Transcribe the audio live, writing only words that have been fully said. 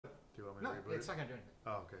I No, reboot it's not gonna do anything.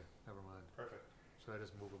 Oh, okay. Never mind. Perfect. Should I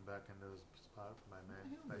just move him back into his spot for my man?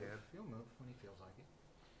 He'll My move. hand? He'll move when he feels like it.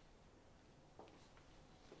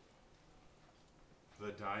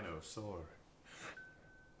 The dinosaur.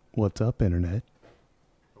 What's up, Internet?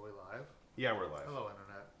 Are we live? Yeah, we're live. Hello,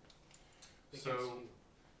 Internet. They So, can't see you.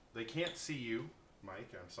 they can't see you,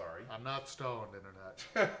 Mike. I'm sorry. I'm not stoned, Internet.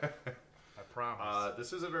 I promise.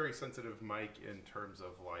 This is a very sensitive mic in terms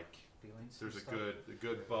of like. Feelings. There's and a stuff.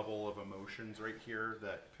 good bubble of emotions right here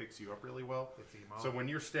that picks you up really well. It's emo. So when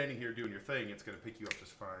you're standing here doing your thing, it's going to pick you up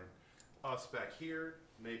just fine. Us back here,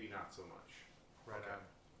 maybe not so much. Right Okay.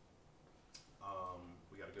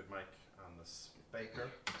 We got a good mic on the speaker.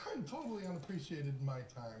 I'm totally unappreciated in my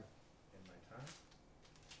time. In my time.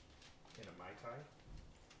 In a Mai Tai.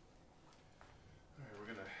 Alright, we're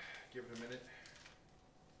going to give it a minute.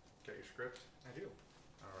 Got your script? I do.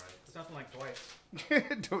 Alright. It's nothing like Dwight's.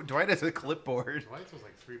 Dwight has a clipboard. Dwight's was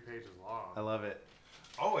like 3 pages long. I love it.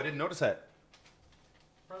 Oh, I didn't notice that.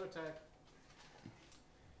 Prototype.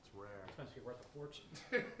 It's rare. It's supposed to be worth a fortune.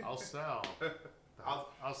 I'll sell.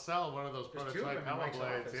 I'll- sell one of those There's 2 of prototype them in Mike's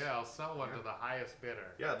blades. office. Yeah, I'll sell one to the highest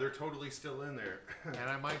bidder. Yeah, they're totally still in there. And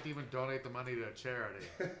I might even donate the money to a charity.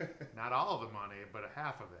 Not all of the money, but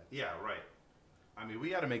half of it. Yeah, right. I mean, we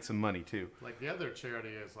got to make some money too. Like the other charity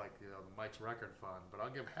is like, you know, Mike's Record Fund, but I'll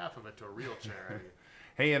give half of it to a real charity.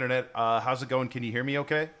 Hey, Internet, how's it going? Can you hear me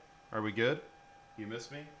okay? Are we good? You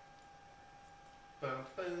miss me? So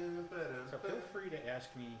feel free to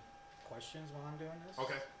ask me questions while I'm doing this.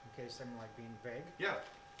 Okay. In case I'm like being vague. Yeah,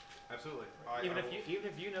 absolutely. Even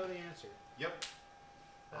if you know the answer. Yep.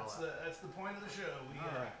 That's the point of the show.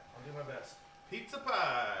 All right. I'll do my best. Pizza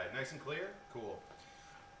pie, nice and clear. Cool.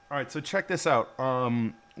 All right, so check this out.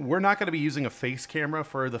 We're not going to be using a face camera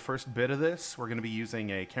for the first bit of this. We're going to be using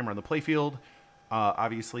a camera on the playfield.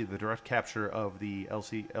 Obviously, the direct capture of the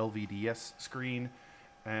LVDS screen,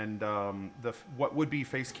 and what would be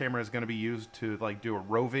face camera is going to be used to like do a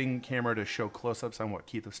roving camera to show close-ups on what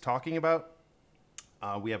Keith was talking about.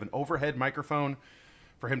 We have an overhead microphone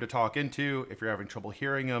for him to talk into. If you're having trouble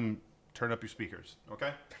hearing him, turn up your speakers.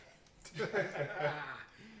 Okay. Yeah.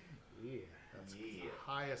 That's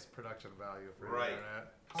highest production value for Right.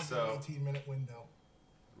 Internet. How's So- the 18-minute window?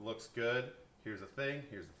 Looks good. Here's a thing.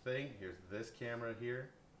 Here's the thing. Here's this camera here.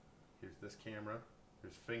 Here's this camera.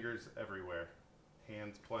 There's fingers everywhere.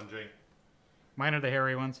 Hands plunging. Mine are the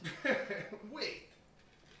hairy ones. Wait.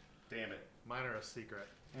 Damn it. Mine are a secret.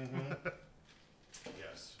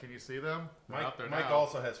 Yes. Can you see them? They're out there Mike now.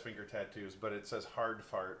 also has finger tattoos, but it says hard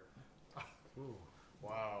fart. Ooh,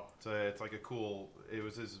 wow. So it's like a cool. It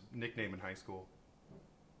was his nickname in high school.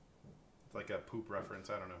 It's like a poop reference.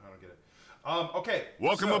 I don't know. I don't get it. Okay.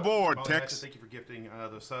 Welcome aboard, Molly Tex. Hatchet, thank you for gifting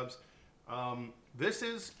those subs. This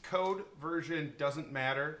is code version doesn't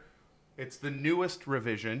matter. It's the newest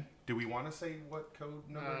revision. Do we want to say what code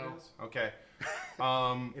number No. it is? Okay.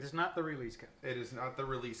 It is not the release code. It is not the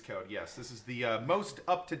release code. Yes, this is the most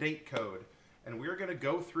up-to-date code. And we're going to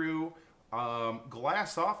go through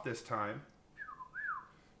glass off this time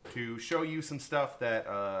to show you some stuff that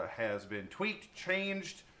has been tweaked,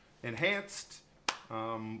 changed, enhanced,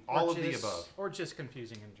 all of the above. Or just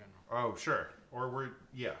confusing in general. Oh, sure.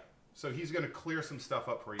 Yeah. So he's going to clear some stuff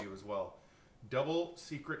up for you as well. Double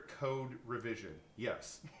secret code revision.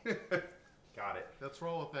 Yes. Got it. Let's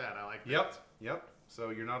roll with that. I like that. Yep.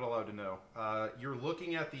 So you're not allowed to know. You're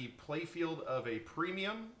looking at the playfield of a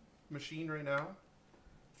premium machine right now.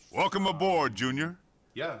 Welcome aboard, Junior.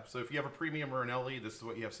 Yeah. So if you have a premium or an LE, this is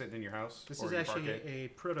what you have sitting in your house. This or is your actually parquet. a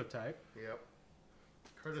prototype. Yep.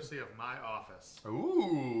 Courtesy of my office.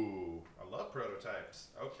 Ooh, I love prototypes.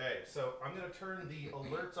 Okay, so I'm going to turn the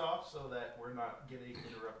alerts off so that we're not getting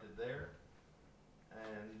interrupted there.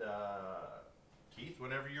 And Keith,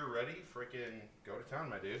 whenever you're ready, freaking go to town,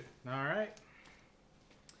 my dude. All right.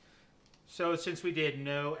 So since we did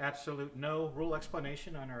absolute no rule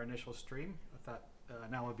explanation on our initial stream, I thought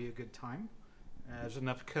now would be a good time. There's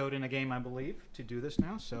enough code in the game, I believe, to do this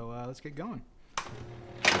now. So let's get going.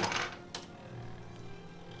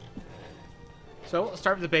 So let's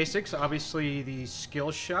start with the basics. Obviously, the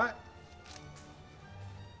skill shot.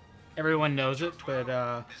 Everyone knows it,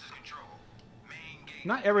 but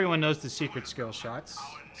not everyone knows the secret skill shots.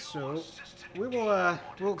 So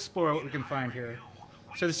we'll explore what we can find here.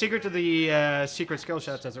 So the secret to the secret skill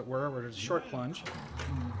shots, as it were a short plunge.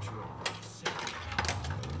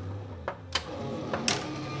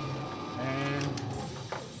 And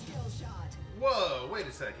Whoa, wait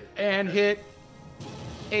a second. and hit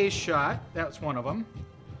a shot. That's one of them.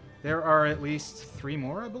 There are at least 3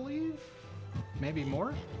 more, I believe. Maybe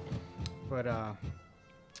more. But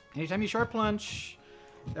anytime you short plunge,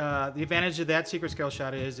 The advantage of that secret skill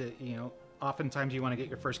shot is, oftentimes you want to get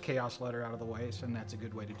your first chaos letter out of the way, so that's a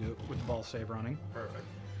good way to do it with the ball save running. Perfect.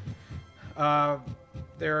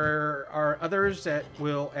 There are others that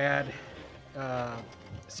will add,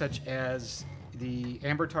 such as the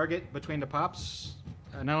amber target between the pops.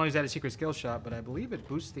 Not only is that a secret skill shot, but I believe it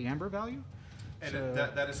boosts the amber value. And So-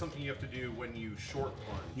 that is something you have to do when you short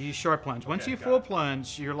plunge. You use short plunge. Once Okay, you got full it.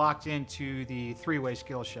 plunge, you're locked into the three-way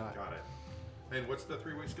skill shot. Got it. And what's the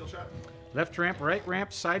three-way skill shot? Left ramp, right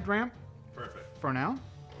ramp, side ramp. Perfect. For now,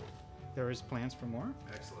 there is plans for more.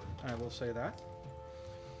 Excellent. I will say that.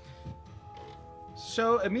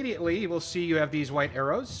 So immediately you will see you have these white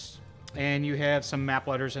arrows, and you have some map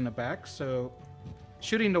letters in the back. So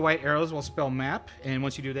shooting the white arrows will spell map, and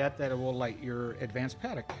once you do that, that will light your advanced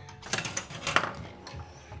paddock.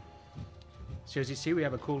 So as you see, we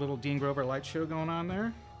have a cool little Dean Grover light show going on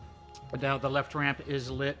there. But now the left ramp is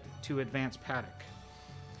lit to advanced paddock.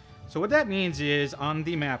 So what that means is on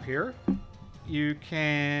the map here, you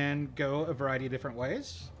can go a variety of different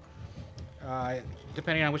ways,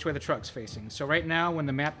 depending on which way the truck's facing. So right now, when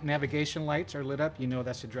the map navigation lights are lit up, you know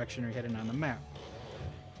that's the direction you're heading on the map.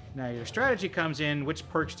 Now your strategy comes in, which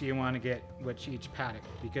perks do you want to get with each paddock,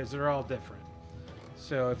 because they're all different.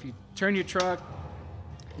 So if you turn your truck,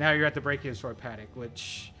 now you're at the Brachiosaur paddock,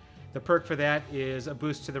 which the perk for that is a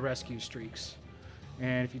boost to the rescue streaks.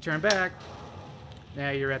 And if you turn back,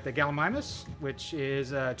 now you're at the Gallimimus, which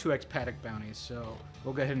is 2x paddock bounties. So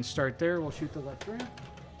we'll go ahead and start there. We'll shoot the left ramp.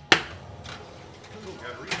 Ooh,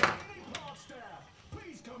 got a reset.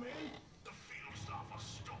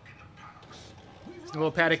 A little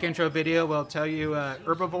paddock intro video will tell you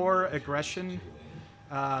herbivore, aggression,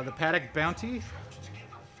 the paddock bounty.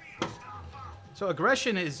 So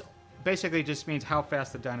aggression is basically just means how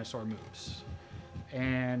fast the dinosaur moves.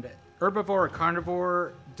 And herbivore or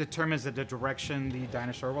carnivore determines the direction the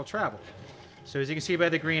dinosaur will travel. So as you can see by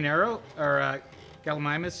the green arrow, our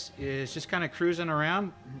Gallimimus is just kind of cruising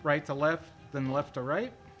around right to left, then left to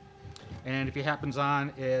right. And if he happens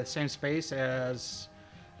on the same space as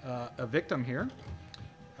a victim here,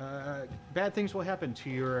 bad things will happen to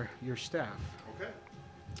your staff.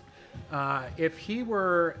 Okay. If he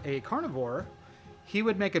were a carnivore, he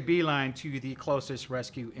would make a beeline to the closest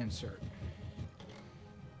rescue insert.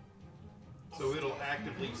 So it'll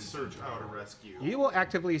actively search out a rescue. You will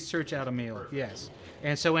actively search out a meal, Perfect. yes.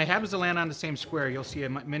 And so when it happens to land on the same square, you'll see a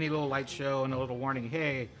mini little light show and a little warning,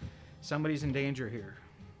 hey, somebody's in danger here.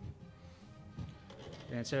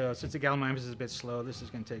 And so since the Gallimimus is a bit slow, this is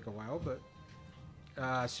going to take a while, but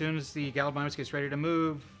as soon as the Gallimimus gets ready to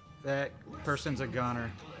move, that person's a goner.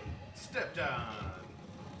 Stepped on.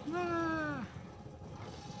 Ah.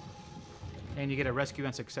 And you get a rescue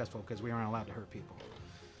unsuccessful because we aren't allowed to hurt people.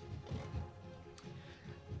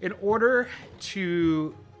 In order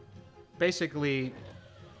to basically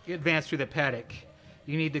advance through the paddock,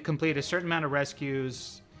 you need to complete a certain amount of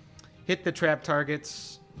rescues, hit the trap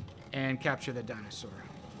targets, and capture the dinosaur.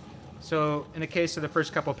 So in the case of the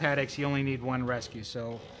first couple paddocks, you only need one rescue.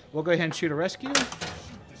 So we'll go ahead and shoot a rescue.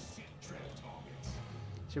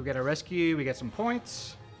 So we got a rescue, we got some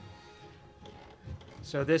points.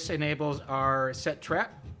 So this enables our set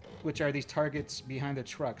trap, which are these targets behind the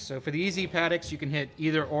truck. So for the easy paddocks, you can hit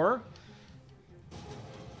either or.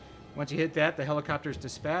 Once you hit that, the helicopters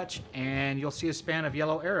dispatch, and you'll see a span of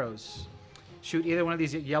yellow arrows. Shoot either one of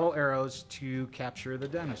these yellow arrows to capture the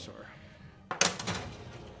dinosaur.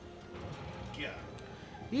 Yeah.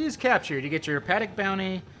 He is captured. You get your paddock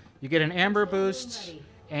bounty, you get an amber boost,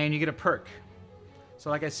 and you get a perk. So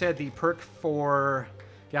like I said, the perk for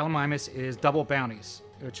Gallimimus is double bounties,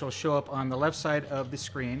 which will show up on the left side of the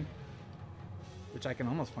screen, which I can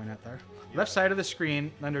almost point out there. Left side of the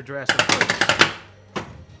screen under Jurassic.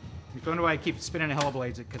 If you wonder why I keep spinning the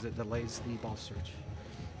Hellblades, it's because it delays the ball search.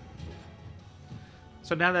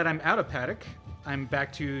 So now that I'm out of paddock, I'm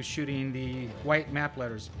back to shooting the white map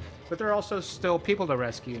letters. But there are also still people to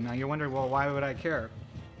rescue. Now you're wondering, well, why would I care?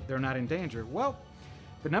 They're not in danger. Well,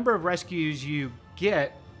 the number of rescues you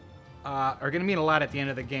get are going to mean a lot at the end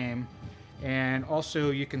of the game. And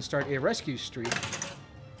also you can start a rescue streak.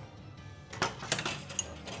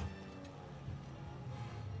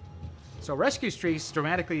 So rescue streaks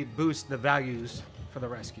dramatically boost the values for the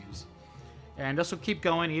rescues. And this will keep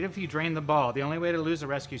going even if you drain the ball. The only way to lose a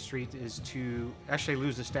rescue streak is to actually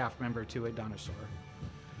lose a staff member to a dinosaur.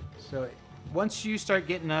 So once you start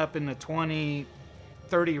getting up in the 20,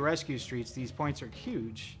 30 rescue streaks, these points are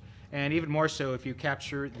huge. And even more so if you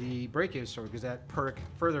capture the Brachiosaur, because that perk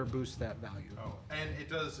further boosts that value. Oh, and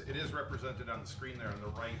it is represented on the screen there on the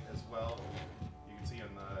right as well. You can see on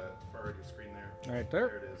the far right of the screen there. Right there.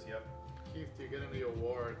 There it is, yep. Keith, do you get any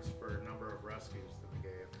awards for number of rescues that we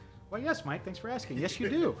gave? Well, yes, Mike. Thanks for asking. Yes, you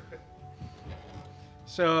do.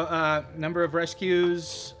 So, number of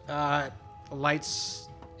rescues, lights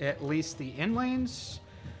at least the in lanes.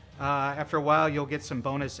 After a while, you'll get some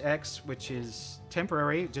bonus X, which is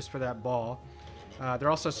temporary, just for that ball. There are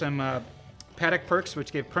also some paddock perks,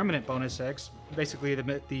 which give permanent bonus X. Basically,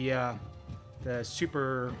 the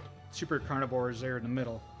super carnivores there in the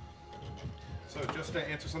middle. So just to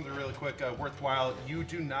answer something really quick, worthwhile, you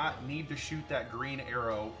do not need to shoot that green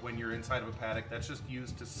arrow when you're inside of a paddock. That's just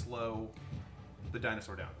used to slow the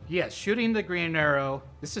dinosaur down. Yes, shooting the green arrow.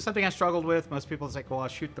 This is something I struggled with. Most people say, well, I'll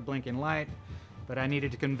shoot the blinking light. But I needed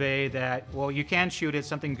to convey that, well, you can shoot it,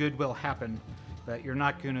 something good will happen, but you're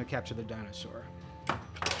not going to capture the dinosaur.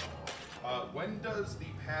 When does the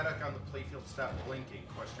paddock on the playfield stop blinking?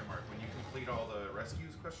 Question mark. When you complete all the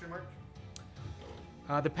rescues? Question mark.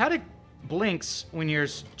 The paddock blinks when you're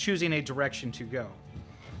choosing a direction to go.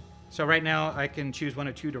 So right now I can choose one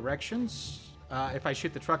of two directions. If I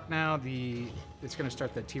shoot the truck now, it's going to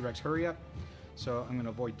start the T-Rex hurry up. So I'm going to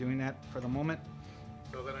avoid doing that for the moment.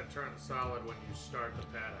 So then it turns solid when you start the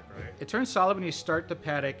paddock, right? It turns solid when you start the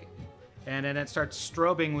paddock, and then it starts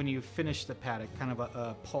strobing when you finish the paddock, kind of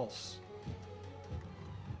a pulse.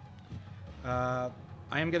 I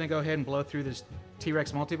am going to go ahead and blow through this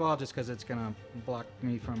T-Rex multi-ball just because it's going to block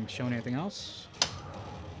me from showing anything else.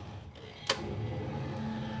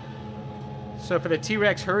 So for the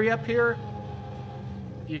T-Rex hurry up here,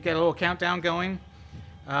 you get a little countdown going.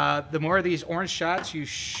 The more of these orange shots you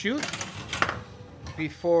shoot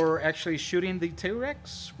before actually shooting the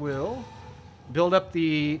T-Rex will build up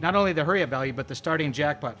not only the hurry up value, but the starting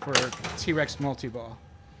jackpot for T-Rex multi-ball.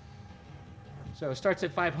 So it starts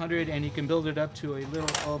at 500, and you can build it up to a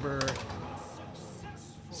little over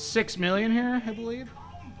 6 million here, I believe.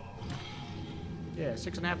 Yeah,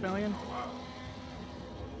 6.5 million.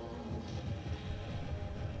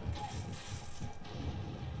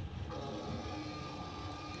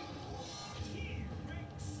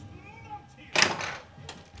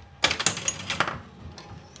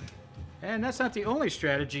 And that's not the only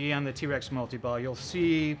strategy on the T-Rex multi-ball. You'll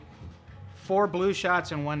see 4 blue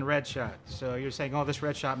shots and 1 red shot. So you're saying, oh, this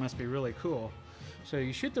red shot must be really cool. So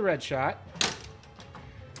you shoot the red shot.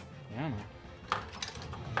 Yeah, man.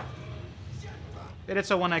 And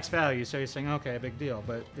it's a 1x value, so you're saying, okay, big deal.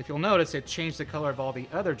 But if you'll notice, it changed the color of all the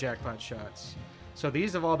other jackpot shots. So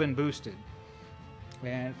these have all been boosted.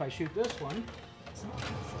 And if I shoot this one,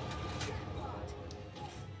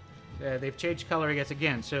 they've changed color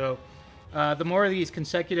again. So the more of these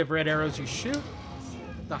consecutive red arrows you shoot,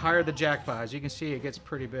 the higher the jackpot. As you can see, it gets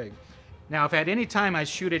pretty big. Now, if at any time I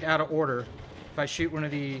shoot it out of order, if I shoot one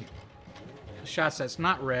of the shots that's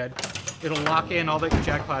not red, it'll lock in all the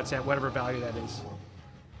jackpots at whatever value that is.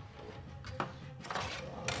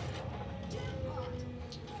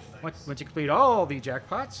 Once you complete all the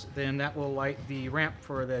jackpots, then that will light the ramp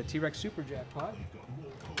for the T-Rex Super Jackpot.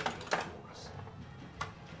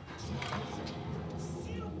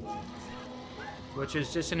 Which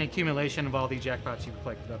is just an accumulation of all the jackpots you've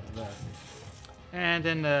collected up to that. And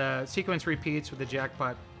then the sequence repeats with the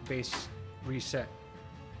jackpot base reset.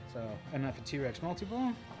 So, enough of T-Rex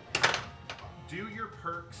multi-ball. Do your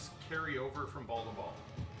perks carry over from ball to ball?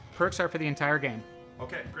 Perks are for the entire game.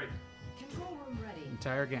 Okay, great. Control room ready.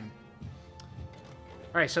 Entire game.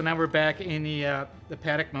 All right, so now we're back in the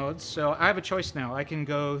paddock modes. So I have a choice now. I can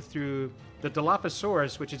go through the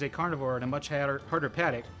Dilophosaurus, which is a carnivore in a much harder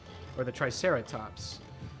paddock, or the Triceratops.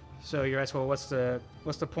 So you're asking, well, what's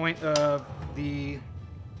the point of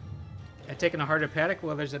taking a harder paddock?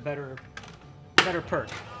 Well, there's a better perk.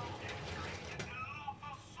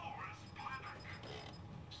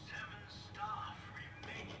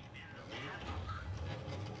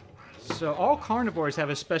 So all carnivores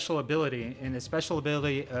have a special ability, and the special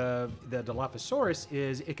ability of the Dilophosaurus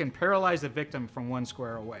is it can paralyze the victim from 1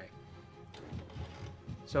 square away.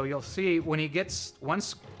 So you'll see when he gets one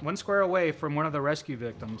square away from one of the rescue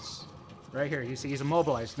victims, right here, you see he's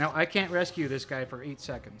immobilized. Now I can't rescue this guy for 8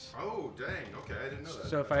 seconds. Oh, dang. Okay, I didn't know that.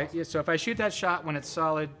 So if I shoot that shot when it's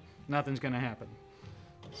solid, nothing's going to happen.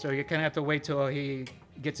 So you kind of have to wait till he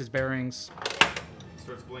gets his bearings.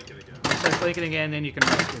 Starts blinking again. Starts blinking again, then you can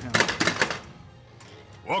rescue him.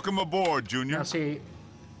 Welcome aboard, Junior. Now see,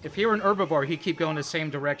 if he were an herbivore, he'd keep going the same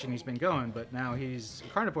direction he's been going, but now he's a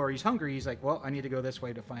carnivore, he's hungry, he's like, well, I need to go this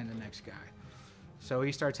way to find the next guy. So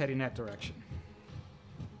he starts heading that direction.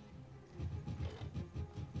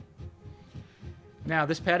 Now,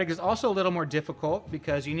 this paddock is also a little more difficult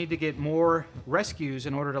because you need to get more rescues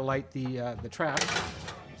in order to light the trap.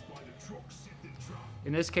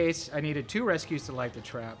 In this case, I needed 2 rescues to light the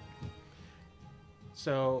trap.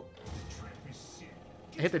 So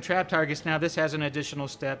hit the trap targets. Now this has an additional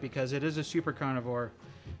step because it is a super carnivore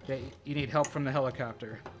that you need help from the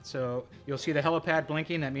helicopter. So you'll see the helipad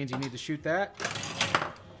blinking. That means you need to shoot that.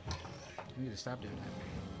 You need to stop doing that.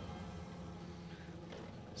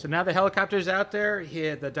 So now the helicopter's out there.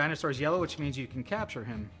 The dinosaur's yellow, which means you can capture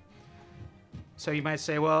him. So you might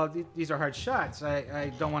say, well, these are hard shots.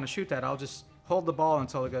 I don't want to shoot that. I'll just hold the ball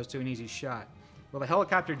until it goes to an easy shot. Well, the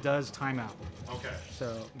helicopter does time out. Okay.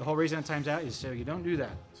 So the whole reason it times out is so you don't do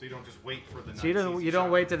that. So you don't just wait for the. So you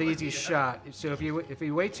don't wait to the easy shot. So if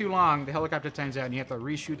you wait too long, the helicopter times out and you have to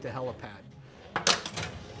reshoot the helipad.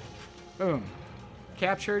 Boom.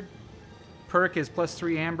 Captured. Perk is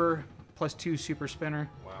 +3 amber, +2 super spinner.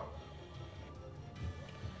 Wow.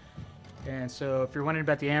 And so if you're wondering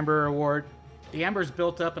about the amber award, the amber is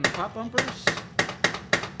built up in the pop bumpers.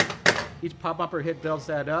 Each pop bumper hit builds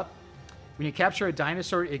that up. When you capture a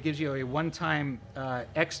dinosaur, it gives you a one-time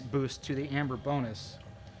X boost to the amber bonus.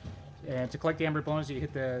 And to collect the amber bonus, you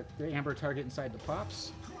hit the amber target inside the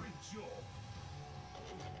pops.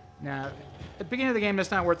 Now, at the beginning of the game, that's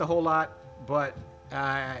not worth a whole lot, but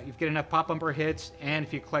you get enough pop bumper hits, and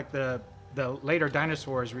if you collect the later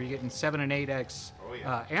dinosaurs where you're getting 7 and 8x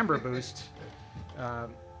amber boost,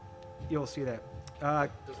 you'll see that.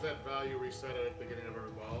 Does that value reset at the beginning of every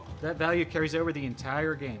ball? That value carries over the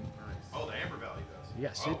entire game. Oh, the amber value does.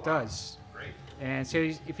 Yes, Oh, it does. Great. And so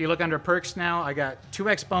if you look under perks now, I got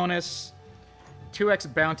 2x bonus,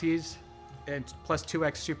 2x bounties, and plus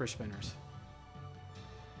 2x super spinners.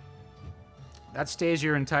 That stays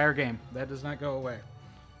your entire game. That does not go away.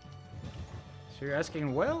 So you're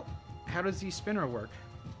asking, well, how does the spinner work?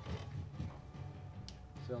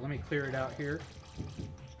 So let me clear it out here.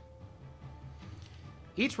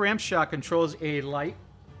 Each ramp shot controls a light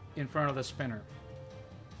in front of the spinner.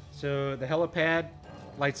 So the helipad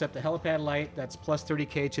lights up the helipad light. That's plus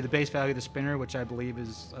 30k to the base value of the spinner, which I believe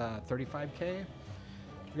is 35k.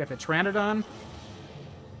 We got the Pteranodon.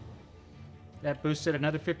 That boosted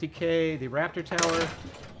another 50k. The Raptor Tower,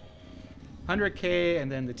 100k,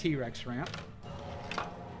 and then the T-Rex ramp.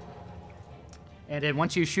 And then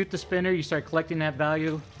once you shoot the spinner, you start collecting that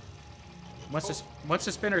value. Once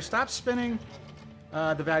the spinner stops spinning,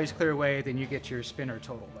 the values clear away, then you get your spinner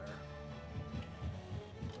total there.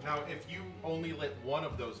 Now, if you only lit one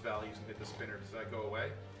of those values and hit the spinner, does that go away?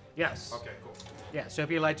 Yes. Okay, cool. Yeah, so if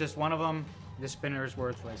you light just one of them, the spinner is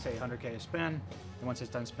worth, like, say, 100k a spin. And once it's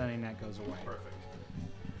done spinning, that goes away. Perfect.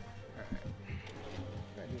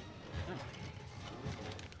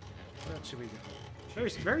 What should we do?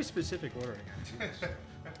 Very specific ordering.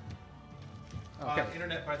 Okay.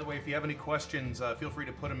 Internet, by the way, if you have any questions, feel free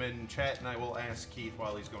to put them in chat, and I will ask Keith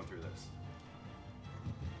while he's going through this.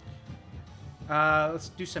 Let's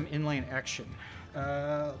do some inlane action.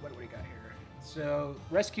 What do we got here? So,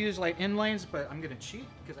 rescues like inlanes, but I'm going to cheat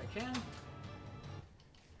because I can.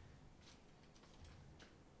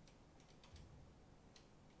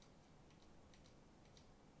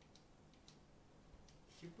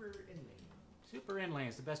 Super inlane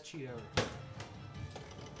is the best cheat ever.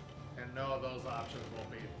 And no, those options won't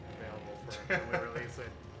be available for when we release it.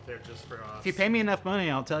 They're just for us. If you pay me enough money,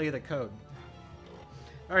 I'll tell you the code.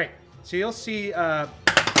 All right, so you'll see.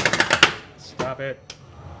 Stop it.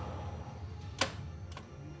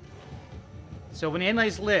 So when the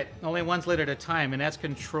inlay's lit, only one's lit at a time, and that's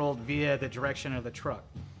controlled via the direction of the truck.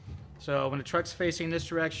 So when the truck's facing this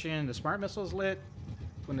direction, the smart missile's lit.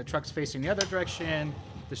 When the truck's facing the other direction,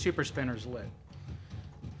 the super spinner's lit.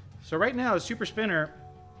 So right now, a super spinner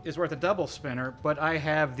is worth a double spinner, but I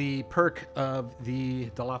have the perk of the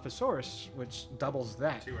Dilophosaurus, which doubles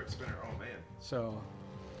that. 2x spinner, oh man. So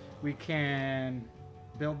we can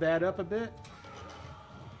build that up a bit.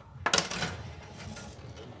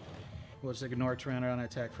 We'll just ignore Pteranodon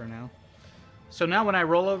attack for now. So now when I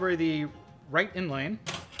roll over the right inlane,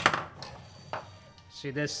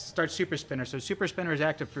 see this starts super spinner. So super spinner is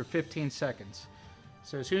active for 15 seconds.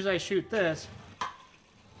 So as soon as I shoot this,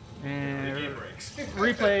 and The game breaks.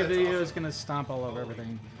 replay video is going to stomp all over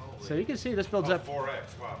everything. So you can see this builds up.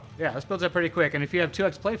 4x, wow. Yeah, this builds up pretty quick. And if you have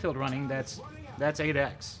 2x playfield running, that's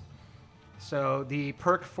 8x. So the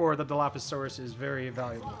perk for the Dilophosaurus is very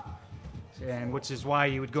valuable. And which is why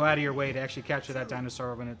you would go out of your way to actually capture that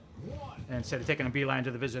dinosaur when instead of taking a beeline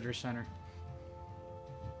to the visitor center.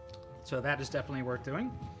 So that is definitely worth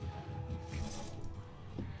doing.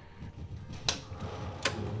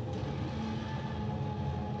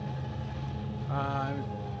 All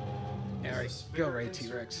right, go right,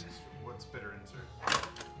 T-Rex. What spinner insert?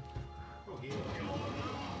 Oh, yeah.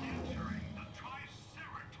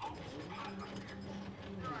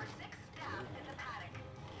 There are 6 staff in the paddock.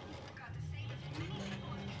 Got to save it.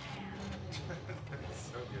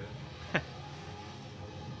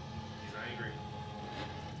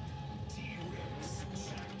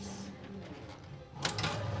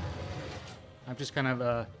 just kind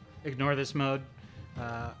of ignore this mode.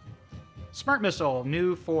 Smart Missile,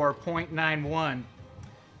 new for 0.91.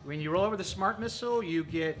 When you roll over the Smart Missile, you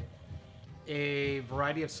get a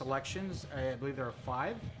variety of selections. I believe there are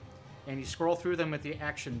 5. And you scroll through them with the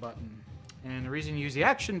action button. And the reason you use the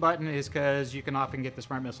action button is because you can often get the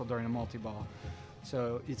Smart Missile during a multi-ball.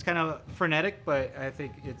 So it's kind of frenetic, but I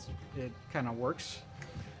think it kind of works.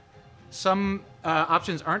 Some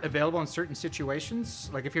options aren't available in certain situations.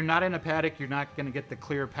 Like if you're not in a paddock, you're not going to get the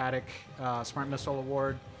clear paddock Smart Missile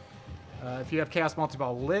award. If you have Chaos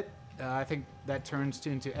Multi-Ball lit, I think that turns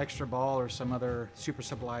into Extra Ball or some other Super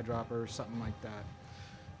Supply Drop or something like that.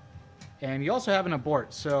 And you also have an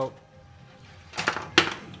abort. So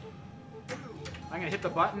I'm going to hit the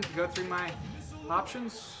button to go through my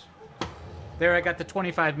options. There I got the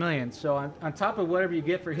 25 million. So on top of whatever you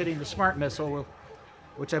get for hitting the Smart Missile,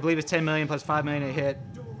 which I believe is 10 million plus 5 million a hit,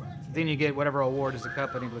 then you get whatever award is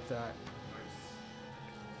accompanied with that.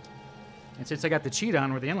 And since I got the cheat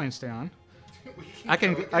on where the inlanes stay on, I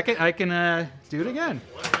can do it again.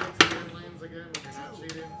 What happens to the lanes again when you're not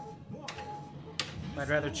cheating? I'd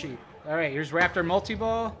rather cheat. All right, here's Raptor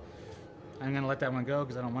Multi-Ball. I'm going to let that one go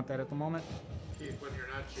because I don't want that at the moment. Keith, when you're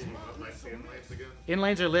not cheating, what might see in lanes again?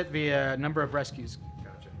 Inlanes are lit via number of rescues.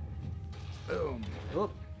 Gotcha. Boom.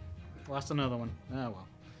 Oop. Lost another one. Oh, well.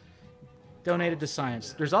 Donated to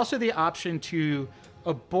science. There's also the option to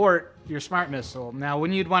abort your Smart Missile. Now,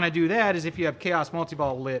 when you'd want to do that is if you have Chaos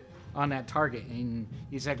Multi-Ball lit on that target. And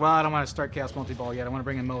you say, well, I don't want to start Chaos Multi-Ball yet. I want to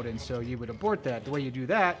bring in mode in. So you would abort that. The way you do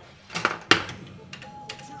that...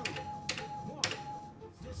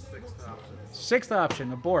 Sixth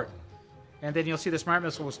option, abort. And then you'll see the Smart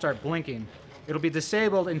Missile will start blinking. It'll be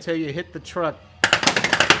disabled until you hit the truck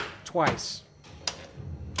twice.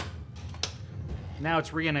 Now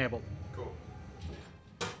it's re-enabled. Cool.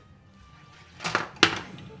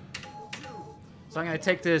 So I'm going to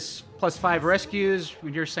take this +5 rescues.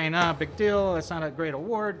 When you're saying, big deal, that's not a great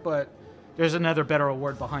award, but there's another better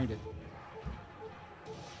award behind it.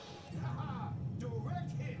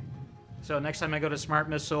 So next time I go to Smart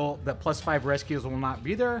Missile, the +5 rescues will not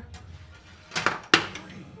be there.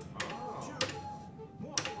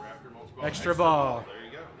 Extra ball. There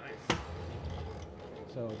you go. Nice.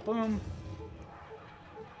 So boom.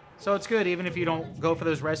 So it's good, even if you don't go for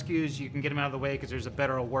those rescues, you can get them out of the way because there's a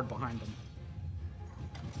better award behind them.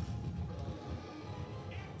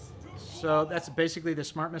 So that's basically the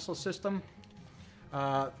Smart Missile system.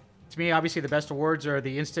 To me, obviously, the best awards are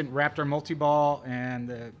the Instant Raptor Multi-Ball and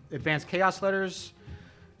the Advanced Chaos letters.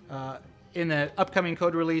 In the upcoming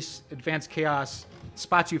code release, Advanced Chaos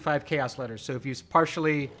spots you 5 Chaos letters. So if you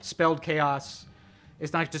partially spelled Chaos,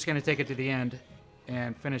 it's not just going to take it to the end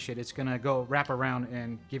and finish it. It's going to go wrap around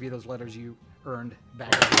and give you those letters you earned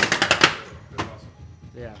back. That's awesome.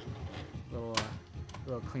 Yeah, little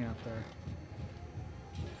cleanup there.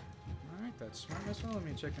 All right, that's Smart Missile. Let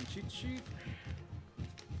me check my cheat sheet.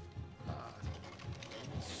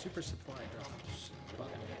 Super supply drops.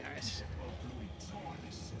 Nice.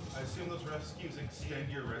 I assume those rescues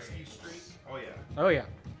extend your rescue streak? Oh, yeah. Oh, yeah.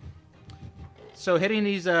 So hitting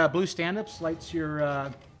these blue stand-ups lights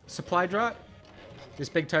your supply drop. This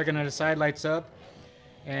big target on the side lights up.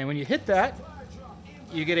 And when you hit that,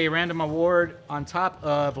 you get a random award on top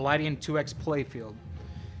of lighting 2x playfield.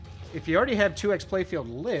 If you already have 2x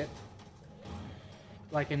playfield lit,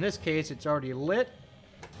 like in this case, it's already lit,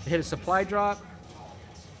 hit a supply drop,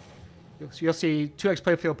 so you'll see 2x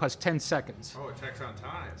playfield plus 10 seconds. Oh, attacks on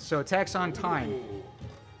time. So attacks on time. Ooh.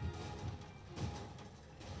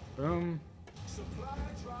 Boom.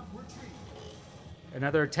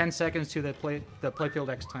 Another 10 seconds to the playfield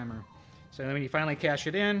X timer. So when you finally cash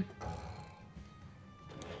it in,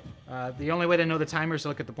 the only way to know the timer is to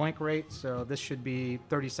look at the blink rate. So this should be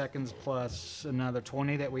 30 seconds plus another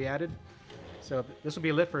 20 that we added. So this will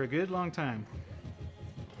be lit for a good long time.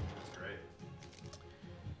 That's great.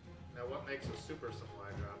 Now, what makes a super supply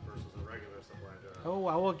drop versus a regular supply drop? Oh,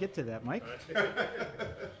 I will get to that, Mike.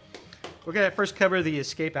 We're going to first cover the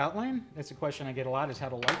escape outline. That's a question I get a lot, is how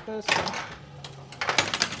to light this.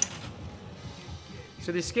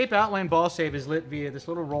 So the escape outline ball save is lit via this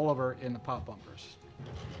little rollover in the pop bumpers.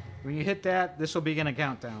 When you hit that, this will begin a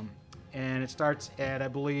countdown. And it starts at, I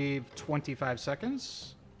believe, 25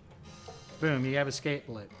 seconds. Boom, you have escape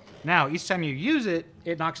lit. Now, each time you use it,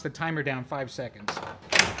 it knocks the timer down 5 seconds.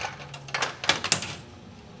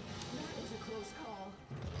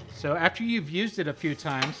 So after you've used it a few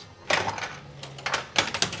times,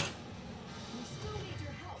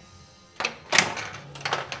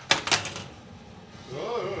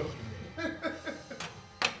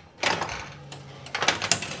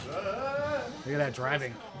 look at that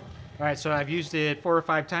driving. All right, so I've used it 4 or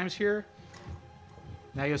 5 times here.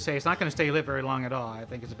 Now you'll say it's not going to stay lit very long at all. I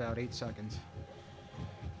think it's about 8 seconds.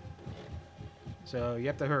 So you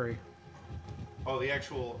have to hurry. Oh, the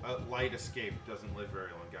actual light escape doesn't live very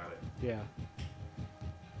long. Got it. Yeah.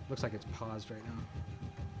 Looks like it's paused right now.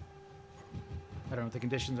 I don't know what the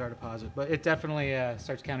conditions are to pause it, but it definitely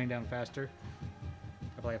starts counting down faster. I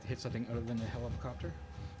probably have to hit something other than the helicopter.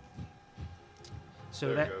 So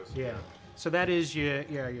There that it goes. yeah. So that is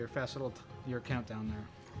your fast little your countdown there.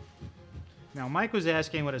 Now Mike was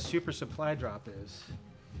asking what a super supply drop is.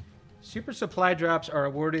 Super supply drops are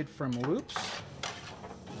awarded from loops.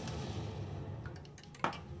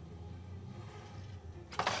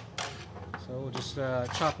 So we'll just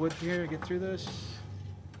chop wood here to get through this.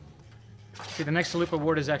 See, the next loop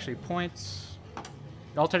award is actually points.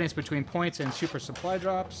 It alternates between points and super supply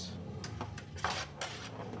drops.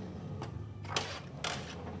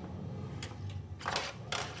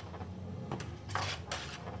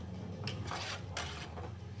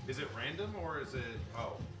 Is it random or is it?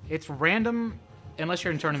 Oh, It's random unless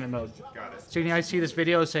you're in tournament mode. got it. So you guys see this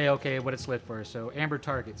video, say, okay, what it's lit for. So amber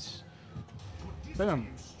targets. Boom.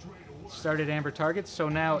 Started amber targets. So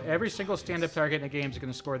now every single stand-up target in a game is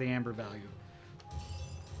going to score the amber value.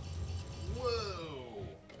 Whoa.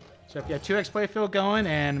 So if you have 2x playfield going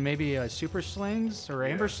and maybe super slings or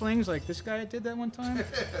amber slings like this guy did that one time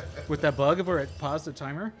with that bug where it paused the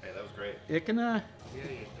timer, Hey, that was great. it can Yeah, you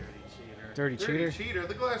dirty cheater. dirty cheater. Dirty cheater.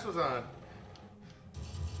 The glass was on.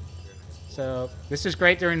 So this is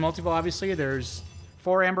great during multi-ball. Obviously, there's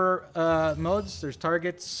 4 amber modes. There's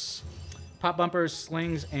targets, pop bumpers,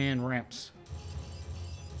 slings, and ramps.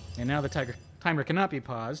 And now the timer cannot be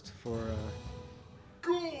paused for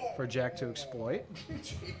Jack to exploit.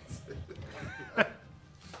 It's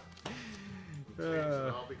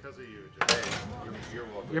all because of you, Jack. Hey, you're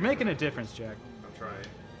welcome. You're making a difference, Jack. I'm trying.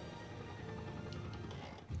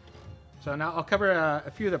 So now I'll cover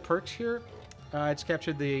a few of the perks here. It's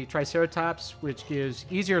captured the Triceratops, which gives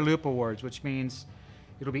easier loop awards, which means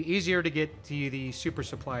it'll be easier to get to the super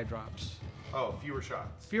supply drops. Oh, fewer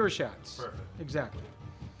shots. Fewer shots. Perfect. Exactly.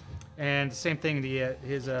 And same thing,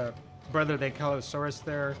 his brother, the Ankylosaurus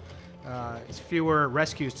there, is fewer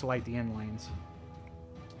rescues to light the end lanes.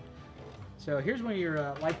 So here's one of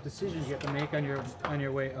your life decisions you have to make on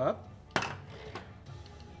your way up.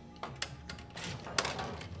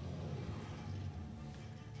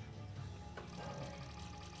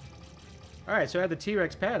 All right, so I had the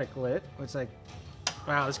T-Rex paddock lit. It's like,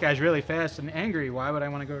 wow, this guy's really fast and angry. Why would I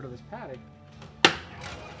want to go to this paddock?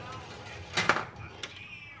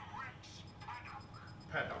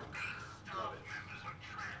 Paddock. Love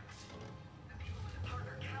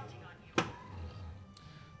it.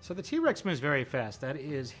 So the T-Rex moves very fast. That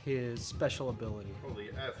is his special ability. Holy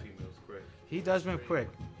F, he moves quick. He does move quick.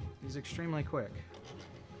 He's extremely quick.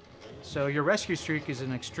 So your rescue streak is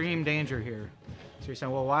in extreme danger here. So you're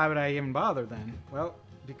saying, well, why would I even bother then? Well,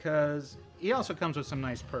 because he also comes with some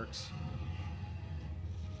nice perks.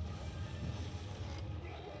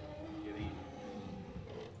 Get eaten.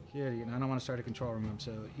 Yeah, I don't want to start a control room,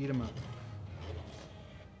 so eat him up.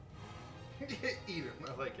 Eat him.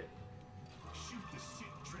 I like it.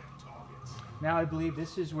 Now I believe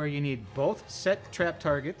this is where you need both set trap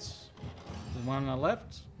targets. One on the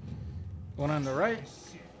left, one on the right,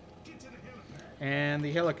 and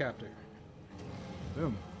the helicopter.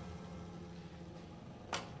 Boom.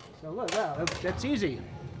 So look, wow, that's easy.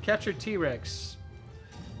 Capture T-Rex.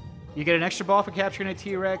 You get an extra ball for capturing a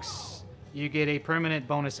T-Rex. You get a permanent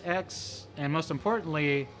bonus X. And most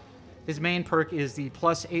importantly, his main perk is the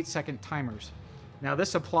plus 8-second timers. Now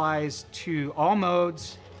this applies to all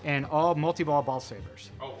modes and all multi-ball ball savers.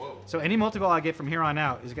 Oh, whoa. So any multi-ball I get from here on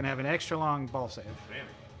out is going to have an extra long ball save. Damn.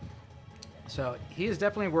 So he is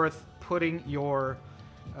definitely worth putting your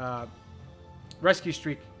rescue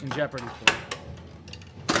streak in jeopardy for.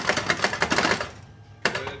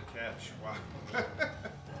 Good catch. Wow.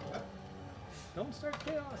 Don't start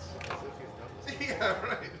chaos. Yeah,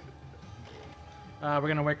 right. We're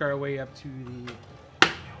going to work our way up to the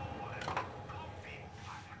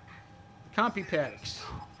compy paddocks.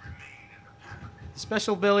 The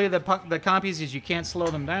special ability of the compies is you can't slow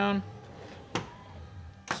them down.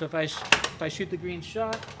 So if I shoot the green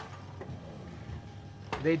shot,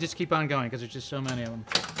 they just keep on going because there's just so many of them.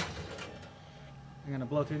 I'm going to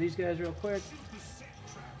blow through these guys real quick.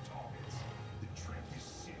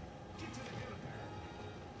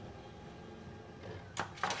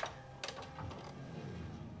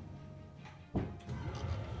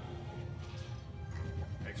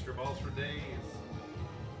 Extra balls for days.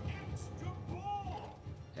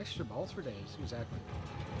 Extra balls for days, exactly.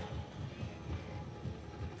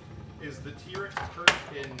 Is the T-Rex perch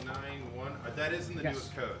in 9.1? That is in the Yes.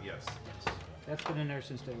 newest code, yes. Yes. That's been in there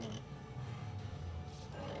since day one.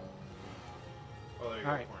 Oh, there you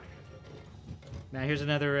All go, right. Corny. Now here's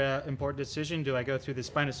another important decision. Do I go through the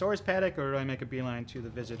Spinosaurus paddock or do I make a beeline to the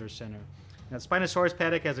visitor center? Now the Spinosaurus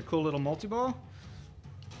paddock has a cool little multi-ball.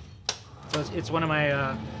 So it's one of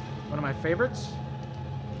my favorites.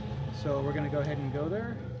 So we're gonna go ahead and go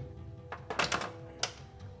there.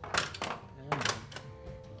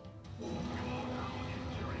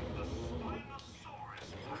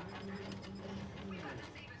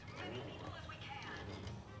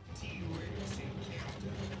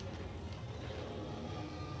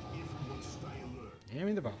 Hand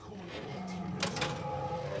me the ball.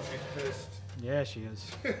 She's pissed. Yeah, she is.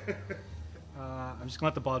 I'm just gonna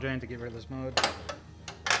let the ball drain to get rid of this mode.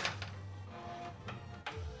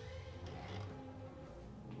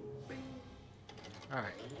 All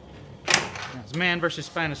right. Now it's man versus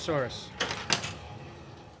Spinosaurus.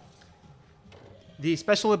 The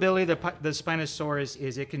special ability of the Spinosaurus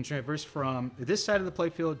is it can traverse from this side of the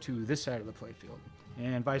playfield to this side of the playfield,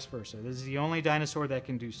 and vice versa. This is the only dinosaur that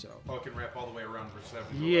can do so. Oh, it can wrap all the way around for 7.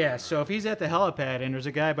 Yeah, so if he's at the helipad and there's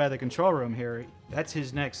a guy by the control room here, that's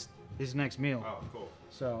his next meal. Oh, cool.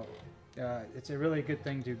 So it's a really good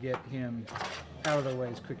thing to get him out of the way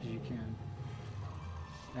as quick as you can.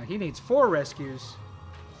 Now he needs 4 rescues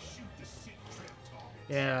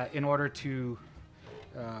in order to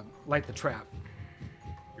light the trap.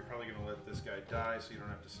 You're probably going to let this guy die so you don't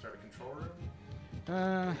have to start a control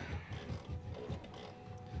room?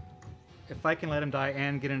 If I can let him die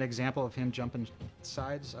and get an example of him jumping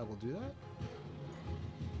sides, I will do that.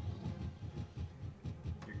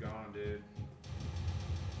 You're gone, dude.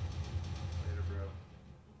 Later,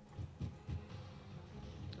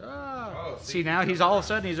 bro. Oh, see, see now he's all of a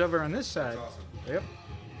sudden he's over on this side. That's awesome. Yep.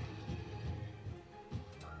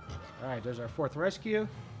 All right, there's our 4th rescue.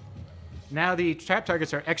 Now the trap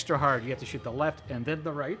targets are extra hard. You have to shoot the left and then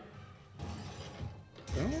the right.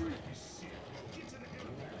 Boom.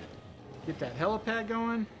 Get that helipad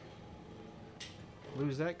going.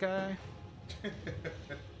 Lose that guy. Oh,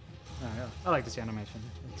 yeah. I like this animation.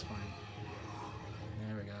 It's fine.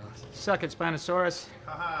 There we go. Suck it, Spinosaurus.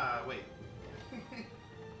 Haha, wait.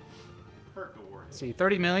 Perk award. See,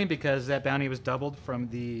 30 million because that bounty was doubled from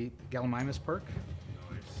the Gallimimus perk.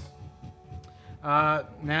 Nice.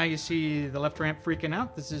 Now you see the left ramp freaking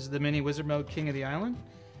out. This is the mini wizard mode king of the island.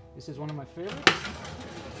 This is one of my favorites.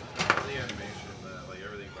 The animation, like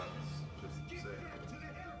everything about this, just sick.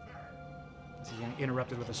 This is getting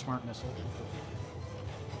interrupted with a smart missile.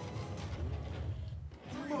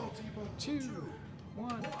 2,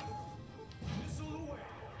 1.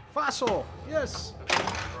 Fossil! Yes!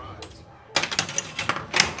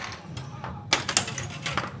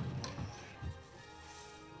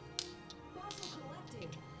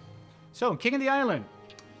 So, King of the Island.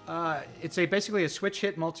 It's basically a switch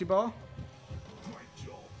hit multi-ball.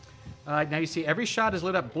 Now you see every shot is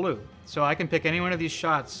lit up blue, so I can pick any one of these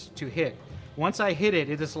shots to hit. Once I hit it,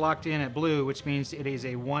 it is locked in at blue, which means it is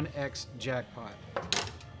a 1x jackpot.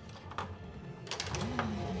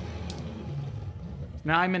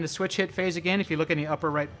 Now I'm in the switch hit phase again. If you look in the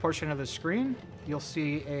upper right portion of the screen, you'll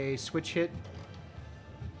see a switch hit.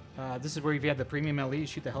 This is where if you have the premium LE, you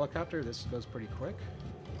shoot the helicopter. This goes pretty quick.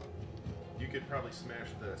 You could probably smash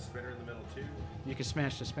the spinner in the middle too. You can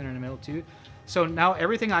smash the spinner in the middle too. So now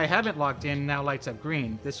everything I haven't locked in now lights up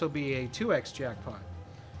green. This will be a 2x jackpot.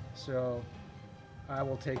 So I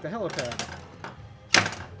will take the helipad.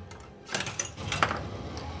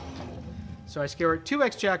 So I score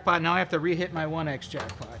 2x jackpot. Now I have to re-hit my 1x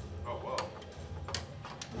jackpot. Oh, whoa.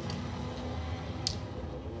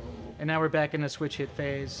 And now we're back in the switch hit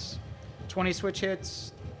phase. 20 switch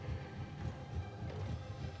hits.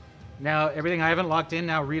 Now everything I haven't locked in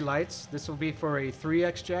now relights. This will be for a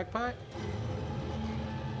 3x jackpot.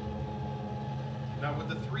 Now, with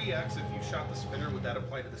the 3x, if you shot the spinner, would that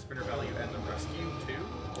apply to the spinner value and the rescue too?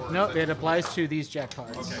 Or No, is that it just applies to these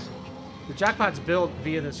jackpots. Okay. The jackpot's built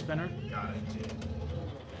via the spinner. Got it. Just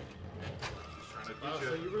trying to Oh, get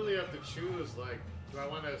so you. you really have to choose, like, do I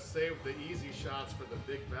want to save the easy shots for the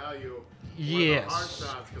big value? Or Yes. the hard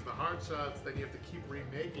shots, because the hard shots, then you have to keep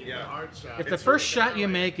remaking the hard shots. If the It's first really shot you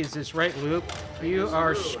kinda make is this right loop, you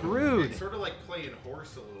are screwed. It's sort of like playing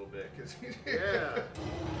horse a little bit. Cause Yeah.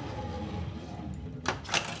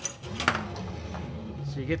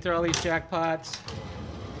 So you get through all these jackpots.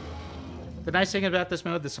 The nice thing about this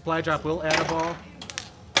mode, the supply drop will add a ball.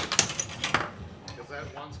 Is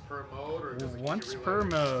that once per mode, or does it Once keep per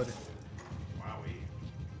reloading? mode. Wowie.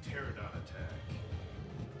 Pterodon attack.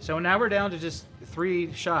 So now we're down to just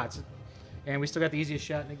 3 shots. And we still got the easiest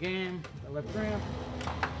shot in the game. The left ramp.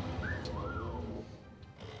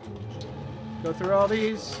 Go through all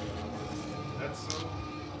these. That's so.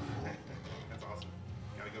 That's awesome.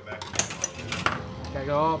 Gotta go back and make them all. Gotta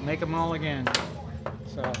go make them all again.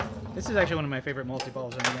 So this is actually one of my favorite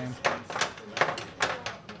multi-balls in the game.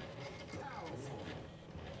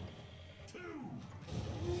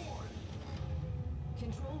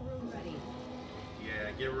 Control room ready.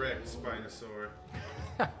 Yeah, get wrecked, Spinosaur.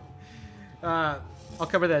 I'll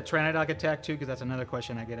cover that Pteranodon attack too, because that's another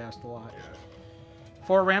question I get asked a lot. Yeah.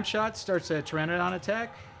 4 ramp shots starts a Pteranodon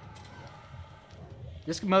attack.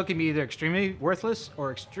 This mode can be either extremely worthless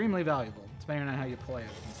or extremely valuable, depending on how you play it.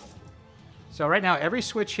 So right now, every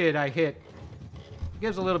switch hit I hit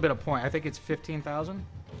gives a little bit of point. I think it's 15,000. And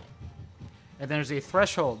then there's a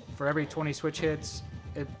threshold for every 20 switch hits.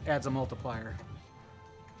 It adds a multiplier.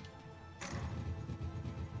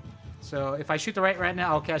 So if I shoot the right now,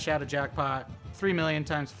 I'll cash out a jackpot. 3 million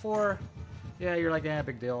times 4. Yeah, you're like,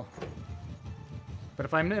 big deal. But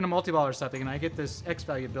if I'm in a multi-ball or something and I get this X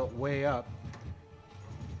value built way up,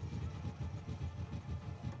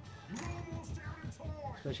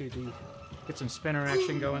 especially if you get some spinner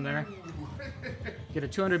action going there. Get a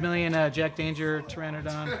 200 million Jack Danger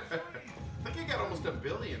Pteranodon. I think I got almost $1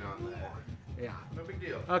 billion on that. Yeah. No big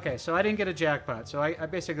deal. Okay, so I didn't get a jackpot, so I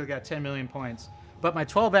basically got 10 million points. But my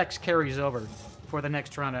 12x carries over for the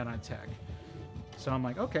next Pteranodon attack. So I'm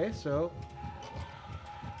like, okay, so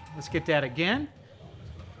let's get that again.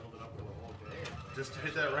 Build it up for the whole game. Just to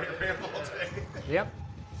hit that right ramp all day. Yep.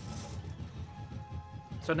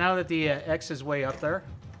 So now that the X is way up there,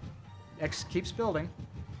 X keeps building.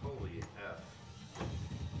 Holy F.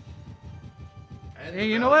 And Hey,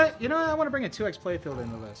 you know what? You know what? I want to bring a 2x playfield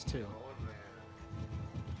into this too. Oh, man.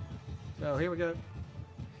 So here we go.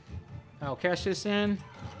 I'll cash this in.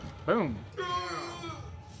 Boom.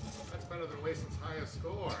 That's better than Wason's highest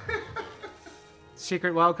score.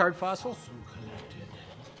 Secret wildcard fossil.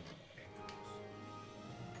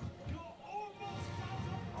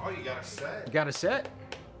 Oh, you got a set. Got a set.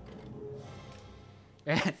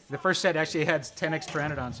 And the first set actually had 10x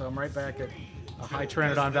Pteranodon, so I'm right back at a high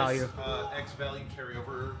Pteranodon value. X value carry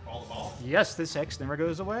over all the balls? Yes, this X never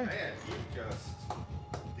goes away. Man, you just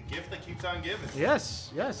the gift that keeps on giving.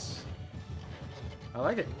 Yes, yes. I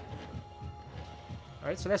like it. All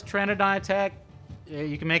right, so that's Pteranodon attack.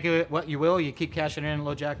 You can make it what you will. You keep cashing in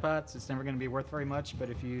low jackpots. It's never going to be worth very much, but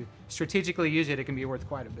if you strategically use it, it can be worth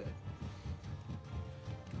quite a bit.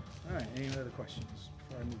 All right, any other questions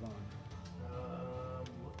before I move on?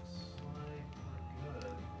 Looks like we're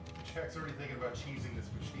good. Jack's already thinking about cheesing this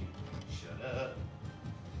machine. Shut up.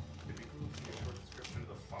 It'd be cool to see a short description of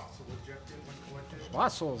the fossil objective when collected.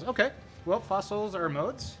 Fossils. Okay. Well, fossils are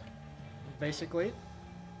modes, basically.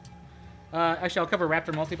 Actually, I'll cover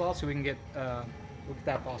Raptor Multiball so we can get we'll get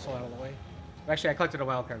that fossil out of the way. Actually, I collected a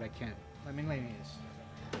wild card. I can't. Let me this.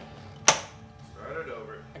 Start it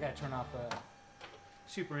over. I gotta turn off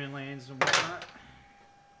super in lanes and whatnot.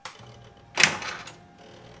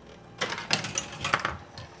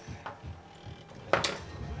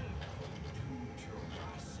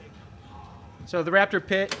 So the Raptor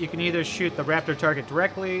pit, you can either shoot the Raptor target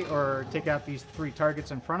directly or take out these 3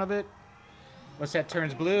 targets in front of it. Once that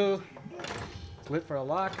turns blue, it's lit for a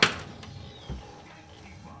lock.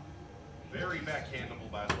 Very backhandable,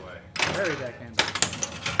 by the way. Very backhanded.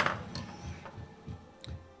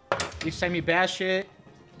 Each time you bash it,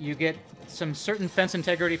 you get some certain fence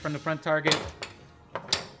integrity from the front target, a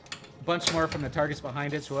bunch more from the targets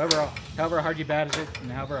behind it, so however hard you bash it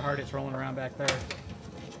and however hard it's rolling around back there.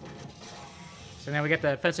 So now we get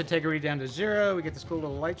the fence integrity down to 0, we get this cool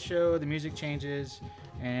little light show, the music changes,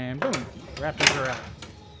 and boom, Raptors are out.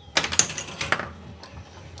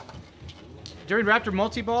 During Raptor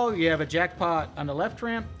Multi-Ball, you have a jackpot on the left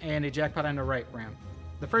ramp and a jackpot on the right ramp.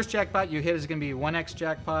 The first jackpot you hit is going to be 1x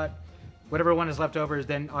jackpot. Whatever one is left over is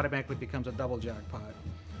then automatically becomes a double jackpot.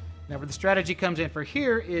 Now where the strategy comes in for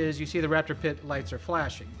here is you see the Raptor Pit lights are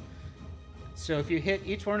flashing. So if you hit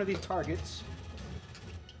each one of these targets,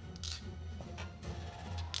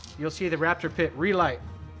 you'll see the Raptor Pit relight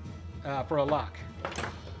for a lock.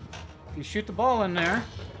 If you shoot the ball in there,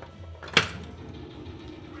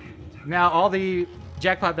 now all the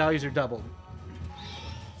jackpot values are doubled.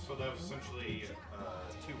 So that was essentially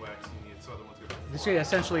 2x, and this other one's going to be This is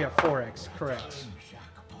essentially a 4x, correct.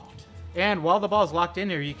 And while the ball is locked in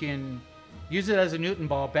there, you can use it as a Newton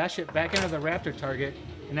ball, bash it back into the Raptor target,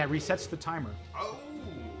 and that resets the timer. Oh!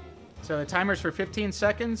 So the timer's for 15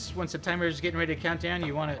 seconds. Once the timer is getting ready to count down,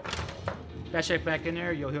 you want to bash it back in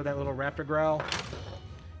there. You'll hear that little Raptor growl.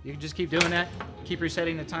 You can just keep doing that. Keep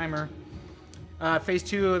resetting the timer. Phase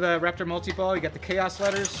 2 of the Raptor multi-ball, you got the Chaos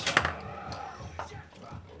letters.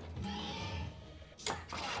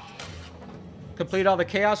 Complete all the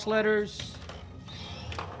Chaos letters.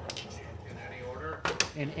 In any order?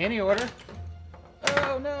 In any order.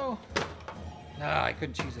 Oh, no. No, I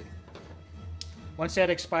couldn't choose it. Once that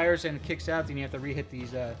expires and kicks out, then you have to re-hit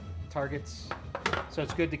these targets. So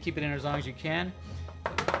it's good to keep it in as long as you can.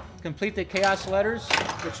 Complete the Chaos letters,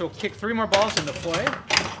 which will kick 3 more balls into play.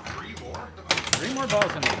 3 more? 3 more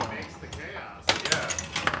balls into play. Makes the chaos.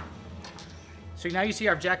 Yeah. So now you see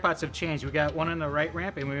our jackpots have changed. We got one in the right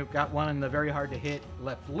ramp, and we've got one in the very hard to hit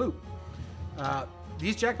left loop.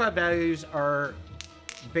 These jackpot values are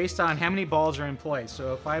based on how many balls are in play.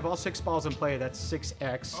 So if I have all 6 balls in play, that's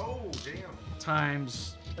 6x Oh, damn.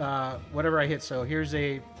 times whatever I hit. So here's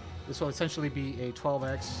this will essentially be a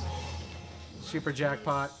 12x super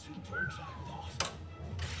jackpot.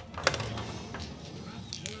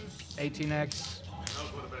 18x.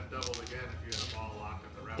 Those would have been doubled again if you had a ball locked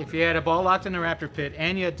in the raptor. If you had a ball locked in the Raptor pit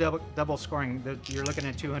and you had double scoring, you're looking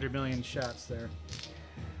at 200 million shots there.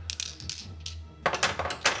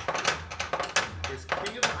 Is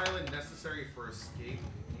King of the Island necessary for escape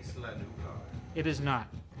Isla Nublar? It is not.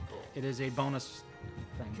 It is a bonus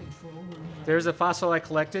thing. There's a fossil I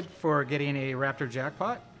collected for getting a Raptor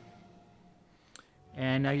jackpot.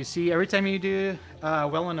 And now you see every time you do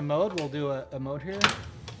well in a mode, we'll do a mode here.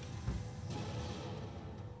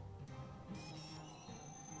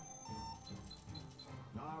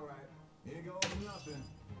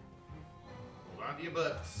 Hold on to your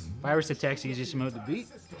butts. Virus attack's the easiest mode to beat.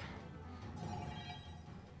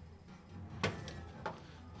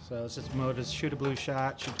 So let's just mode as shoot a blue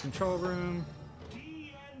shot, shoot control room,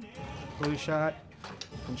 blue shot,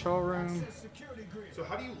 control room. So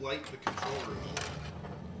how do you light the control room?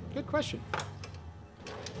 Good question.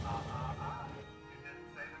 Oh,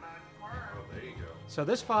 there you go. So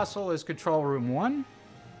this fossil is control room 1.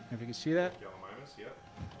 If you can see that. Yellow minus, yep.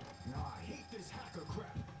 Nah, I hate this hacker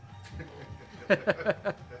crap.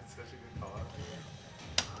 That's such a good call out.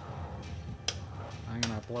 I'm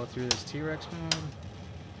gonna blow through this T-Rex mode.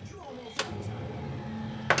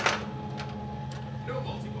 No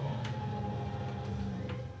multi-ball.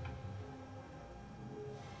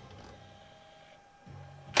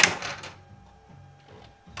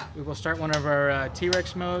 We will start one of our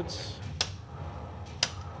T-Rex modes.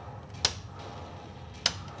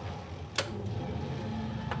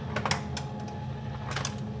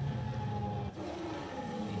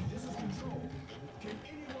 This is control. Can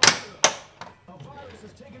anyone hear us? A virus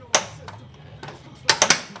has taken over the system. This looks like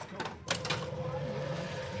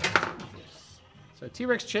So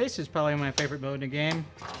T-Rex Chase is probably my favorite mode in the game.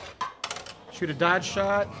 Shoot a dodge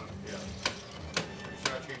shot. Yeah.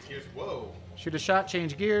 Shot change gears. Whoa. Shoot a shot,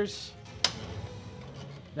 change gears.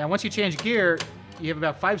 Now once you change gear, you have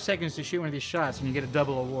about 5 seconds to shoot one of these shots and you get a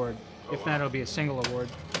double award. If not, it'll be a single award.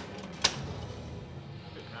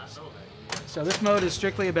 Did not know that. So this mode is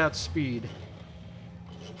strictly about speed.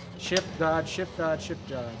 Shift, dodge, shift, dodge, shift,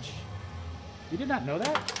 dodge. You did not know that?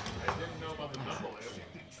 I didn't know about the double.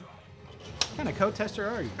 What kind of code tester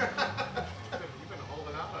are you? You've been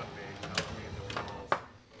holding out on me, telling me the balls.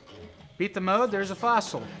 Beat the mode, there's a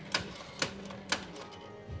fossil.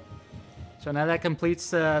 So now that completes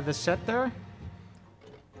the set there.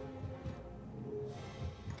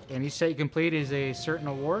 And each set you complete is a certain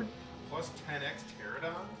award. Plus 10x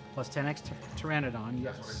Pterodon? Plus 10x Pteranodon,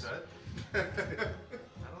 yes. That's what I said.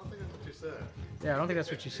 I don't think that's what you said. Yeah, I don't think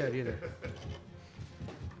that's what you said either.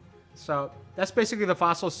 So that's basically the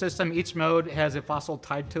fossil system. Each mode has a fossil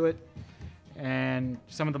tied to it. And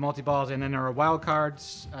some of the multi-balls, and then there are wild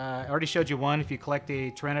cards. I already showed you one. If you collect a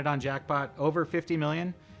Pteranodon jackpot over 50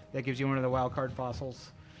 million, that gives you one of the wild card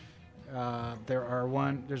fossils.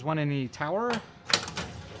 There's one in the tower.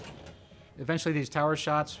 Eventually these tower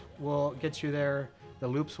shots will get you there. The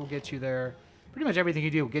loops will get you there. Pretty much everything you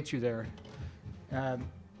do will get you there.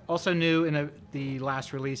 Also new in the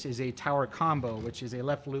last release is a tower combo, which is a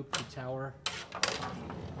left loop to tower.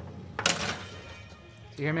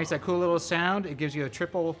 So here it makes that cool little sound. It gives you a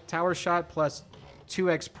triple tower shot plus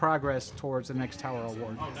 2x progress towards the next tower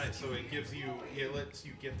award. Oh, nice. So it lets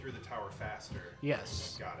you get through the tower faster.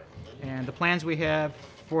 Yes. Got it. And the plans we have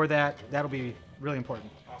for that'll be really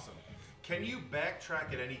important. Awesome. Can you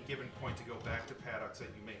backtrack at any given point to go back to paddocks that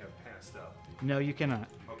you may have passed up? No, you cannot.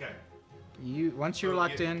 Okay. Once you're So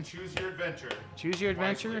locked in, choose your adventure. choose your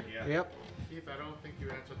adventure. Wisely, yeah. Yep. Keith, I don't think you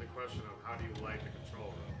answered the question of how do you light the control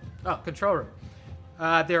room. Oh, control room.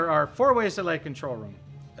 There are 4 ways to light control room.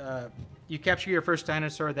 You capture your first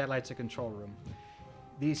dinosaur, that lights a control room.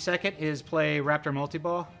 The second is play Raptor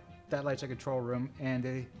Multiball. That lights a control room. And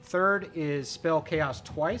the third is spell chaos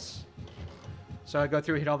twice. So I go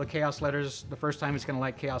through, hit all the chaos letters. The first time it's going to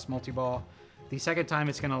light chaos multi-ball. The second time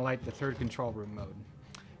it's going to light the third control room mode.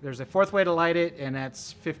 There's a fourth way to light it, and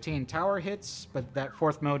that's 15 tower hits, but that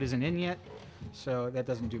fourth mode isn't in yet, so that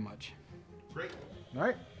doesn't do much. Great. All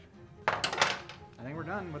right. I think we're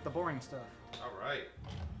done with the boring stuff. All right.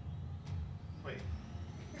 Wait.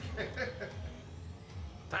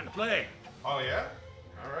 Time to play. Oh, yeah?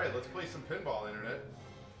 All right, let's play some pinball, Internet.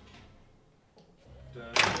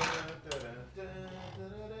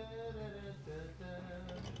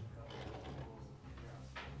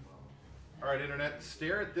 All right, Internet,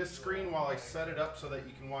 stare at this screen while I set it up so that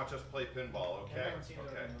you can watch us play pinball, okay?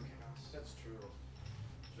 Okay. That's true.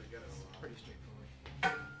 It's pretty straightforward.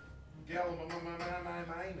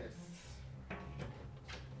 Minus.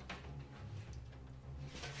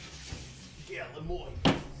 Galamoids.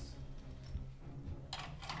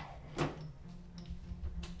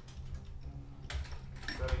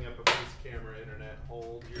 Setting up a face camera, Internet.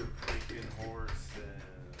 Hold your freaking horses.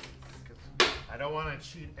 I don't want to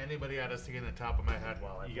cheat anybody out of seeing the top of my head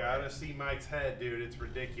while I You play. gotta see Mike's head, dude. It's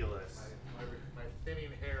ridiculous. My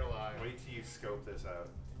thinning hairline. Wait till you scope this out.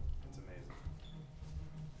 It's amazing.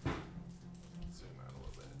 Zoom out a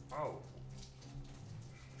little bit. Oh.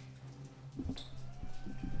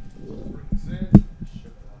 Bring this in.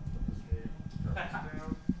 Ship it out. Put this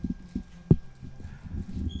down.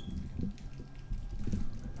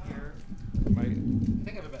 Here. I think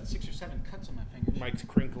I have about 6 or 7 cuts on my fingers. Mike's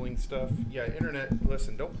crinkling stuff. Yeah, Internet,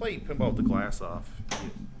 listen, don't play pinball with the glass off.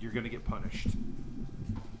 You're gonna get punished.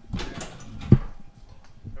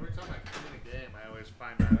 Every time I clean a game, I always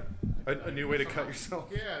find out A new way to cut yourself.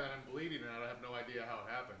 Yeah, that I'm bleeding and I have no idea how it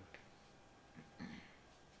happened. I'm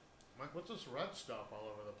like, what's this red stuff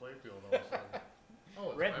all over the playfield all of a sudden? Oh,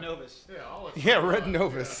 it's Red Novus. Yeah, oh, it's Yeah, red Red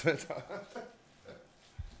Novus. Yeah.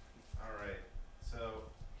 All right, so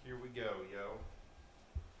here we go, yo.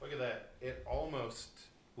 Look at that. It almost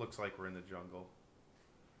looks like we're in the jungle.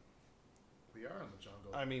 We are in the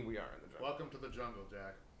jungle. I mean, we are in the jungle. Welcome to the jungle,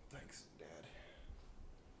 Jack. Thanks, Dad.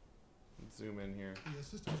 Let's zoom in here. The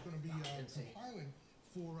system's going to be compiling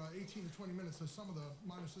for 18 to 20 minutes, so some of the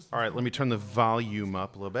minor systems... All right, let me turn the volume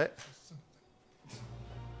up a little bit.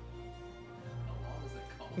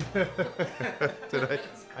 Did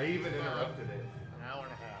I even interrupted it. An hour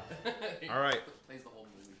and a half. All right.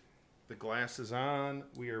 The glass is on.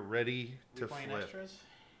 We are ready to Playing flip. extras?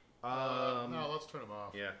 No, let's turn them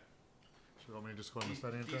off. Yeah. Should you want me to just go in the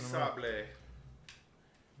setting and turn them off? Disable.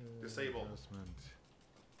 Disable. Adjustment.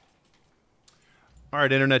 All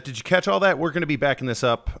right, Internet, did you catch all that? We're going to be backing this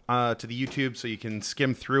up to the YouTube so you can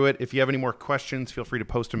skim through it. If you have any more questions, feel free to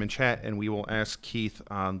post them in chat, and we will ask Keith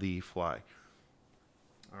on the fly.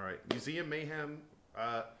 All right, Museum Mayhem.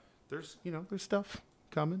 There's stuff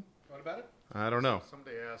coming. What about it? I don't know.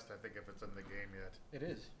 Somebody asked, I think, if it's in the game yet. It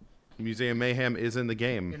is. Museum Mayhem is in the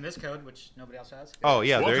game. In this code, which nobody else has. Oh,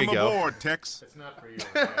 yeah, there Welcome you go. aboard, Tex. It's not for you.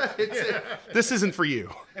 Right? This isn't for you.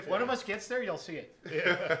 If one of us gets there, you'll see it.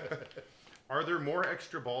 Are there more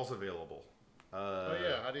extra balls available? Oh,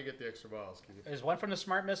 yeah. How do you get the extra balls, Keith? There's one from the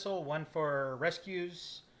Smart Missile, one for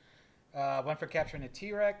rescues, one for capturing a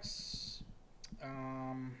T-Rex.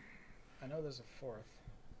 I know there's a fourth.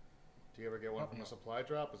 Do you ever get one from a supply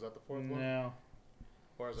drop? Is that the fourth one? No.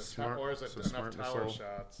 Or is it, Smart- or is it so enough Smart tower Missile.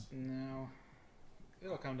 shots? No.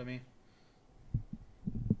 It'll come to me.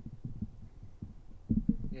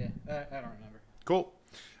 Yeah, I don't remember. Cool.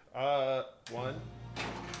 1,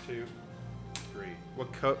 2, 3.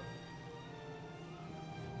 What code?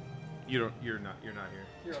 You're not here.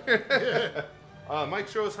 You're okay. Mike,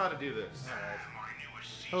 show us how to do this.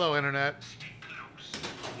 Hello, Internet.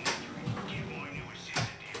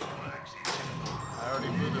 I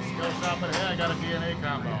already blew the skill shot, but hey, I got a DNA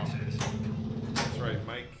combo. That's right,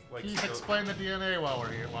 Mike. Like Keith, explain the DNA while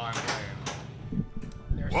we're here, while I'm playing.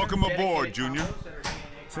 There are Welcome certain aboard, dedicated Junior. combos that are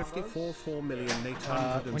DNA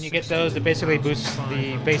combos. 54,860,000. When you get those, it basically boosts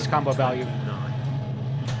the base combo value.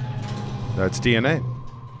 That's DNA.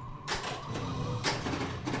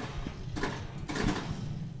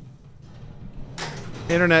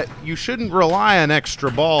 Internet, you shouldn't rely on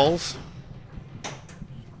extra balls.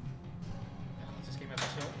 This game has a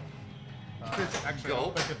tilt. Actually, I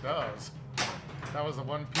don't think it does. That was the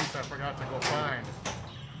one piece I forgot to go find.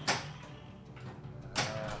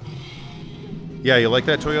 Yeah, you like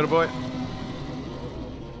that, Toyota boy?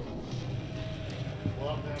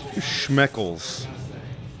 Schmeckles.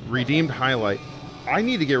 Redeemed highlight. I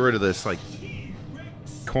need to get rid of this, like,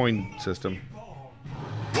 coin system.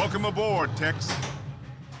 Welcome aboard, Tex.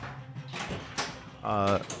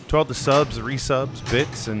 To all the subs, resubs,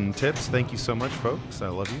 bits, and tips, thank you so much, folks. I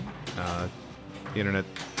love you. The internet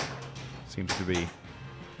seems to be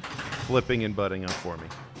flipping and butting up for me.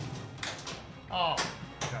 Oh,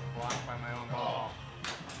 got blocked by my own ball.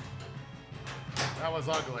 That was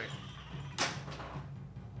ugly.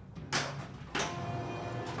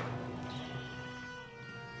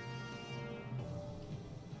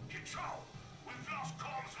 Control, we've lost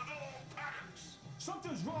comms with all paddocks.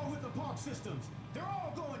 Something's wrong with the park systems. They're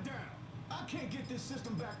all going down. I can't get this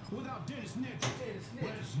system back without Dennis Nedry.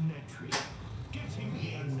 Where's Nedry? Get him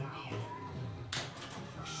here now.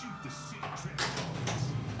 Shoot the city transformers.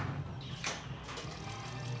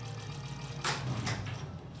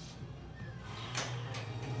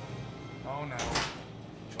 Oh no.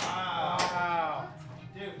 Wow.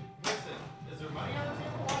 Dude, listen, is there money on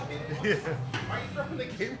the table? Why are you throwing the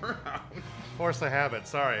game around? Force of habit,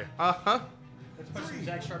 sorry. Uh-huh. Let's put some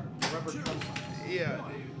Zach Sharp rubber cups on. Yeah.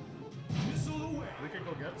 Missile away. We could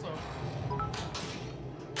go get some.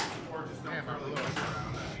 Or just don't Damn, throw I'm the low. games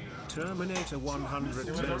around. Terminator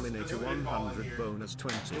 100, Terminator 100, bonus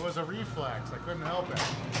 20. It was a reflex. I couldn't help it.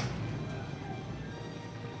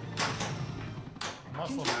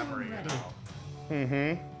 Muscle memory, you know.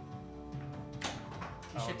 Mm-hmm.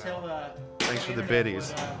 You should tell Thanks for the internet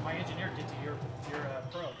biddies. what, my engineer did to your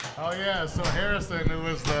pro. Oh yeah, so Harrison, who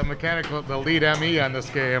was the lead ME on this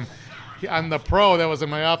game, on the pro that was in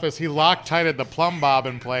my office, he Loctited the plumb bob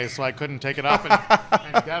in place so I couldn't take it off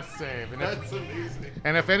and death save. And That's amazing.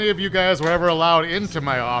 and if any of you guys were ever allowed into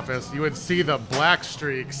my office, you would see the black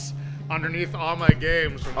streaks underneath all my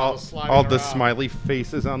games from all the sliding All the around. smiley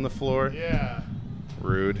faces on the floor. Yeah.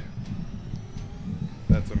 Rude.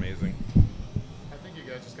 That's amazing. I think you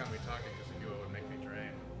guys just got me talking because you knew it would make me drain.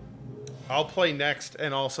 I'll play next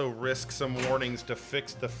and also risk some warnings to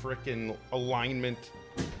fix the frickin' alignment.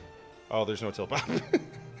 Oh, there's no tilt pop. Yeah.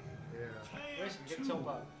 Listen, get tilt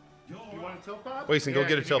up. You want a tilt pop? Wait, go get a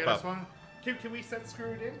can you tilt get us pop. one? Can we set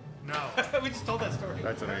screwed in? No. We just told that story.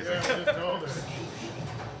 That's amazing. Yeah, we just told it.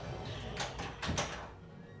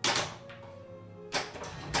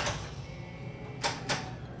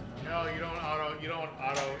 No, you don't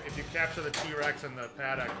auto, if you capture the T-Rex in the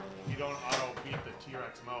paddock, you don't auto beat the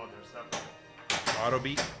T-Rex mode, they're separate. Auto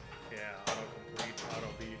beat, Yeah, auto complete, auto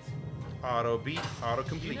beats. auto beat, auto You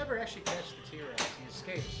complete. never actually catch the T-Rex. He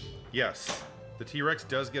escapes. Yes, the T-Rex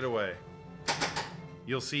does get away.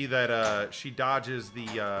 You'll see that she dodges the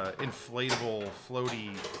inflatable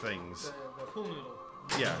floaty things. The pool noodle.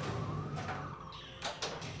 Yeah.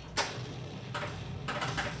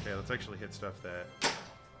 Okay, let's actually hit stuff that.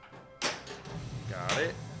 Got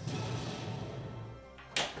it.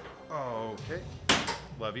 Okay.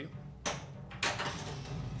 Love you.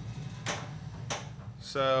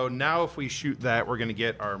 So now if we shoot that, we're going to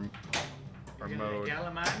get our You're gonna mode.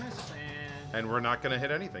 Gallimimus And we're not going to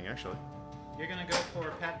hit anything, actually. you're gonna go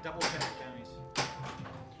for double paddock bounties.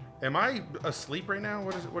 Am I asleep right now?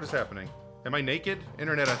 What is happening? Am I naked?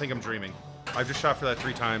 Internet, I think I'm dreaming. I just shot for that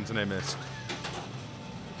 3 times and I missed.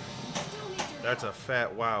 That's a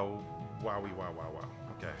fat wow. Wowie, wow, wow, wow.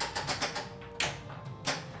 Okay.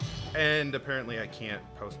 And apparently I can't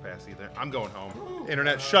post pass either. I'm going home.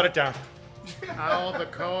 Internet, shut it down. Oh, the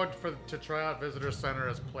code to try out Visitor Center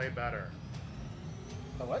is play better.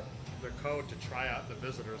 The what? The code to try out the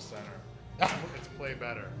Visitor Center. It's play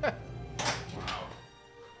better.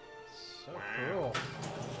 So cool.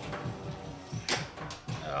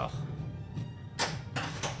 Oh.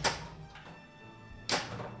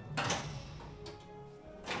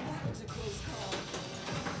 That was a close call.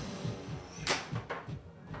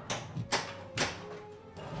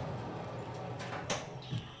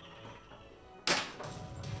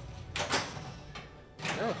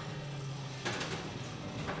 Oh.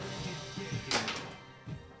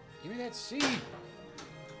 Give me that seed.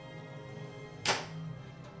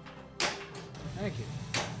 Thank you.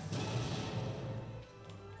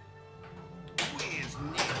 Where's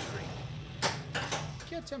Nedry?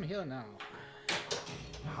 Get him here now.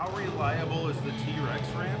 How reliable is the T-Rex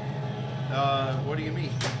ramp? What do you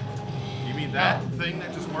mean? You mean that thing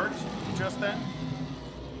that just worked just then?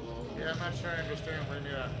 Yeah, I'm not sure I understand what you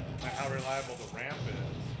mean how reliable the ramp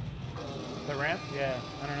is. The ramp? Yeah,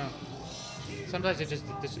 I don't know. Sometimes it just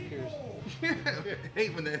disappears.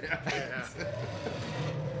 Hate when that happens. Yeah.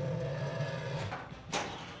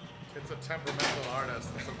 It's a temperamental artist,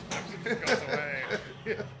 and sometimes it just goes away.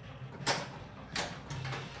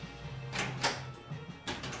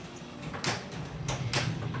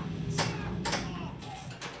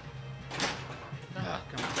 Ah,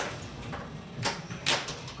 come on.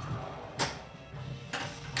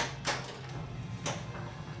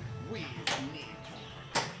 Where's Nedry?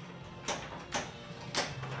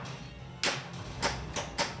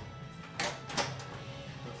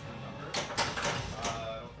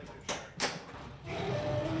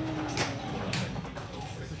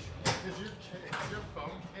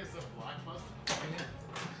 phone case of Blockbuster?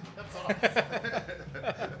 That's awesome.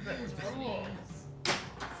 That's cool.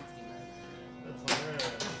 That's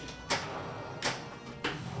hilarious.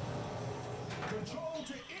 Control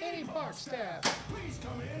to Any park staff. Please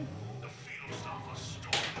come in. The field staff are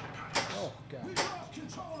storming. Oh, God. We lost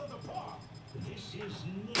control of the park. This is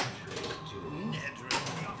Nedrick.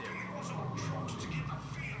 Trucks to get the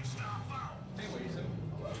field staff out. Hey, Wason.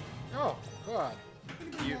 Oh, God.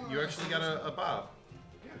 You actually got a bob.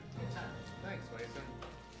 Yeah. Thanks, Mason.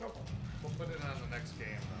 We'll put it on the next game,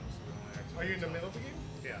 though. So we don't actually Are you in the middle of the game?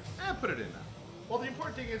 Yeah. Put it in now. Well, the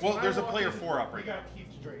important thing is. Well, when there's I a walk player in, 4 up right we got now.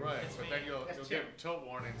 Keith Drake. Right, but then you'll That's get tilt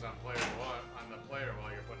warnings on player one on the player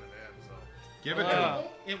while you're putting it in. So. Give it to him.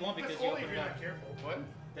 It won't because That's you only open if it you're up. not careful. What?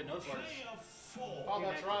 The nose bars. Oh,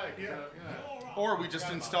 that's right. Yeah. Yeah. Or we just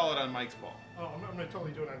install it on Mike's ball. Oh, I'm gonna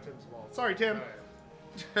totally do it on Tim's wall. Sorry, Tim.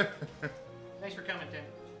 Right. Thanks for coming, Tim.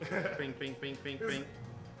 Bing, bing, bing, bing, bing.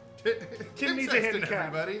 Tim needs a texted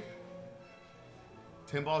handicap. everybody.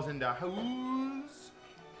 Tim Ball's in the house.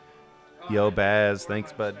 Yo, Baz.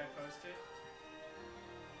 Thanks, bud.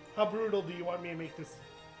 How brutal do you want me to make this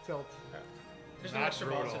tilt? There's no Not extra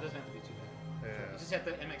balls, so it brutal. doesn't have to be too bad. Yeah. You just have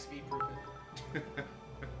to MXV proof it.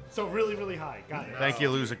 So really, really high. Got it. Thank you,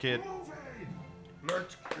 loser kid.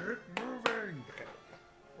 Let's get moving. Okay.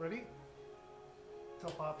 Ready?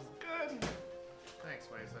 Tilt pop's good. Thanks,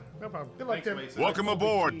 Mason. No problem. Good luck, Thanks, Tim. Mason. Welcome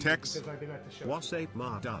aboard, Tex. Because I've been at the show. Was 8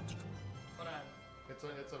 Mardut. Hold on. It's a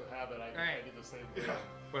habit. I Alright. do the same thing.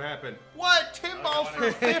 What happened? What? Tim Ball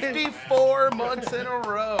for 54 months in a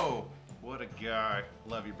row. What a guy.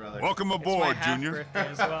 Love you, brother. Welcome aboard, Junior.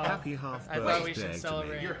 As well. Happy half I thought we birthday should to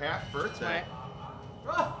celebrate. me. Your half birthday.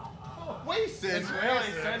 My- Wasted.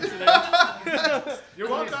 really sensitive. You're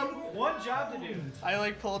welcome. One job to do. I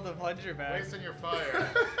like pulled the plunger back. Wasting your fire.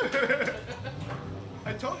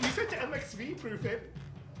 I told you said to MXV proof it.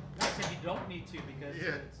 I said you don't need to because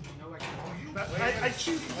Yeah. it's no extra. But I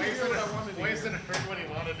choose to hear what I wanted to Wason hear. heard what he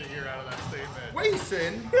wanted to hear out of that statement.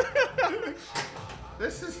 Wason.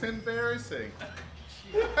 This is embarrassing.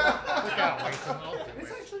 Look out, Wason.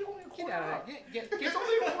 It's actually only a Get quarter out up. of there. Get It's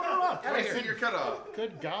only a quarter up. Wason, you're cut off.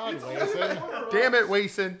 Good God, Wason. Damn it,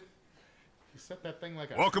 Wason. You set that thing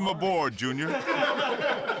like a Welcome car. aboard, Junior.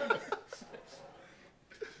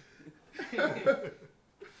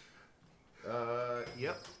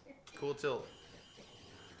 Yep. Cool tilt.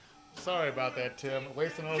 Sorry about that, Tim.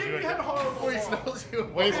 Wason owes you You had a a horrible Wason ball. owes you.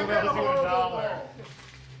 Wason had a owes you horrible $1. ball.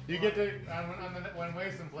 You get to when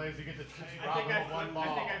Wason plays, you get to rob him of one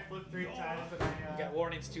ball. flipped 3 times and You got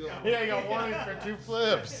warnings too. Yeah, you got warning for 2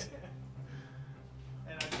 flips.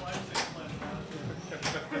 I flushed and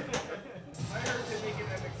flipped. I heard to make it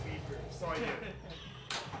MXV proof, so I did.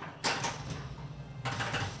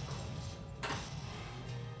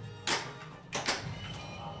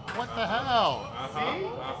 What the hell?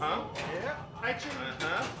 Uh-huh. Yeah. Actually,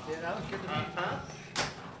 Uh-huh. Yeah, that was good to me. Uh-huh.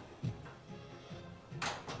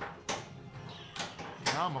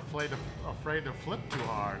 Now I'm afraid to flip too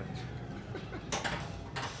hard.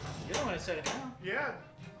 You don't want to set it now. yeah.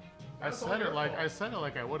 I said it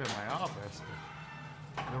like I would in my office.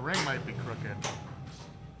 But the ring might be crooked.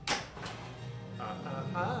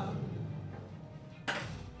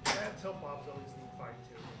 That tilt bobs always need fine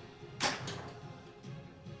too.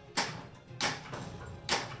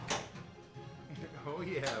 Oh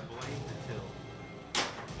yeah, blame the tilt.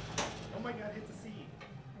 Oh my God, hit the C.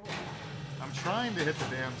 I'm trying to hit the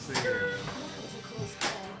damn C.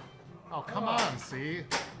 Oh, come on, C.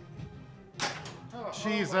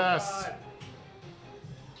 Jesus.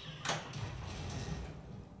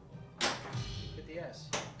 Hit the S.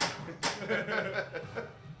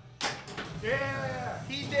 Yeah.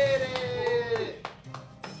 He did it!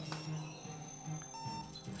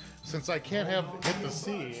 Since I can't hit the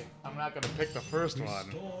C, I'm not going to pick the first one.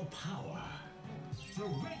 Restore power. The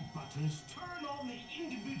red buttons turn on the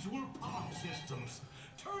individual power systems.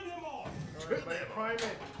 Turn them off. Prime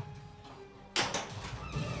it.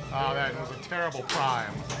 Oh, that was a terrible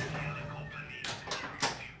prime.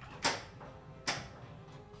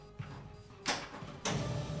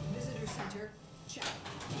 Visitor center, check.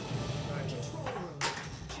 Control room,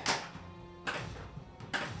 check.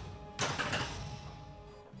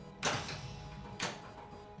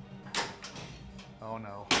 Oh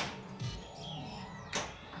no.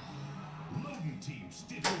 Loading team,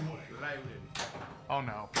 stick away. Oh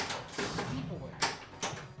no.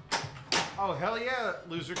 Oh, hell yeah,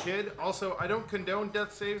 loser kid. Also, I don't condone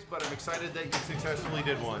death saves, but I'm excited that you successfully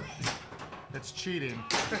did one. It's cheating.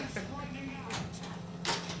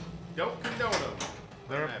 Don't condone them.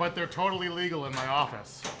 But they're totally legal in my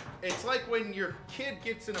office. It's like when your kid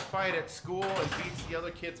gets in a fight at school and beats the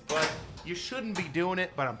other kid's butt. You shouldn't be doing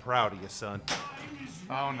it, but I'm proud of you, son.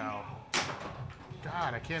 Oh no.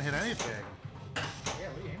 God, I can't hit anything. Yeah,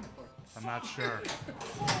 what are you aiming for? I'm not sure.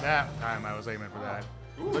 That time I was aiming for that.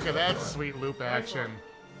 Look at that sweet loop action.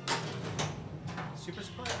 Super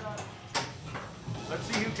surprise rod. Let's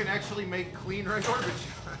see who can actually make clean right orbit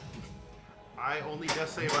shot. I only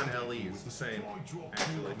just save on LEs. The same,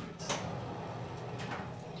 actually.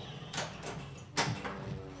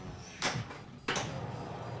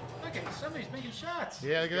 Okay, somebody's making shots.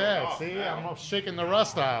 Yeah, look at that. See, I'm shaking the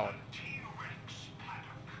rust out.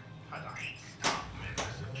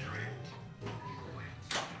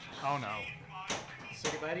 Oh no.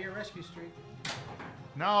 Say goodbye to your rescue streak.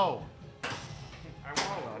 No. I won't.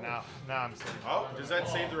 Oh, no, I'm sorry. Oh, does that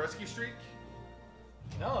save the rescue streak?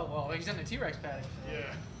 No, well, he's in the T-Rex paddock. Yeah.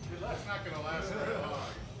 That's not going to last very long.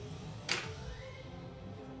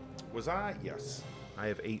 Was I? Yes. I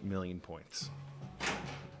have 8 million points.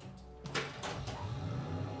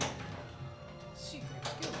 Secret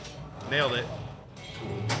skill shot. Nailed it.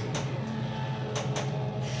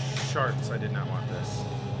 Sharks, I did not want this.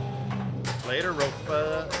 Later,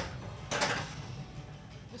 Ropa.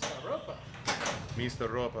 Mr. Ropa. Mr.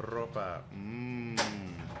 Ropa. Mmm.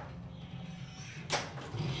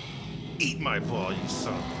 Eat my ball, you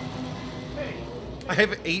son. Hey. I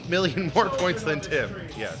have 8 million more points than Tim.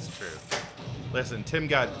 Yeah, it's true. Listen, Tim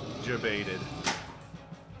got jebaited.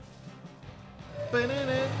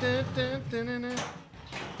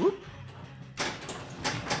 Whoop.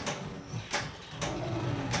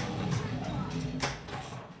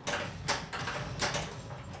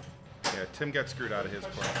 Yeah, Tim got screwed out of his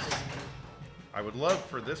points. I would love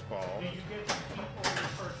for this ball. Do you get people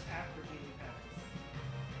first after beating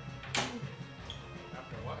Alex?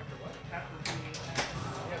 After what? After beating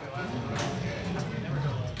Yeah, they last for the rest of the game. Never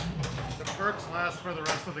go away. The perks last for the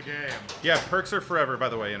rest of the game. Yeah, perks are forever, by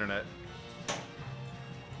the way, internet.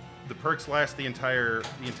 The perks last the entire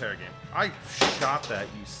game. I shot that,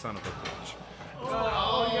 you son of a bitch.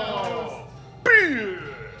 Oh,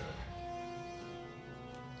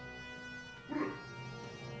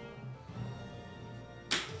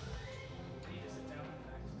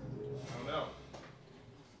 Oh no.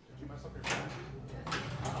 Did you mess up your phone?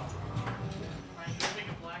 I'm living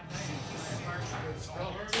a black night. My heart is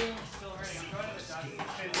still hurting. Still hurting. I'm going to the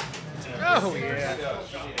doctor. Oh, yeah.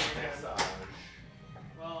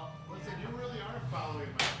 Well, Listen, you really are following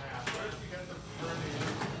my path. First you get the burning,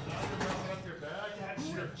 now you're messing up your bag. That's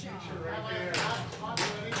your future right there. you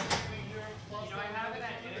know, I haven't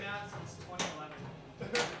had In-N-Out since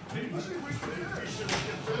 2011.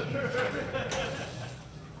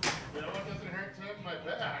 You know what doesn't hurt to have my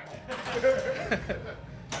back?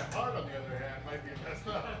 My heart, on the other hand, might be messed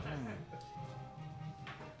up.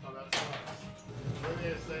 Oh, that sucks. What do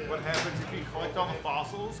you say? What happens if you collect all the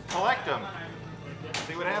fossils? Collect them.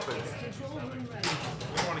 See what happens. We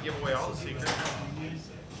don't want to give away all the secrets. I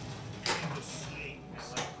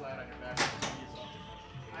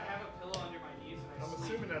have a pillow under my knees. And I'm I sleep.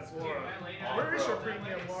 assuming that's Laura. Dude, I lay down. Where is your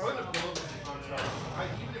premium, Laura? Even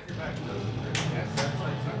if your back doesn't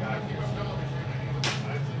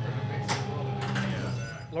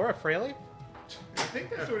Laura Fraley? I think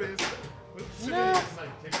that's what it is. No.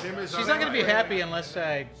 Tim is She's not going to be happy unless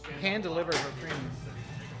I hand deliver her premium.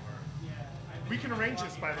 We can arrange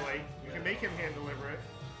this, by the way. We can make him hand deliver it.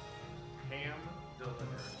 ham delivered.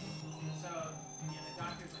 So, yeah, the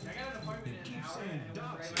doctor's like, I got an appointment in an hour. And it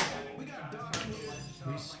was right like We got that. Doc. So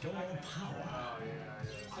I'm Restore like, power.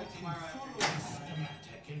 so tomorrow Follow after. the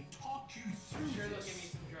schematic and talk you I'm through sure they'll give me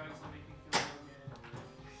this. some drugs to make me feel real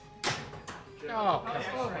good. Oh,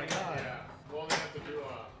 Oh my god. Yeah. Well, they have to do an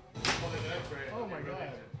X-ray. Oh my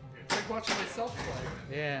god. It's like watching myself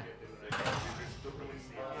play. yeah.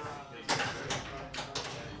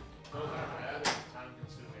 Those aren't bad, it's time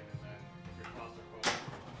consuming and then you're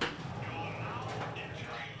claustrophobic.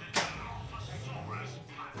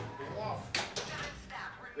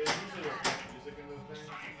 They usually have music in the thing.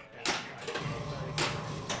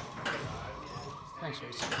 Thanks,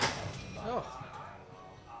 Mason. Oh.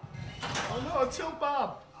 Oh no, it's Hill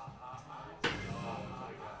Bob.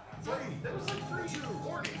 Wait, that was like 3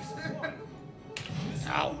 warnings.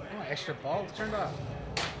 Ow. Oh, my extra ball turned off.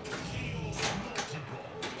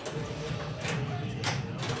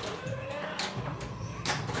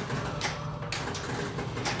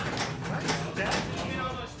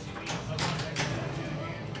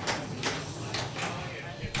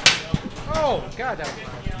 Oh, God, that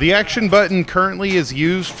was The action button currently is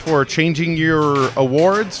used for changing your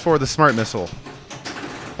awards for the smart missile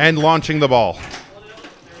and launching the ball.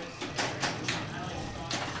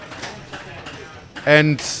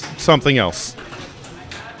 and something else.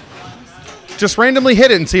 Just randomly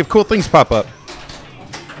hit it and see if cool things pop up.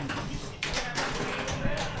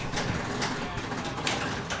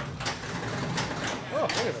 Oh,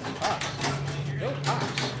 look at those pops. Those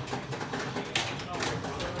pops.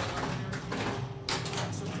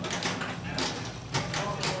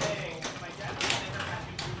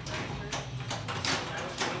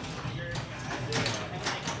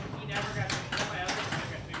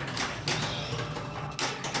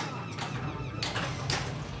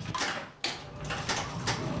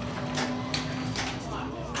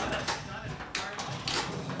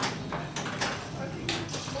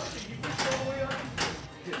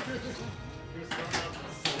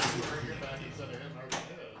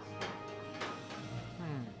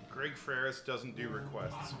 Greg Ferris doesn't do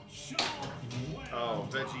requests. Oh,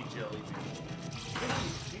 veggie jelly bean.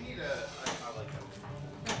 We need a. I like that.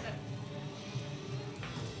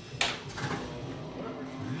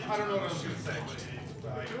 I don't know what I was going to say. It was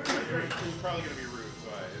probably going to be rude, so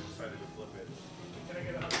I decided to flip it. Can I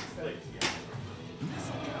get 100 steaks?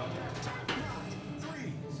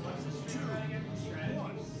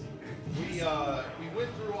 Yeah. We went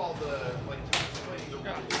through all the explaining the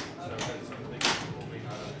rules, so that's something people may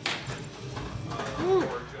not understand.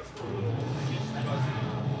 Or just a little fuzzy.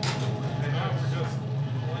 And now we're just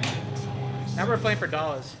playing. Now we're playing for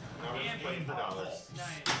dollars. Now we're just playing for dollars. Now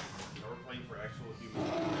we're playing for actual human.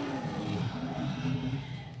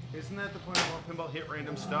 Isn't that the point of Pinball? Hit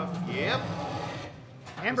random stuff? Yep.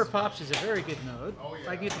 Amber Pops is a very good node. Oh, yeah. If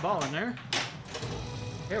I can get the ball in there.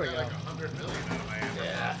 Here we go. Like 100 million out of my Amber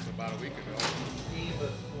Pops about a week ago.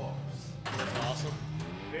 That's awesome.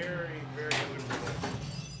 Very, very lucrative.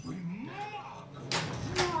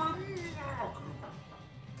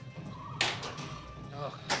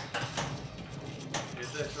 Oh, Hit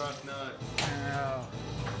that truck nut. no.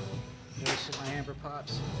 Wasted my Amber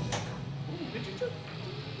Pops. Did you just...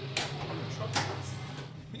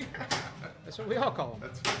 That's what we all call them.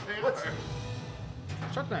 That's what they are.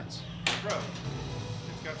 Truck nuts. Bro,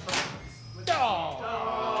 it's got truck nuts.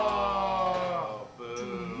 Oh,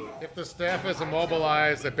 boo. If the staff is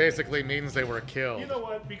immobilized, it basically means they were killed. You know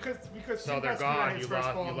what? Because So they're gone. You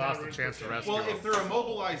lost the chance to rescue Well, them. if they're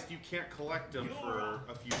immobilized, you can't collect them for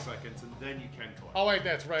a few seconds, and then you can collect Oh wait,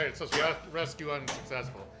 that's right. It says rescue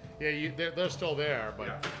unsuccessful. Yeah, they're still there,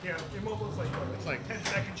 but Yeah, immobile is like, what, it's like 10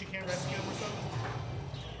 seconds you can't rescue them or something?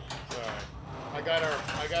 sorry. I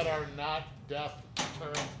got our not death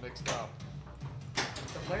terms mixed up.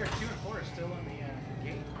 The players 2 and 4 are still in the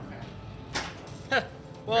game.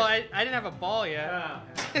 Well, I didn't have a ball yet.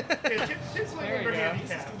 Yeah, kids like There you under go.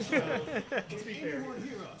 handicapped, so let's be fair. Anyone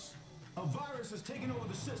hear us? A virus has taken over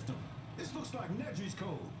the system. This looks like Nedry's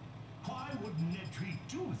code. Why would Nedry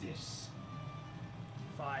do this?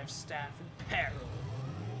 5 staff in peril.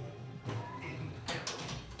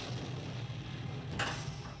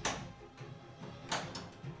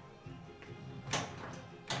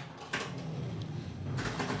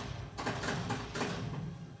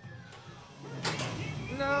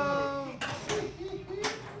 No.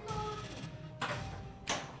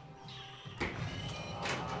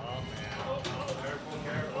 Oh man.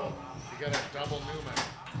 Careful. You got a double Newman.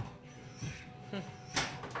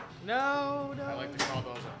 No, I no. like to call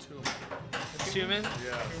those a two-man. Tumen?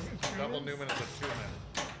 Yes. Double Newman is a two-man.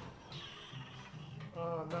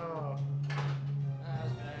 Oh no. That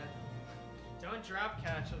was bad. Don't drop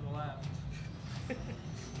catch on the left.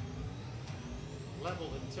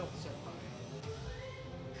 Leveled and tilt set by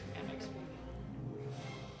MX.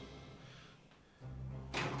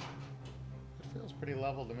 It feels pretty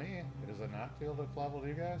level to me. Does it not feel that level to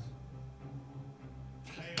you guys?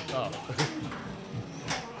 Oh.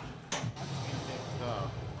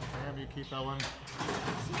 Oh. Damn, you keep Elwin.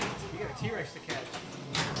 You got a T-Rex to catch.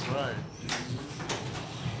 That's right.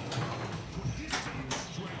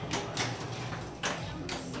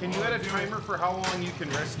 Can you add a timer for how long you can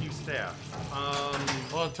rescue staff?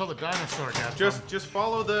 Well, until the dinosaur catches them. Just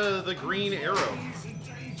follow the green arrow.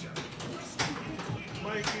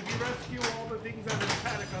 Mike, if you rescue all the things under the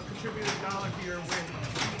paddock, I'll contribute $1 to your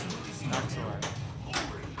win. Excellent.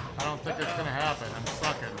 I don't think it's gonna happen. I'm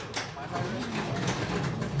sucking.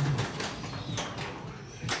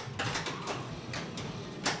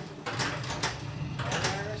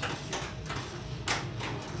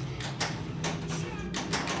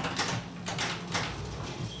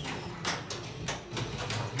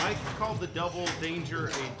 Mike called the double danger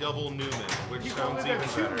a double Newman, which You sounds call it a even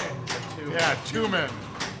two-man. better. Yeah, two-man.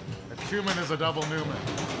 A two-man is a double Newman.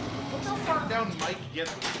 Look how far down Mike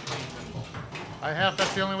gets with playing pinball.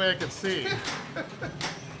 That's the only way I can see.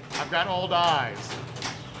 I've got old eyes.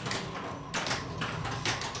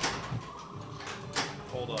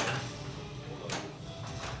 hold up.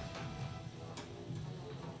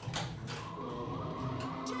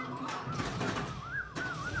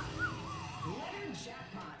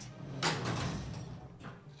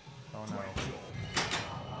 Oh no.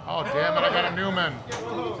 Oh damn it! I got a Newman.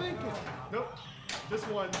 What are you thinking? Nope. This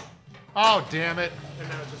one. Oh damn it! And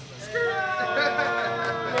now just You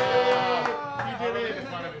did it.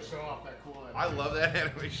 I wanted to show off that cool I love that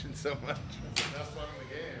animation so much. It's the best one in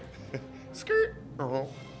the game. Skirt.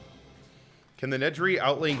 Can the Nedry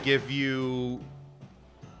outlane give you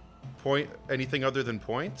anything other than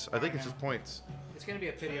points? I think it's just points. It's going to be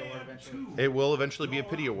a pity award eventually. It will eventually be a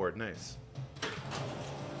pity award. Nice.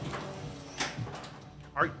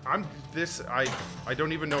 I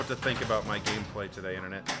don't even know what to think about my gameplay today,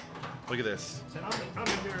 Internet. Look at this. I'm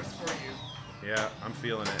embarrassed for you. Yeah, I'm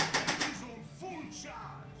feeling it.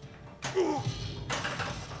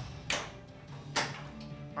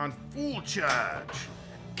 On full charge.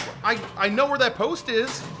 I know where that post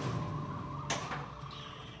is.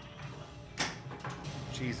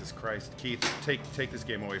 Jesus Christ, Keith, take this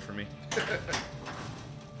game away from me.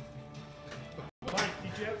 Mike,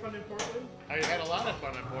 did you have fun in Portland? I had a lot of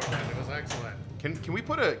fun in Portland. It was excellent. Can we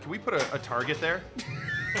put a target there?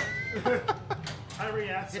 I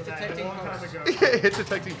reacted to that a long time ago. Hit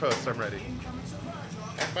detecting posts. I'm ready.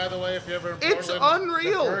 And by the way, if you ever in It's Portland,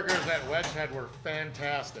 unreal. The burgers at Wedgehead were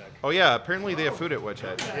fantastic. Oh yeah, apparently they have food at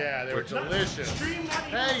Wedgehead. Yeah, they were delicious. Stream not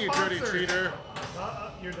even Hey, you dirty sponsored. cheater.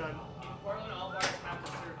 You're done. In Portland, all bars have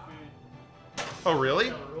to serve food. Oh really?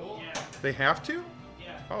 Yeah. They have to?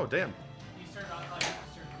 Yeah. Oh damn. You serve alcohol, you have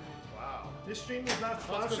to serve food. Wow. This stream is not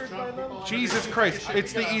sponsored by them. Jesus Christ!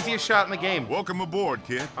 It's the easiest shot in the game. Welcome aboard,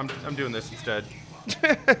 kid. I'm doing this instead.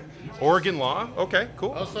 Oregon law? Okay,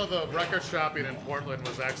 cool. Also, the record shopping in Portland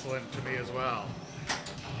was excellent to me as well.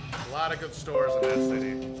 A lot of good stores in that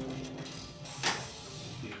city.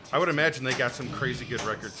 I would imagine they got some crazy good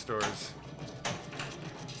record stores.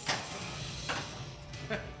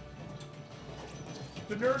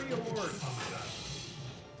 The Nerdy Award.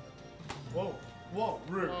 Whoa, whoa,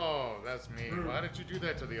 rude. Oh, that's mean. Why did you do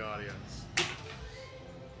that to the audience?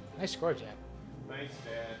 Nice score, Jack. Thanks,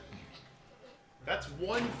 Dad. That's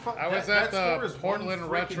one. I was at the Portland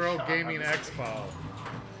Retro Gaming Expo.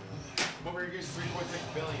 I'm over here getting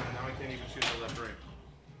 3.6 billion, and now I can't even shoot the left ring.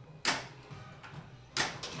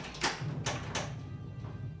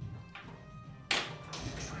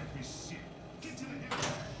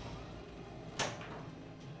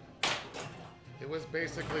 It was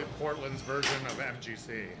basically Portland's version of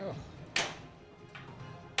MGC. Oh.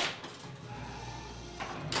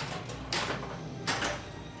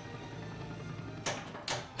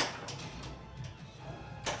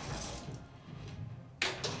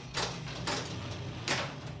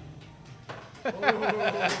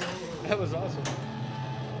 That was awesome.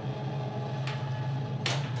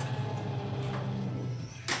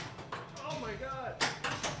 Oh my god.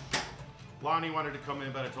 Lonnie wanted to come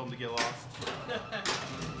in, but I told him to get lost.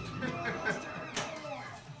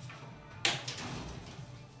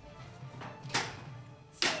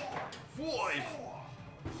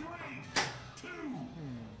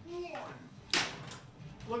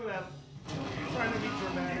 Look at that. Trying to be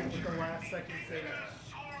dramatic with the last second thing.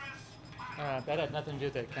 That had nothing to do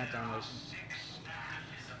with that countdown racing.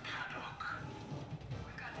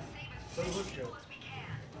 So it looks good.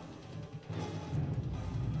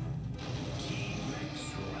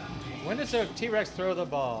 When does a T-Rex throw the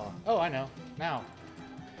ball? Oh, I know. Now.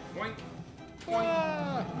 Boink.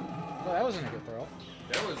 Ah! Well, that wasn't a good throw.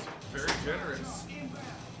 That was very generous.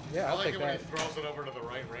 Yeah, I I'll like take it when that. he throws it over to the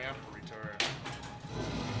right ramp for return.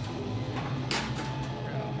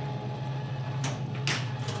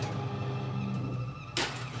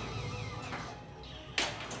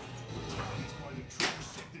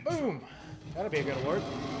 Boom! That'll be a good award.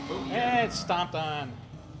 And it's stomped on.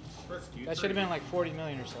 That should have been like 40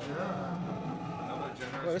 million or so.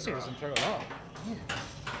 Well, this thing doesn't throw at all.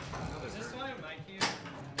 Is this one of my cue?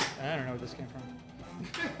 I don't know where this came from.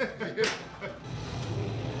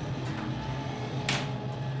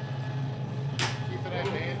 Keith and I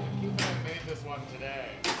made this one today.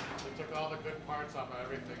 We took all the good parts off of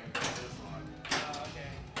everything and made this one. Oh,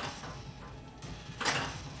 okay.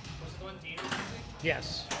 Was it the one Dean was using?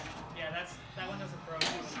 Yes. Yeah, that one doesn't throw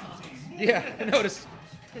too well. Yeah, I noticed.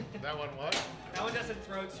 That one what? That one doesn't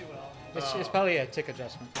throw too well. It's probably a tick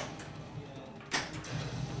adjustment.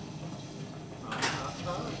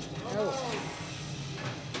 Oh.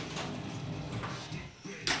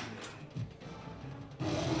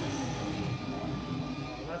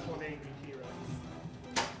 That's one angry T-Rex.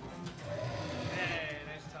 Hey,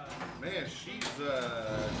 nice time. Man, she's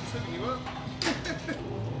hooking you up.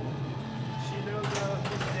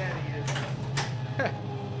 Weird.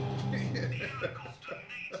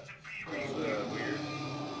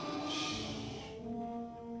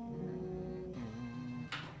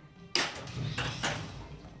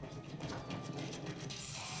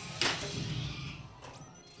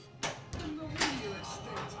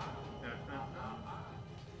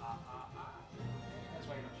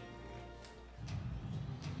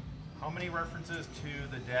 How many references to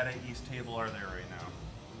the Data East table are there right now?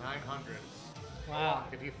 900. Wow.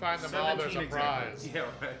 If you find them all, there's a 17 prize.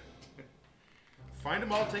 examples. Yeah, right. Find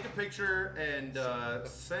them all, take a picture, and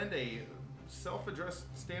send a self-addressed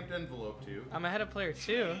stamped envelope to. I'm ahead of player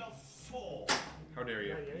 2. How dare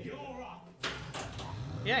you?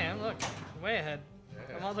 Yeah, I am. Look, I'm way ahead. Yeah.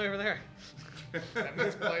 I'm all the way over there. That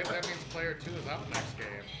means player 2 is out next game.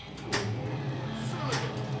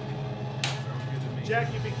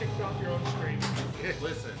 Jack, you've been kicked off your own stream.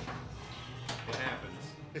 Listen, it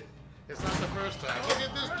happens. It's not the first time. Look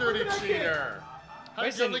at this dirty cheater. How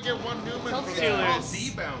did you only get one Newman for that?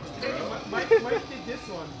 D-bounce, bro. Mike did this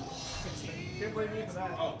one. Can't blame me for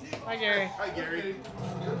that. Oh. Hi, Gary. Hi, Gary.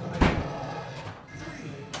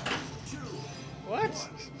 What?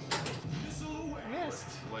 Missed.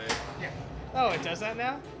 Yeah. Oh, it does that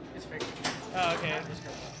now? It's fixed. Oh, okay.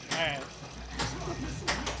 Alright.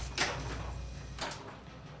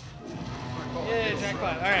 Yeah,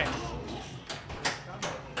 jackpot. Alright.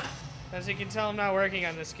 As you can tell, I'm not working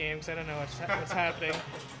on this game because I don't know what's happening.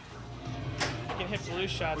 I can hit blue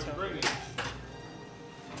shots. What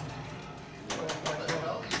the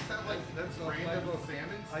hell? You sound like that's random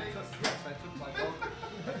salmon steak? I took my boat.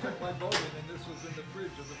 I took my boat in, and this was in the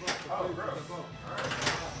fridge of the boat. Oh, gross. All right.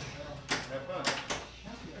 Have fun.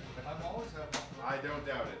 I'm always having fun. I don't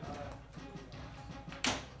doubt it.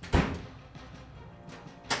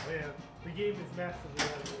 Man, the game is massively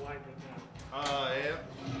out of alignment now. Yeah.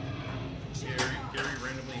 Gary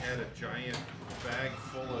randomly had a giant bag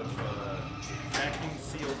full of vacuum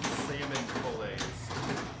sealed salmon fillets.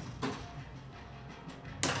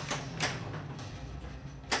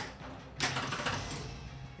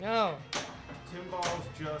 No. Pinball's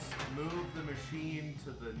just moved the machine to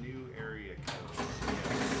the new area code.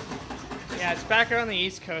 Yeah, it's back around the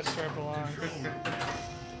East Coast where it belongs.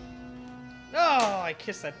 No, I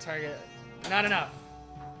kissed that target. Not enough.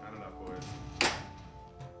 Not enough, boys.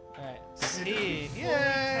 Alright, C. Tapping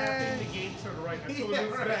Yeah. the game to the right. That's what it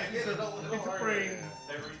moves back into the frame.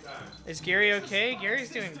 Every time. Is Gary okay? Gary's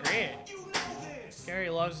doing great. Gary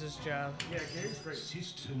loves his job. Yeah, Gary's great.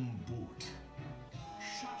 System boot.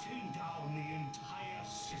 Shutting down the entire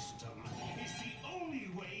system is the only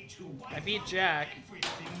way to wipe I beat Jack.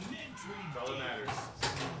 everything Nedry That's all that matters.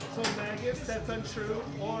 So Magus, that's untrue.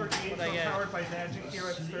 All our games What'd I are get? powered by magic here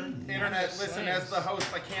at Stern. Internet, listen, as the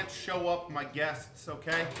host, I can't show up my guests,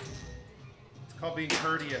 okay? It's called being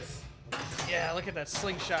courteous. Yeah, look at that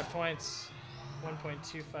slingshot points.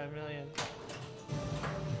 1.25 million.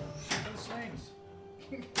 Those slings.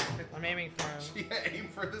 I'm aiming for him. Yeah, aim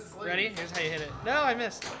for the sling. Ready? Here's how you hit it. No, I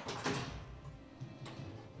missed.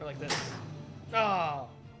 Or like this. Oh,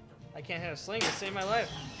 I can't hit a sling to save my life.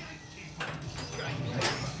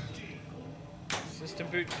 System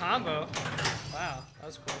boot combo. Wow, that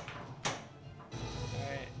was cool.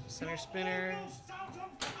 Alright, center spinner.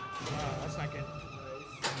 Wow, that's not good.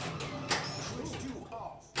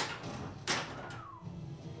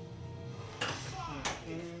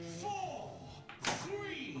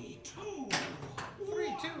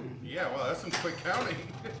 3-2. Yeah, well, that's some quick counting.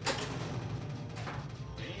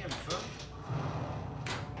 Damn, son.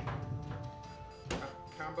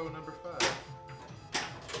 Combo number 5.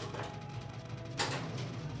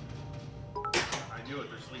 I knew it.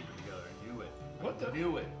 They're sleeping together. I knew it. What the?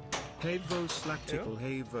 Knew it. Havo slactical,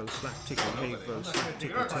 Havo slactical, Havo You don't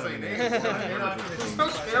slactical have to say terminator. names. There's no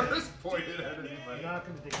cameras pointed at anybody. You're not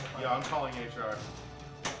going to dignify. Yeah, I'm calling HR.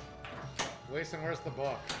 Wason, where's the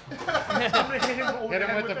book? I'm going to hit him over Hit the him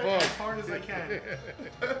head with the it book. as hard as I can.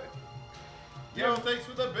 Yo, thanks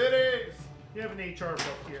for the biddies. You have an HR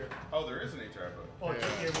book here. Oh, there is an HR book. Oh, Yeah.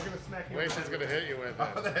 yeah, we're going to smack you. Wason's gonna hit you with it.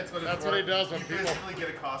 Oh, that's what, That's what he does when you people. physically get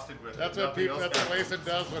accosted with That's it. what Nothing people. else That's what happens. Wason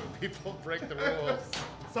does when people break the rules.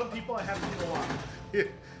 Some people I haven't hit a lot.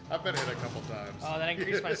 I've been hit a couple times. Oh, that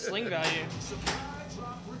increased my sling value.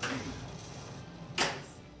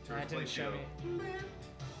 That didn't show me.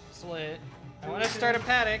 Slit. I want to start a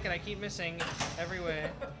paddock, and I keep missing every way.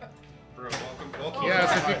 Bro, welcome.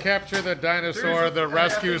 Yes, if you capture the dinosaur, the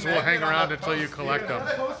rescues will hang around until you collect That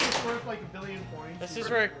them. post is worth like 1 billion points. This is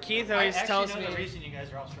where Keith I always actually tells know the me reason you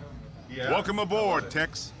guys are all struggling with that. Yeah. Welcome aboard,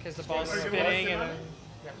 Tex. because the ball's Are you gonna spinning listen and. on it?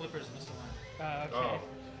 Yeah, flippers missed a line. Okay. Oh.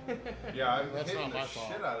 Yeah, I'm That's hitting not the my fault.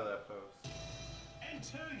 shit out of that post.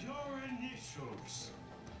 Enter your initials.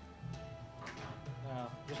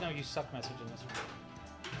 There's no "you suck" message in this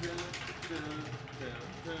one.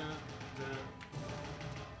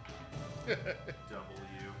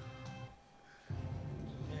 W.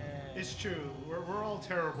 It's true. We're all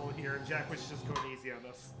terrible here, and Jack was just going easy on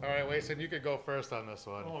us. All right, Wason, you could go first on this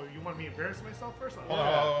one. Oh, you want me to embarrass myself first? Hold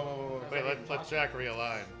on. Wait, let Jack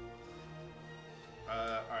realign. All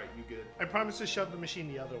right, you good? I promise to shove the machine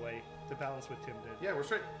the other way to balance what Tim did. Yeah, we're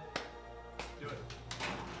straight. Do it.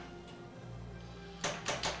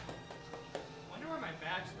 Wonder where my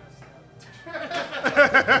badge messed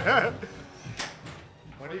up.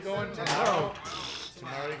 When are you going tomorrow?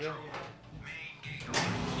 Tomorrow you go?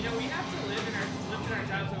 You know, we have to live in our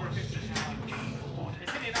jobs over 50 pounds.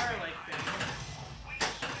 Isn't it our like thing?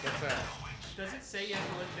 What's that? Does it say you have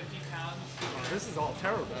to live 50 pounds? This is all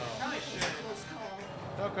terrible. Probably should.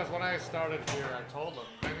 No, because when I started here, I told them.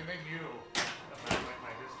 I mean, they knew about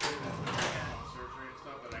my history and surgery and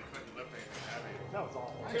stuff, that I couldn't lift anything heavy. That was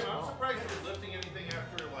awful. Tim, I'm surprised you're lifting anything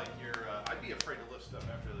after like your. I'd be afraid to lift stuff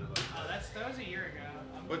after the. Oh, that was a year ago.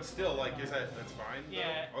 But still, like, that's fine? though?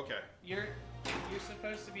 Yeah. Okay. You're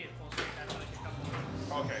supposed to be at full strength after like a couple of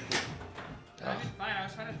weeks. Okay, cool. I've been fine. I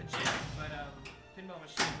was fine at the gym, but pinball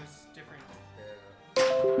machine was different.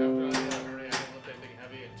 After I didn't lift anything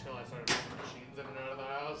heavy until I started putting machines in and out of the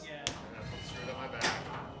house. Yeah. And that's what screwed up my back.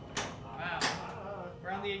 Wow.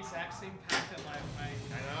 We're on the exact same path in life, Mike.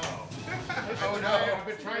 I know. Oh no! I've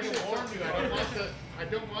been trying to warn you. I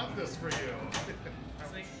don't want this for you.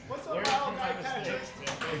 It's like, What's up, Learn Al? from my Patrick? mistakes.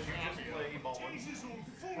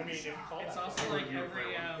 I mean, if you call it's also like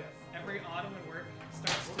every autumn when work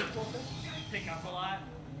starts to pick up a lot,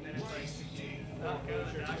 then it's like, oh, go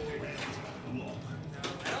to the doctor.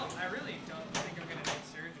 No, I really don't think I'm gonna need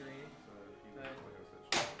surgery.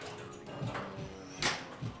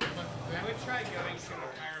 But I would try going to a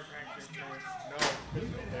chiropractor first. No,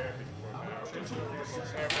 physical therapy before now. Chiropractic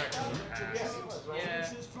is a pass. Yeah.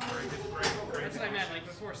 That's what I meant, like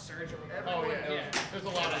before surgery. Oh yeah. There's a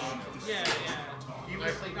lot of options. Yeah.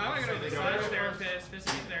 Like, No, I want to go to the massage therapist,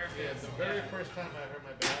 physical therapist. Yeah, the very first time I hurt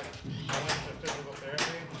my back, I went to physical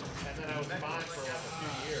therapy, and then I was fine for like a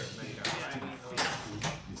few years.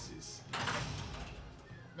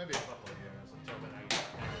 Maybe a couple of years until then I got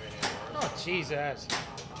aggravated. Oh, Jesus.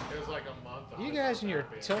 It was like a month. of You guys and your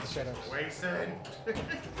therapy. tilt setups. Wason.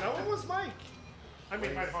 that one was Mike. I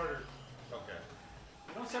made mine harder. Okay.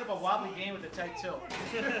 You don't set up a wobbly game with a tight tilt.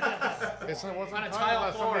 It wasn't On a fun tile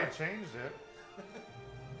unless floor. somebody changed it.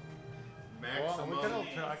 Maximum Well,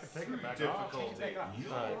 I can take it back difficulty. off.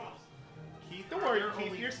 Keith, Don't worry, are there Keith,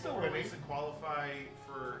 only you're still 4 winning. ways to qualify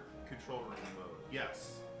for control room mode?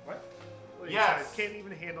 Yes. What? Yes. Can't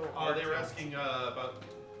even handle. They were asking about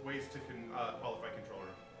ways to qualify control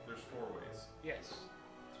room. There's 4 ways. Yes.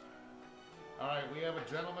 All right, we have a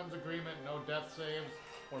gentleman's agreement, no death saves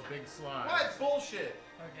or big slides. What? Bullshit.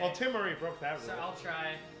 Okay. Well, Tim already broke that So rule. I'll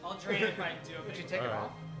try. I'll drain if I do it. Did you take it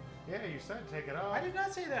off? Yeah, you said take it off. I did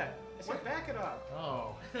not say that. I said back it up.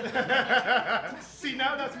 Oh. See,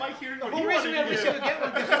 now that's Mike here. The whole reason we had to get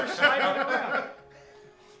one because we were sliding around.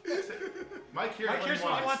 Mike hears Mike what hears he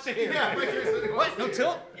what he wants to hear. Yeah, Mike hears what he wants What? No to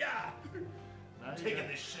tilt? hear. Now you Taking got-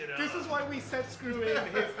 this shit out. This is why we set screw in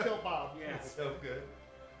his tilt bob. Yes. So good.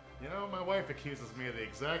 You know, my wife accuses me of the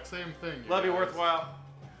exact same thing. Love you, guys. worthwhile.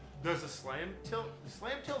 There's a slam tilt.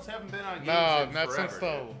 Slam tilts haven't been on games No, in not forever,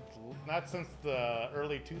 since the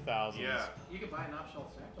early 2000s. dude. Yeah. You can buy an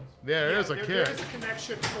optional samples. Yeah, there's a There kid. is a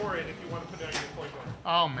connection for it if you want to put it on your point guard.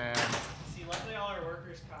 Oh man. See, luckily all our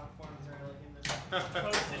workers' comp forms are like in this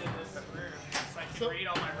posted in this room, so I can So- read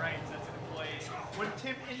all my rights as an employee. When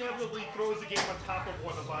Tim inevitably throws a game on top of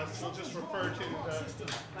one of us, we'll just refer to That's the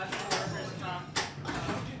workers' comp.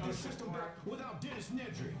 Get this system back without Dennis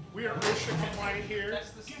Nedry. we are OSHA compliant here.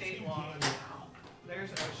 That's the state law.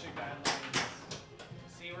 There's OSHA guidelines.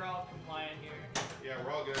 See, we're all compliant here. Yeah,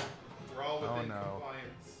 we're all good. We're all within no.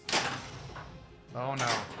 compliance. Oh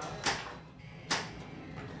no.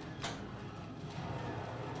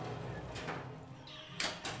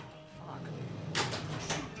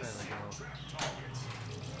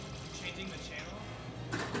 Changing the channel.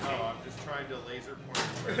 Oh, I'm just trying to laser point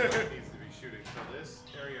where it needs to be shooting. So this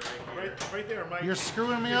area right here. Right there, Mike. You're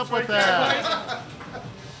screwing me It's up with right there, that.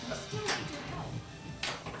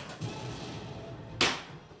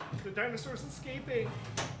 The dinosaur's escaping.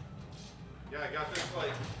 Yeah, I got this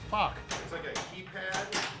like Fuck. it's like a keypad,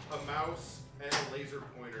 a mouse, and a laser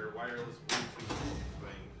pointer wireless Bluetooth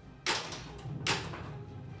thing. It's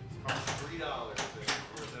cost $3 and it's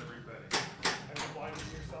worth every penny. Have you blinded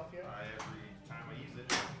yourself yet? Every time I use it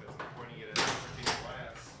because I'm pointing it at a freaking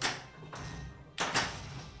glass.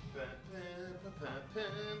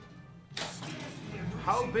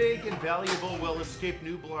 How big and valuable will Escape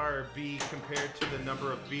Nublar be compared to the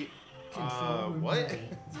number of beat? What? 3,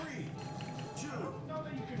 2. Know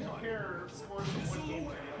that you can compare scores from one game to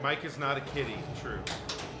the other. Mike is not a kitty. True.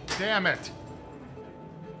 Damn it.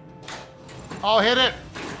 Oh, hit it.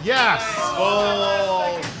 Yes.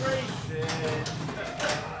 Oh, shit.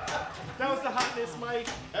 That was the hotness, Mike.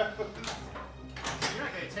 You're not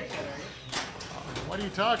going to take it, are you? What are you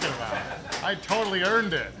talking about? I totally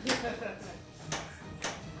earned it.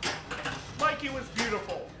 Mike, it was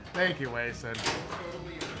beautiful. Thank you, Wason.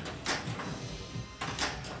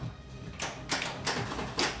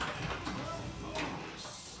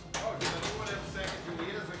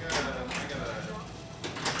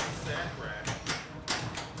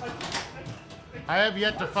 I have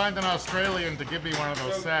yet to find an Australian to give me one of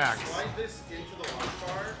those sacks. Slide this into the lunch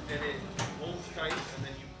bar, and it holds tight, and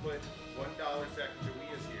then you put $1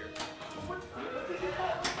 Sacagaweas here.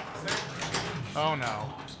 Oh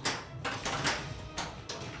no.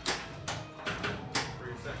 For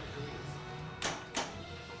your Sacagaweas.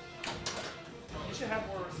 You should have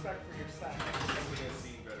more respect for your sack. We're gonna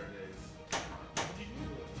see better days.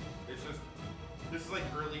 It's just, this is like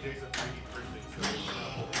early days of 3D printing, so it's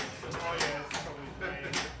not holding it. Oh yeah, it's totally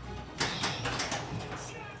fine.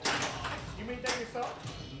 You made that yourself?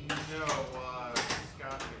 No,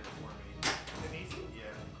 Scott made it for me. Denise?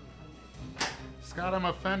 Yeah. Scott, I'm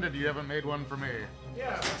offended you haven't made one for me.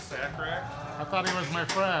 Yeah. Sack rack. I thought he was my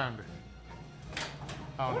friend.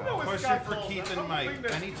 Oh no. Question for Keith and Mike.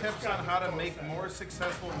 Any tips on how to make more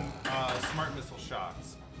successful smart missile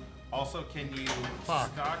shots? Also, can you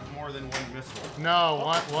stock more than one missile?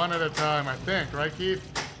 No, one at a time, I think. Right, Keith?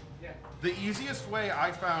 The easiest way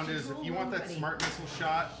I found is if you want that smart missile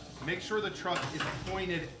shot, make sure the truck is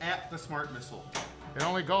pointed at the smart missile. It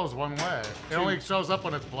only goes one way. It only shows up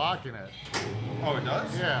when it's blocking it. Oh, it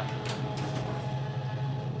does? Yeah.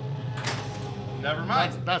 Never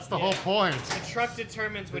mind. That's the whole point. The truck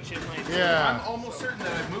determines which inlane. Yeah. I'm almost certain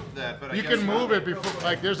that I moved that, but You can move it before,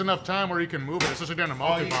 like, there's enough time where you can move it, especially during a Oh,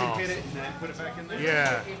 multi-ball. you can hit it and then put it back in there?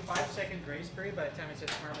 Yeah. A 5-second grace period by the time it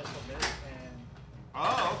says smart missile miss, and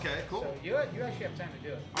Oh, okay, cool. so you actually have time to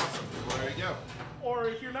do it. Awesome. Well, there you go. Or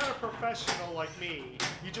if you're not a professional like me,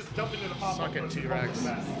 you just dump it in a pop-up. Suck it, and hope T-Rex. for the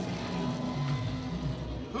best.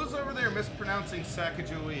 Who's over there mispronouncing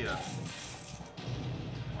Sacagawea?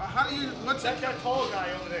 How do you, what's that tall guy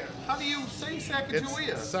over there? How do you say It's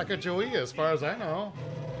Sacagawea? Sacagawea, as far as I know.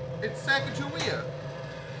 It's Sacagawea.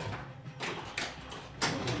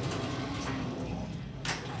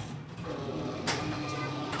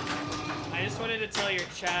 I just wanted to tell your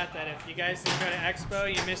chat that if you guys didn't go to Expo,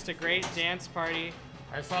 you missed a great dance party.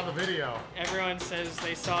 I saw the video. Everyone says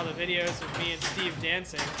they saw the videos of me and Steve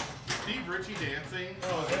dancing. Steve Ritchie dancing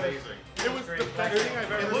was amazing. It was the best thing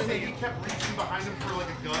I've It ever looked like seen. he kept reaching behind him for like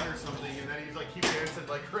a gun or something, and then he's like keep dancing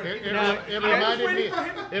like crazy.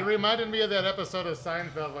 It reminded me of that episode of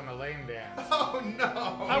Seinfeld when Elaine danced. Oh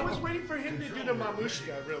no! I was waiting for him to do the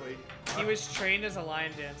mamushka, really. He was trained as a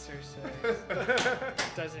line dancer, so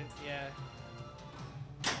doesn't, yeah.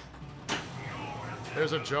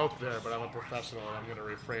 There's a joke there, but I'm a professional and I'm going to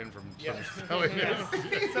refrain from telling it.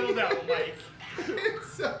 Settle down, Mike.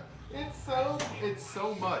 It's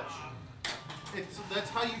so much. That's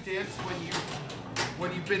how you dance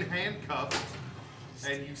when you've been handcuffed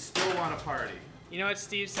and you still want to party. You know what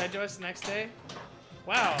Steve said to us the next day?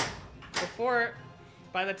 Wow,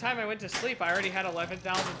 by the time I went to sleep, I already had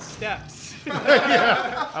 11,000 steps.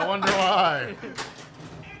 Yeah, I wonder why.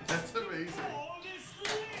 That's amazing.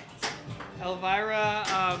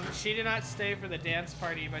 Elvira, she did not stay for the dance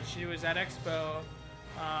party, but she was at Expo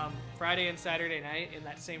Friday and Saturday night in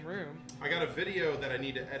that same room. I got a video that I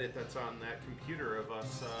need to edit that's on that computer of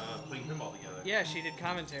us playing pinball together. Yeah, she did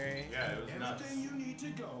commentary. Yeah, it was nuts. Everything you need to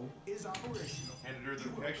go is operational. Handed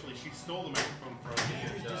her actually, she stole the microphone from me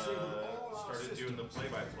and started doing the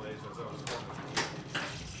play-by-plays as I was going.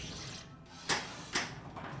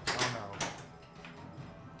 Oh no.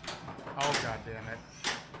 Oh god damn it.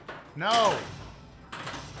 No!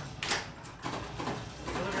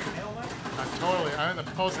 I'm the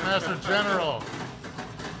Postmaster General.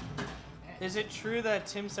 Is it true that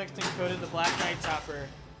Tim Sexton coded the Black Knight topper?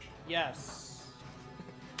 Yes.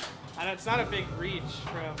 I know it's not a big reach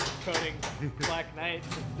from coding Black Knight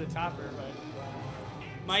to the topper, but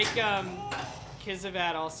Mike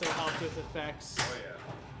Kizavat also helped with effects. Oh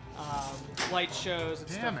yeah. Light shows and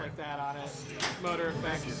stuff like that on it. Motor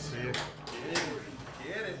effects. See it.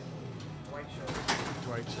 Get it.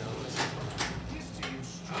 Dwight shows.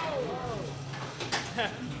 Oh.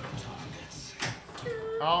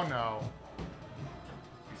 Oh no.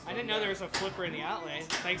 I I didn't know there was a flipper in the outlay.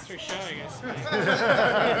 Thanks for showing us. Choose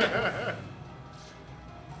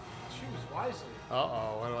wisely.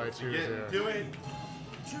 Uh-oh, what do I choose here? Do it.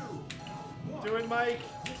 Do it, Mike.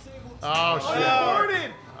 Oh, shit.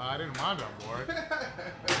 Aborted. I didn't want to abort.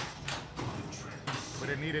 But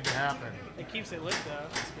it needed to happen. It keeps it lit though.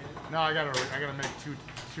 That's good. No, I gotta make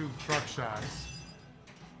two truck shots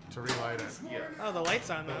to relight it. Yeah. Oh, the light's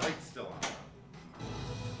on though. The light's still on.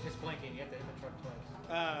 It's blinking. You have to hit the truck twice.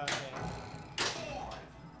 Okay.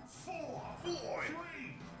 5, 4, 3,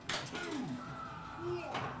 2, 1.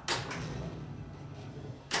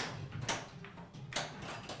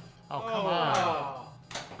 Oh, come on.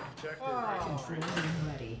 Control room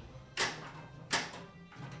ready.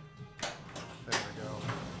 There we go.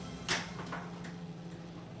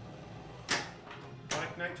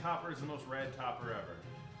 Black Knight Topper is the most rad topper ever.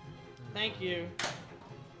 Thank you.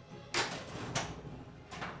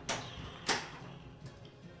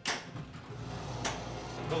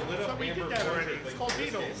 The lit up Somebody amber did that already. portrait It's thing called for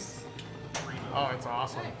this Beatles. game. Oh, it's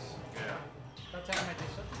awesome. Yeah. That's how I do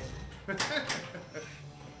something.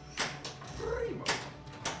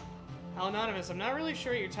 Anonymous, I'm not really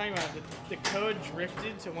sure what you're talking about. The code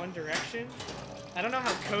drifted to one direction. I don't know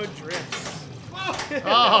how code drifts.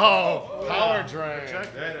 Oh, power drain.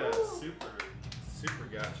 That super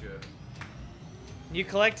gotcha. You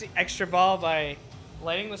collect extra ball by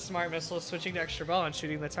lighting the smart missile, switching to extra ball, and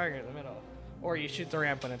shooting the target in the middle. Or you shoot the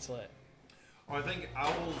ramp when it's lit. Oh, I think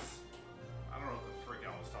Owl's. I don't know what the frick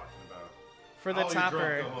Owl's talking about. For the Oh, you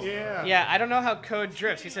topper. dropped almost. Yeah. Yeah, I don't know how code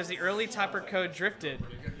drifts. He says the early topper code drifted.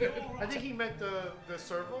 I think he meant the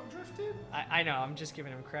servo drifted. I know, I'm just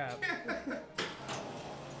giving him crap.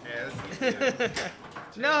 As you do.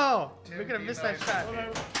 No! We're gonna miss that shot.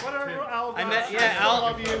 Whatever. Al. I met, yeah,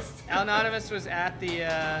 Al Anonymous was at the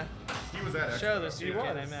He was at show Expo, this yeah.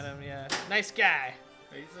 weekend. I met him, yeah. Nice guy.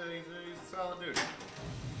 He's a solid dude.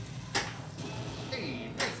 Hey,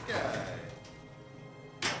 nice guy.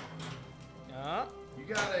 Oh, You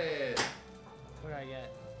got it. what did I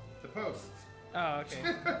get? The posts. Oh, okay.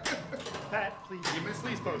 Pat, please. You missed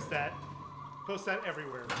Please it. post that. Post that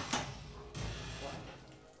everywhere.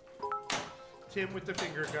 Tim with the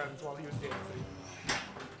finger guns while he was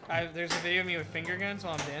dancing. There's a video of me with finger guns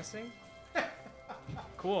while I'm dancing.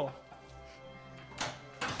 Cool.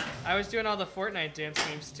 I was doing all the Fortnite dance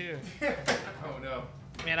moves too. Oh no.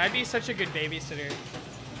 Man, I'd be such a good babysitter.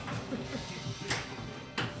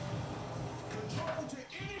 Control to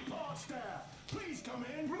any pod staff. Please come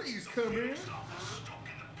in. Please come in.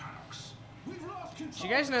 We've lost control. Did you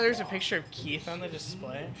guys know there's a picture of Keith on the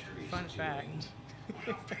display? Fun fact.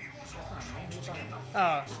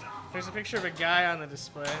 Oh, there's a picture of a guy on the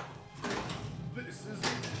display. This is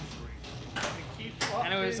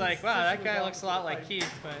And it was like, wow, that guy looks a lot like Keith,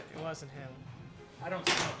 but it wasn't him. I don't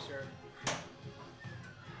smoke, sir.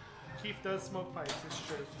 Keith does smoke pipes. It's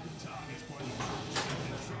true.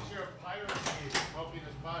 Picture of Pirate Keith smoking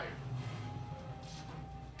his pipe.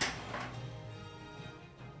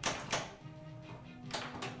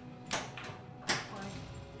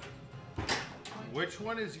 Which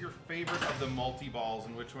one is your favorite of the multi-balls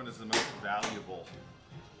and which one is the most valuable?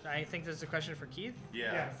 I think this is a question for Keith.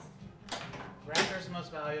 Yeah. Yes. Raptor's the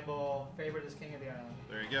most valuable. Favorite is King of the Island.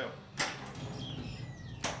 There you go.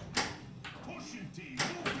 Pushing team.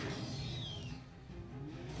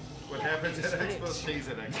 What happens at Expo stays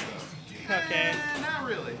at Expo. Okay. Not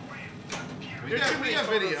really. We There's too many got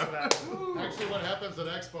photos video. of that. Actually, what happens at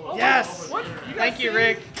Expo is Yes! all over the internet. Thank you,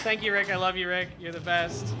 Rick. Thank you, Rick. I love you, Rick. You're the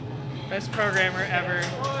best. Best programmer ever.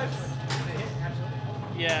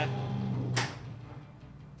 Yeah.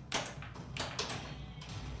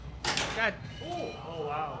 God. Oh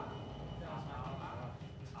wow.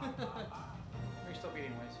 We're still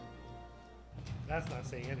beating ways. That's not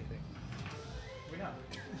saying anything. We know.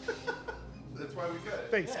 That's why we got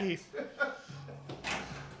it. Thanks, Keith.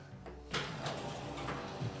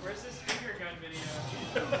 Where's this finger gun video?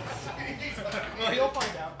 Well, you'll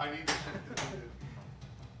find out. I need to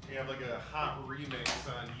we have like a hot remix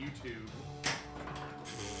on YouTube.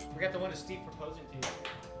 We got the one of Steve proposing to you.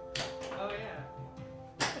 Oh, yeah.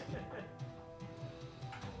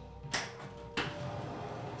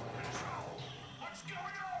 What's going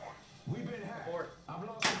on? We've been hacked. Abort. I've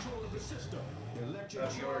lost control of the system. Electric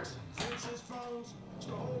That's yours. shocks, sensors, phones, it's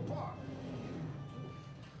the whole park.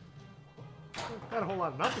 Got a whole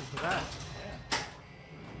lot of nothing for that.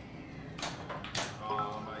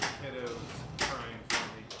 Oh, my kiddo's crying for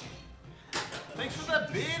me. Thanks for the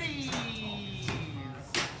biddies!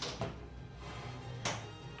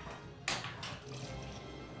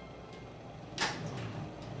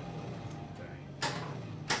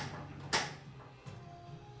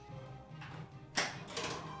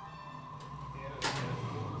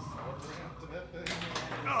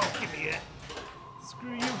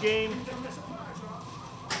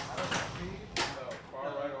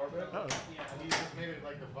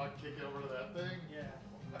 the butt kick over to that thing. Yeah.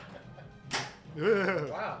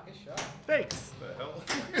 Wow, good shot. Thanks. The hell?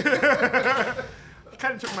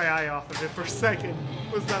 Kind of took my eye off of it for a second.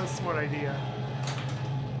 Was not a smart idea.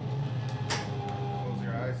 Close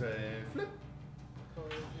your eyes and flip. So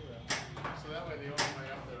that way the only way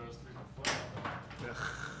up there was through the foot.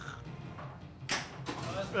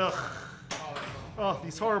 Ugh. Oh,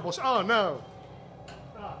 these horrible. Oh no.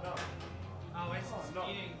 Oh no. Oh, it's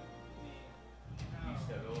eating.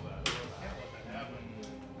 There's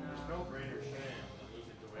no greater shame than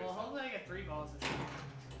losing to Well, hopefully I get 3 balls this time.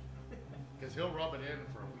 because he'll rub it in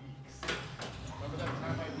for weeks. Remember that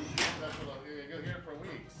time I beat you? That's what you'll hear it for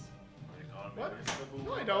weeks. What?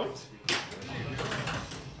 No, I don't.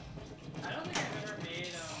 I don't think I've ever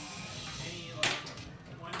made any like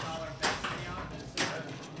 $1 bets in the office.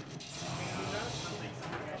 Something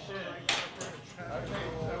I should.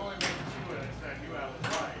 I've only made 2 and I said you out was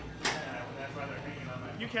right. And that's why they're hanging on my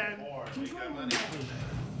You can. board.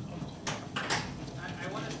 I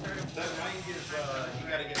want to start a That mic is, you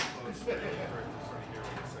gotta get close to it for it to sort of hear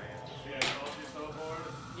what you're saying. Yeah, told you so board.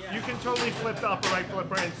 Yeah. You can totally flip the upper right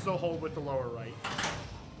flipper and still hold with the lower right.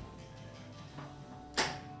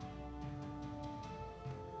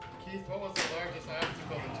 Keith, what was the largest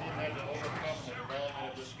obstacle the team had to overcome in the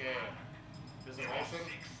development of this game? Is it racing?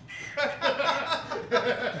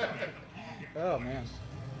 Oh man,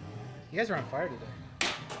 you guys are on fire today.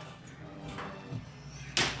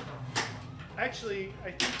 Actually,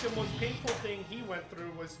 I think the most painful thing he went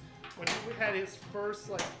through was when he had his first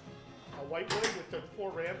like a whitewood with the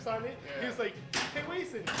 4 ramps on it. He was like, "Hey,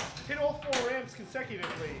 Wason, hit all 4 ramps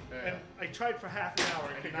consecutively." Yeah. And I tried for half an hour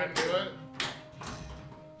and You could not couldn't do it?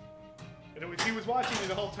 And it was, he was watching it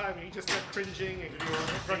the whole time, and he just kept cringing and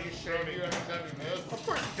Did you show you every time you missed? Of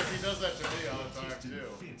course, Because he does that to me all the time too.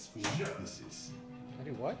 I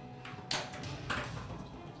do what?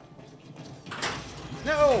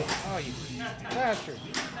 No! Oh, you bastard.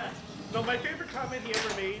 No, my favorite comment he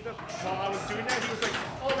ever made while I was doing that, he was like,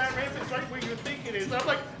 "Oh, that ramp is right where you think it is." And I'm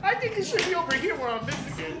like, "I think it should be over here where I'm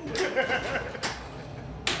missing it."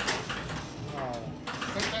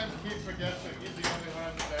 Sometimes Keith forgets that he's the only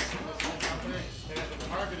one that's in this whole company and has a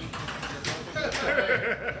targeting feature built into the way.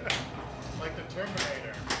 Like the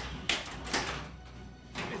Terminator.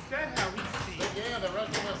 Is that how he sees? But yeah, the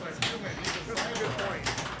rest of us are human. He's a That's a good cyborg. point.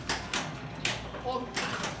 Well,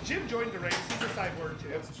 Jim joined the race. He's a cyborg too.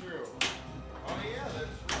 That's true. Oh yeah,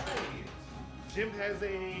 that's right. Jim has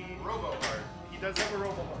a Robo heart. He does have a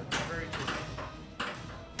robo heart. Very true.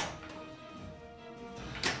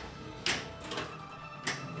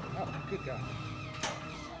 Oh, good God.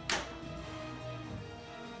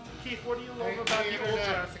 Keith, what do you love Hey, about hey, the old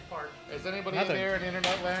Internet. Jurassic Park? Is anybody Nothing. there in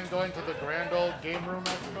Internet Land going to the Grand Old Game Room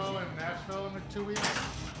Expo in Nashville in 2 weeks?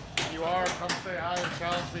 If you are, come say hi and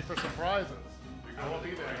challenge me for some prizes. I will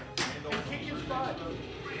be there. And kick his butt.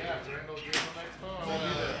 Yeah, Grand Old Game Room Expo. I will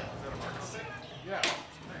be there. Yeah,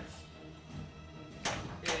 Nice.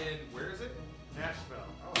 And where is it? Nashville.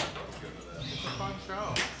 Oh, I'd love to go to that. It's a fun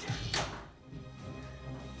show.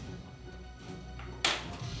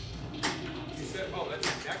 You said, oh, that's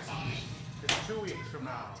next week. It's 2 weeks from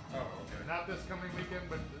now. Oh, okay. Not this coming weekend,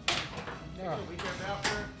 but Yeah. the weekend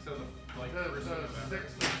after. So the like The first of November.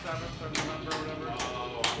 6th or 7th of November, whatever.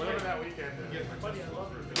 Oh, Whatever that weekend is. Yes, Buddy, I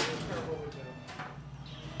love it. It's terrible with them.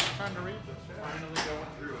 Time to read this. Yeah. finally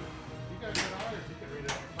going through it. You guys get honors. You can read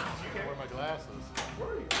it. You can wear my glasses. Where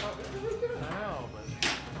are you? Oh, this is really good. I know, but.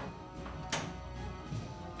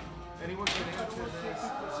 Anyone get into this?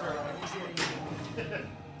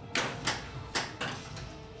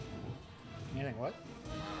 Anything what?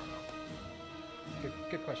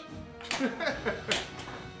 Good question. I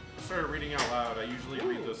started reading out loud. I usually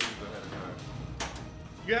read those things ahead of time.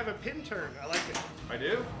 You have a pin turn. I like it. I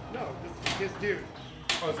do? No, this is his dude.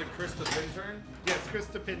 Oh, is it Chris the Pin Turn? Yes, Chris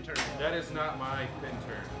the pin turn. That is not my pin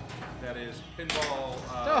turn. That is Pinball,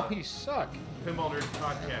 Oh, you suck. Pinball Nerds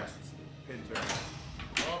Podcast's pin turn.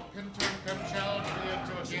 Well, Pinturn, come challenge me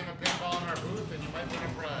into a game of pinball in our booth, and you might win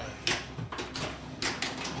a prize.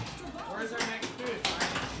 Where's our next booth?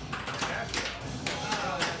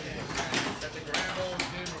 At the Grand Old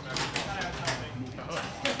Game Room.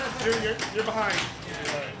 Dude, you're behind.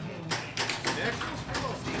 The actual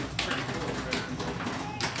pinball scene is pretty cool.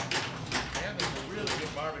 And there's a really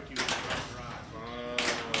good barbecue restaurant. I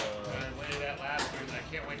went to that last year, and I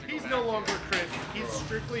can't wait to go He's back no to longer it. Chris. He's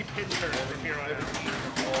strictly pin turn from here on out.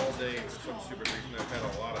 All day for some stupid reason. I've had a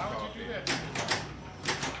lot of How would coffee. you do that?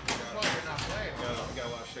 That's why you're not playing. Got a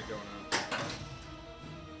lot of shit going on.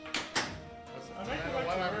 I don't know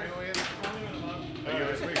what I'm doing. You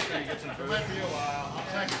always make sure you get some It food. might be a while. I'll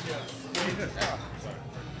text you. Yeah.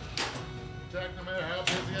 Jack, no matter how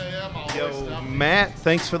busy I am, I'll always Yo, stop. Matt,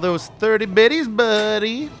 thanks for those 30 biddies,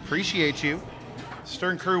 buddy. Appreciate you.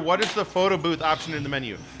 Stern Crew, what is the photo booth option in the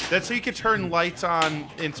menu? That's so you can turn lights on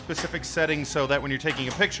in specific settings so that when you're taking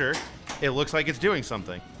a picture, it looks like it's doing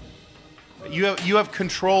something. You have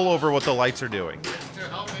control over what the lights are doing. It's to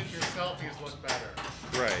help make your selfies look better.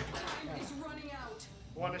 Right. It's running out.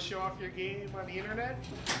 Want to show off your game on the internet?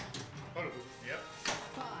 Photo booth. Yep.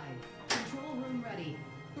 5. Control room ready.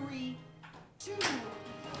 3, 2.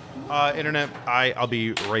 Internet, I'll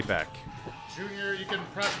be right back. Junior, you can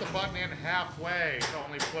press the button in halfway to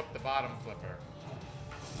only flip the bottom flipper.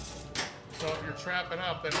 So if you're trapping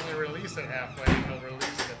up, then only release it halfway and you'll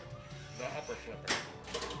release the upper flipper.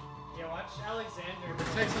 Yeah, watch Alexander. It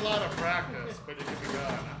takes a lot of practice, but it can be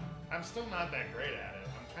done. I'm still not that great at it.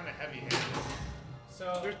 I'm kind of heavy-handed.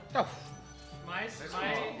 So Oh. my the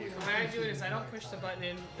way I do it is I don't push the button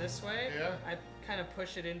in this way. Yeah. I kind of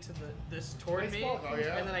push it into this toward me, Baseball? Oh,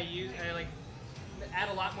 yeah. and then I like add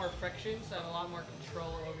a lot more friction, so I have a lot more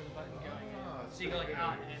control over the button going in. So you go like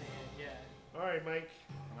out and in, yeah. All right, Mike.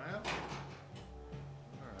 Well,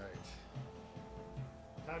 all right.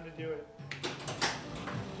 Time to do it.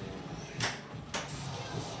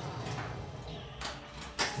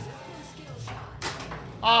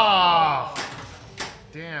 Ah!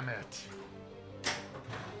 Damn it.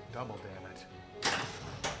 Double damn it.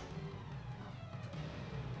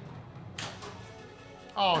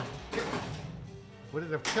 Oh. Would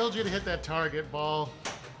it have killed you to hit that target ball?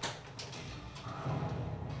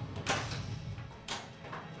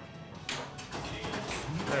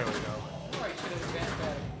 There we go.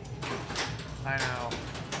 I know.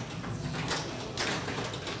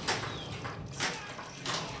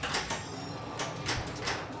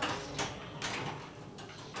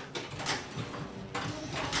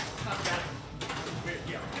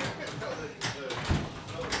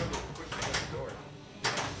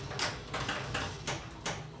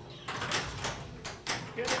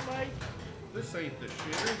 Get it, Mike. This ain't the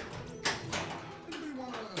shitter.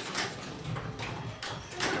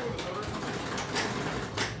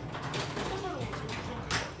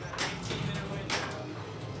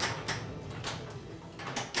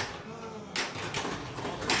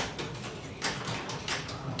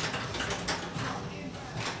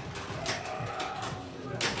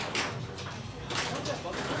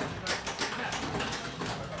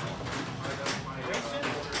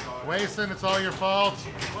 Wason, it's all your fault.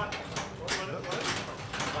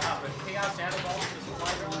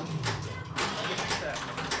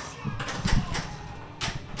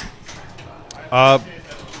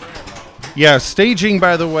 Yeah, staging,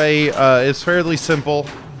 by the way, is fairly simple.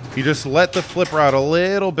 You just let the flipper out a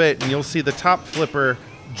little bit, and you'll see the top flipper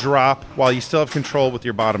drop while you still have control with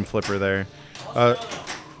your bottom flipper there.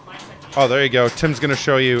 Oh, there you go. Tim's going to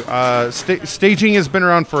show you. Staging has been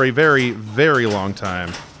around for a very, very long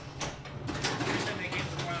time.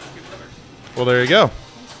 Well, there you go.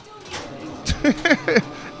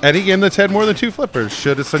 Any game that's had more than 2 flippers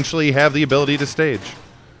should essentially have the ability to stage.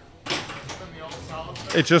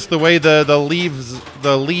 It's just the way the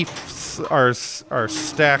leaves are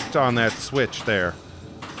stacked on that switch there.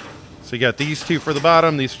 So you got these 2 for the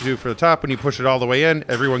bottom, these 2 for the top. When you push it all the way in,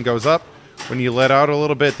 everyone goes up. When you let out a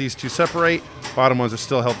little bit, these 2 separate. Bottom ones are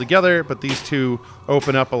still held together, but these 2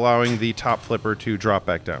 open up, allowing the top flipper to drop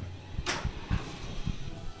back down.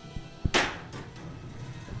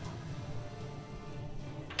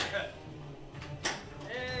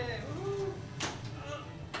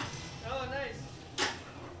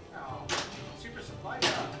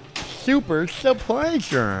 Super supply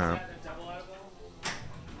shop.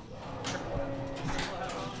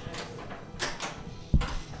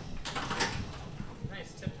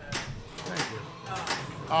 Thank you.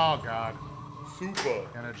 Oh, God. Super.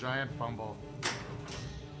 And a giant fumble.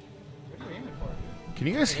 Can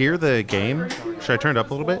you guys hear the game? Should I turn it up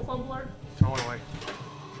a little bit? Totally.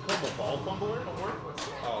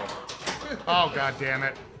 Oh, God damn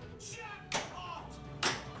it.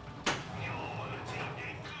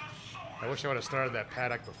 I wish I would have started that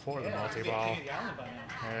paddock before the multi-ball.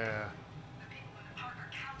 Yeah.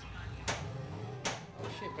 Oh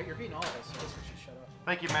shit, but you're beating all of us, so I guess we should shut up.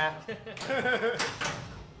 Thank you, Matt.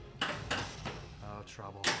 Oh,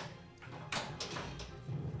 trouble.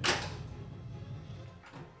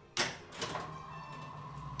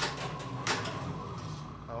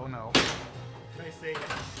 Oh, no. Nice save.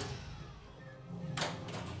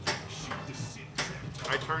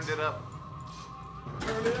 I turned it up.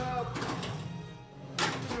 Turn it up.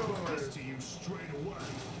 This to you straight away.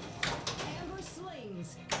 Amber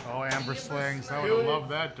slings. Oh, Amber slings. I would have loved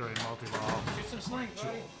that during multi-ball. Do some slings,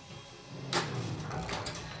 buddy.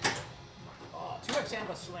 2X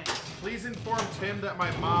ambush slings. Please inform Tim that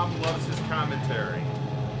my mom loves his commentary.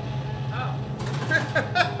 Oh.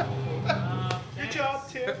 Good job,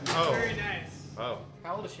 Tim. Oh. Very nice. Oh.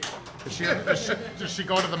 How old is she? Does she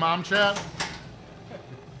go to the mom chat?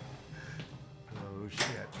 Oh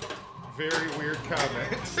shit. Very weird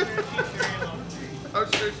comment.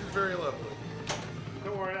 I'm sure she's very lovely.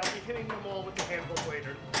 Don't worry, I'll be hitting them all with the handbook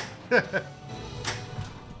later.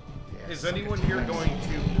 Is anyone here going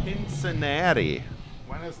to Cincinnati?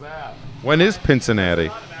 When is that? When is Cincinnati?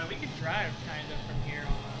 We could drive kind of from here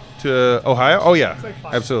almost. To Ohio? Oh yeah, It's like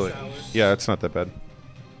 5 absolutely. 6 hours. Yeah, it's not that bad.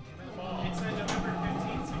 It's November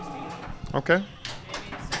 15th, 16th. Okay. Maybe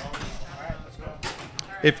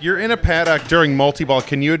 17th. If you're in a paddock during multi-ball,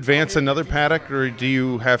 can you advance another paddock, or do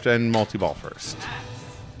you have to end multi-ball first?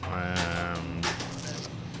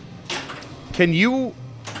 Can you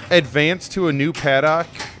advance to a new paddock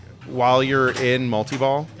while you're in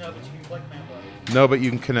multi-ball? No, but you can collect man buttons. No, but you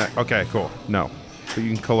can connect. Okay, cool. No, but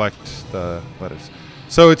you can collect the letters.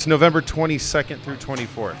 So it's November 22nd through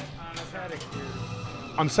 24th.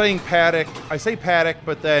 I'm saying paddock. I say paddock,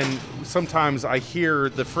 but then sometimes I hear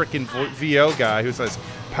the frickin' VO guy who says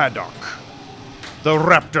paddock. The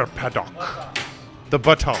raptor paddock. The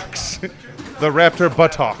buttocks. The raptor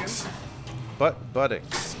buttocks.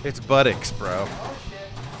 Buttocks. It's buttocks, bro.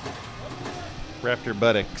 Raptor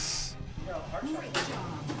buttocks.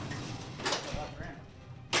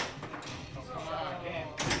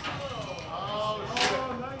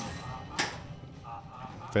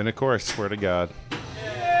 Fin of course, swear to God.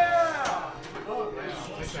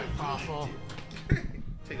 Take that fossil.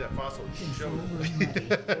 Take that fossil.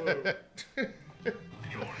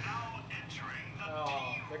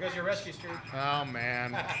 Oh, there goes your rescue streak. Oh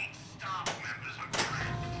man.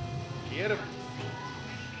 Get him.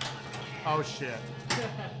 Oh shit.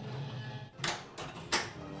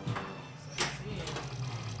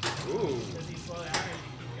 Ooh. Does he slow down or does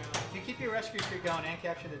he keep going? If you keep your rescue streak going and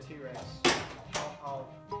capture the T-Rex, I'll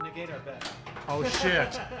negate our bet. Oh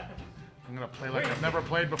shit. I'm gonna play like I've never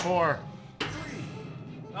played before.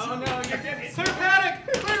 Oh no, you're getting Clear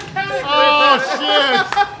paddock! Clear paddock! Oh shit!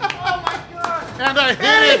 Oh my god! And I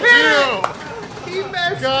hit it too! He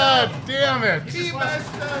messed God damn it! He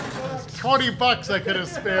messed up. $20 I could have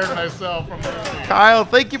spared myself from losing. Kyle,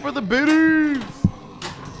 thank you for the bitters.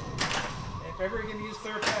 If ever you're gonna use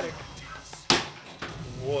third paddock,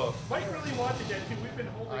 Woof. Mike really wanted that too. We've been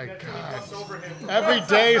holding My that till he God. busts over him. Every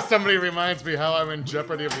day somebody reminds me how I'm in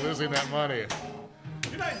jeopardy of losing that money.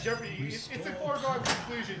 You're not in jeopardy. It's a foregone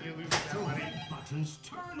conclusion you lose that money. Buttons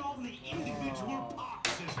turn on the individual park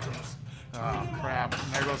systems. Oh crap.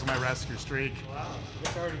 There goes my rescue streak.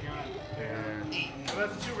 it's already gone. Yeah. So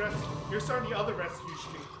that's 2 rescue. You're starting the other rescue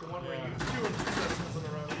streak. The one where you 2 successes in a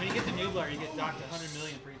row. When you get the Nublar, you get docked 100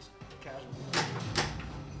 million for each casualty.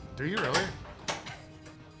 Do you really?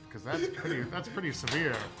 Because that's pretty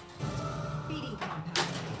severe. Feeding compound.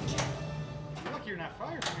 You're lucky you're not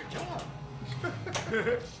fired from your job.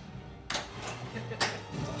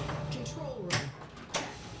 Control room.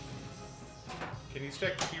 Can you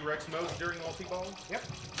stack T-Rex modes during multi-ball? Yep.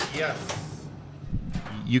 Yes.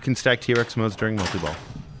 You can stack T-Rex modes during multi-ball.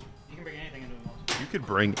 You can bring anything into a multi. You could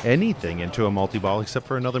bring anything into a multi-ball except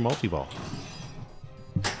for another multi-ball.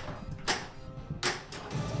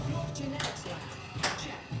 Genetics lab.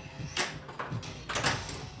 Check.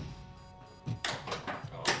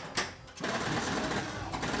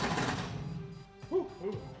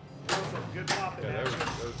 That was some good popping action.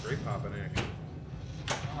 That was great popping action.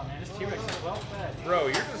 Oh man, this T-Rex is well fed. Bro,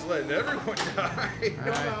 you're just letting everyone die.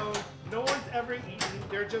 No, no one's ever eaten.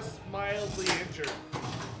 They're just mildly injured.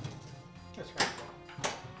 That's right.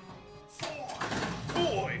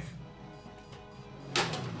 5.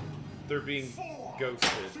 They're being ghosted.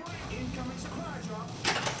 Incoming supply drop.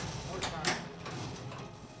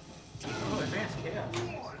 Oh, advanced chaos.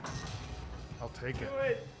 I'll take Do it.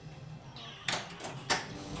 it.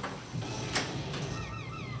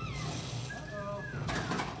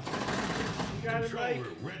 You got it, Mike.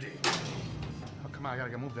 Ready. Oh come on, I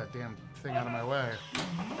gotta move that damn thing out of my way.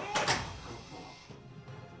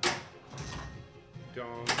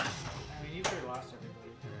 Don't. I mean, you've already lost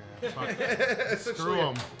everybody. Yeah, fuck. Screw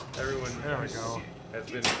them. Everyone There we go. has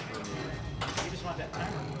been removed. You just want that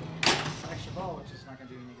timer. Extra ball, which is not going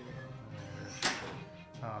to do any good.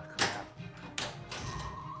 Oh crap.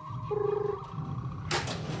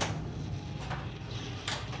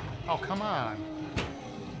 Oh come on.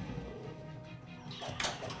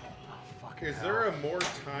 Is there a more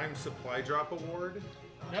time supply drop award?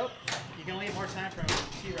 Nope. You can only get more time from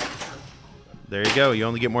T-Rex. There you go. You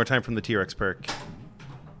only get more time from the T-Rex perk.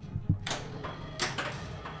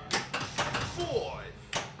 4.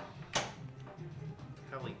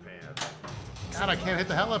 God, I can't hit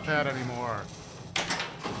the helipad anymore.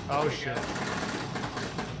 Oh shit.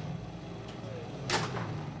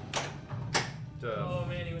 Oh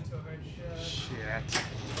man, he went to a hard shot. Shit.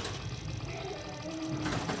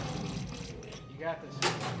 You got this.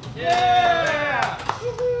 Yeah!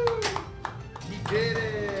 He did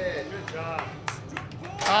it! Good job.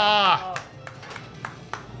 Ah!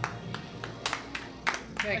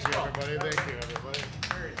 Thanks, Thank you, everybody. Thank you, everybody.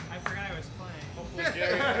 I forgot I was playing.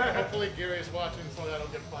 Hopefully Gary's watching so that I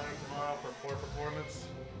don't get fired tomorrow for poor performance.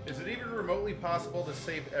 Is it even remotely possible to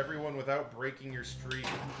save everyone without breaking your streak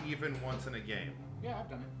even once in a game? Yeah, I've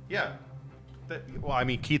done it. Yeah. Well, I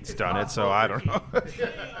mean, Keith's done it, so I don't know.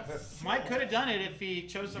 Mike could have done it if he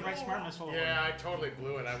chose the right smart missile. Yeah, I totally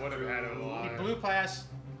blew it. I would have had it He alive. blew past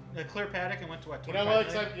the clear paddock and went to what? You know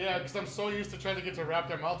 25 what? million? Because I'm so used to trying to get to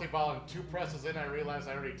Raptor multi-ball, and 2 presses in, I realized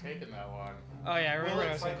I already taken that one. Oh yeah, I Will remember I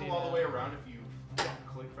it was cycle all the way around if you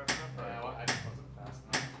click fast enough? Yeah, well, I just wasn't fast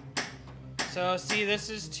enough. So see, this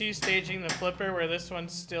is 2-staging the flipper where this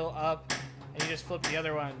one's still up, and you just flip the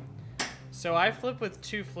other one. So I flip with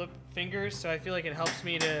 2 flip fingers, so I feel like it helps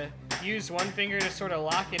me to use one finger to sort of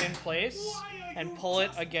lock it in place and pull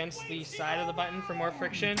it against the side of the button for more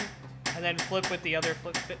friction, and then flip with the other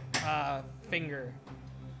finger.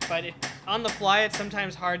 But on the fly, it's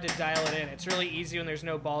sometimes hard to dial it in. It's really easy when there's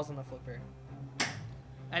no balls on the flipper.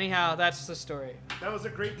 Anyhow, that's the story. That was a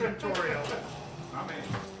great tutorial.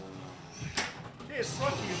 Hey, it's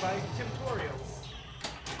brought to you by Tutorials.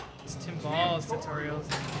 It's Tim Ball's tutorials.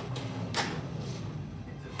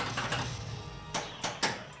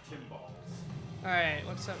 Alright,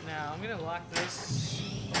 what's up now? I'm gonna lock this.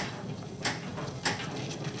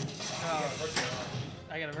 Oh,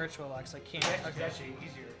 I got a virtual lock, so I can't. It's Okay. actually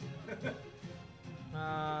easier.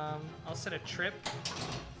 I'll set a trip.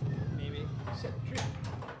 Maybe. Set trip.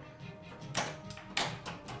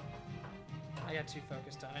 I got too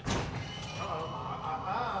focused on it.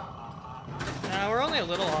 No, we're only a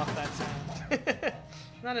little off that time.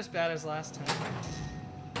 Not as bad as last time.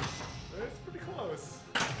 It's pretty close.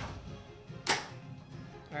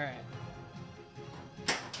 Alright.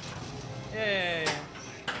 Yay!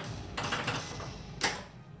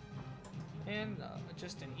 And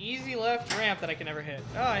just an easy left ramp that I can never hit.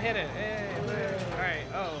 Oh, I hit it. Hey, alright.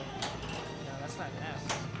 Oh. No, that's not an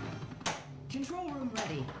S. Control room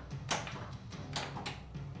ready.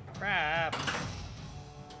 Crap.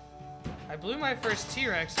 I blew my first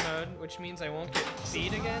T-Rex mode, which means I won't get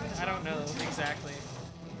feed again? I don't know exactly.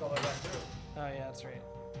 Oh, yeah, that's right.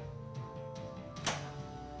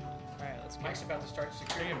 Alright, let's go. Mike's about to start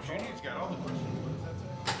security. Junior's got all the questions. What does that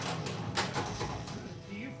say?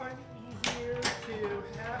 Do you find it easier to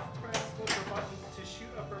half press flipper buttons to shoot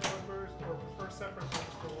upper flippers or prefer separate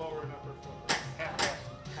flips for lower and upper flippers?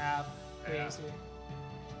 Half. Easy.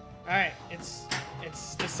 Alright, it's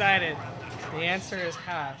decided. The answer is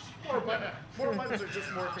half. More buttons are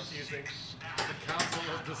just more confusing. The council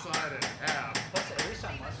has decided. Half. Plus, at least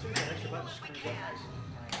on Mustard, that extra button screws up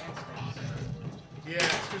my handstands. Yeah,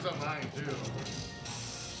 it screws up mine too.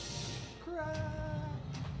 Come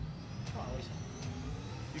on, Wason.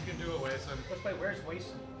 You can do it, Wason. Let's play Where's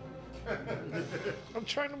Wason? I'm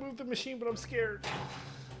trying to move the machine, but I'm scared.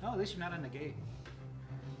 No, at least you're not on the gate.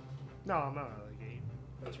 No, I'm not on the gate.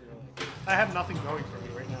 That's your like. I have nothing going for me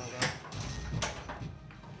right now, though.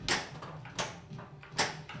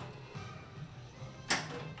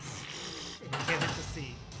 And you can't hit the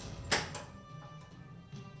C.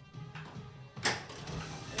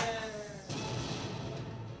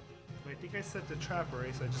 I think I set the trap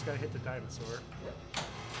race. I just gotta hit the dinosaur.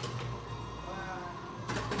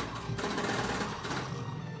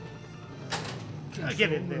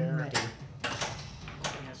 Get in there.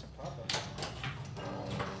 That's a problem.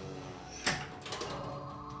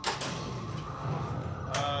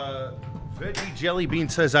 Veggie Jelly Bean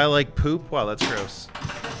says I like poop. Wow, that's gross.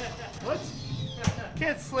 What?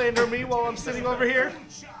 Can't slander me while I'm sitting over here.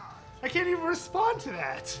 I can't even respond to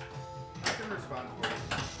that. I can respond for you.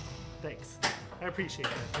 Thanks. I appreciate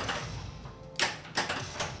that.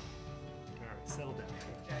 Alright, settle down.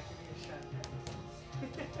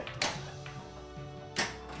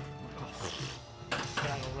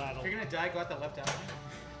 Rattle, rattle. If you're gonna die, go out the left alley.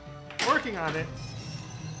 Working on it.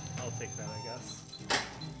 I'll take that, I guess.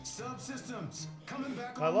 Subsystems coming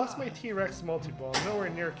back I lost my T-Rex multi-ball. I'm nowhere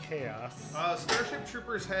near Chaos. Starship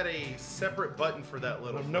Troopers had a separate button for that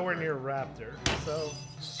little. I'm nowhere near Raptor. So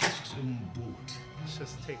System boot. let's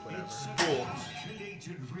just take whatever. Cool.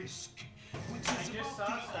 Calculated risk, which is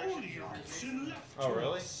about the only option left. Oh,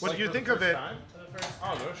 really? What do you think of it?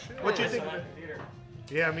 Oh, no shit. What do you think of it?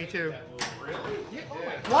 Yeah, me too. Really? Yeah, oh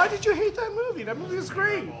my Why did you hate that movie? That movie was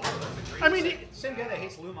great. I mean, same guy that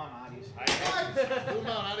hates Lou Malnati's. Blue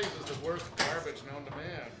Mountain is the worst garbage known to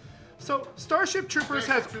man. so Starship Troopers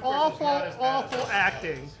has Troopers is awful, not as bad as awful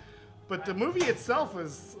acting, but the movie itself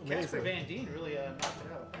was Casper amazing. Van Dien really knocked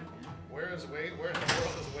it out. Where in the world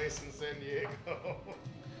is Waste in San Diego?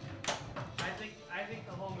 I think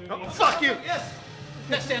the whole movie. Oh, fuck you! Yes!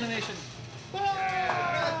 Next animation.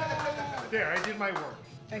 There, I did my work.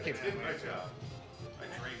 Thank you. My job.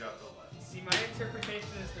 I drained out the lens. See, my interpretation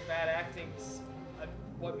is the bad acting's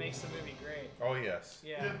what makes the movie great. Oh yes.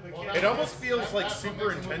 Yeah. It almost feels like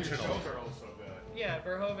super intentional. Yeah,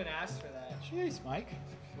 Verhoeven asked for that. Jeez, Mike.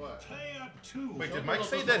 What? Wait, did Mike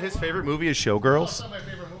say that his favorite movie is Showgirls? That's not my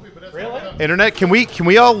favorite movie, but that's Really? Internet, can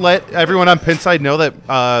we all let everyone on Pinside know that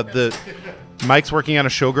the Mike's working on a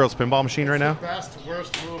Showgirls pinball machine right now? best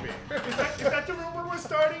worst movie. Is that the rumor we're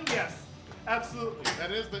starting? Yes, absolutely.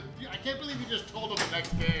 That is the. I can't believe you just told him the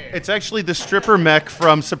next day. It's actually the stripper mech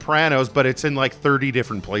from Sopranos, but it's in like 30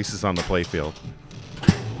 different places on the playfield.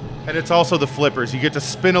 And it's also the flippers. You get to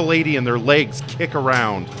spin a lady and their legs kick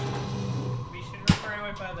around. We should refer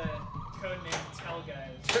him by the code name Tell Guy.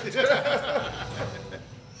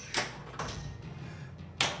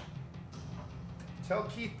 Tell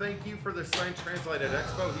Keith thank you for the signed Translate at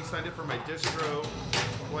Expo. He signed it for my distro,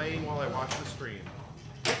 playing while I watch the stream.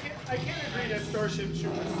 I can't agree that Starship Troopers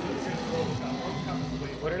is RoboCop. RoboCop is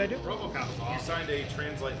way. What did I do? RoboCop is He awesome. signed a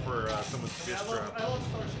Translate for someone's I distro. love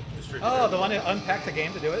Starship. Distributor. Oh, the one that unpacked the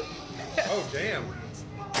game to do it? Oh, damn.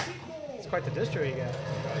 It's quite the distro you got.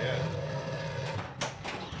 Oh, yeah.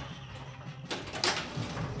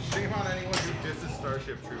 Shame on anyone who disses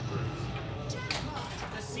Starship Troopers.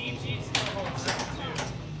 The CG still holds up too.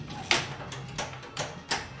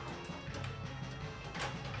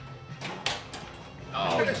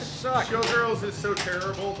 Oh, it sucks. Showgirls is so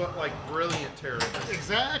terrible, but like brilliant terrible.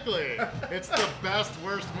 Exactly. It's the best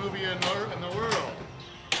worst movie in the world.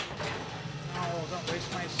 Oh, don't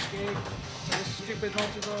waste my escape. This stupid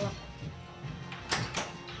multi-ball.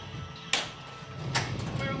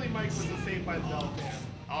 Clearly, Mike was the Saved by the Bell fan.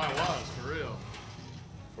 Oh, I was for real.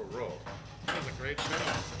 For real. That was a great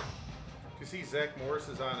show. You see, Zach Morris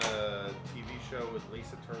is on a TV show with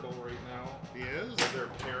Lisa Turtle right now. He is. With their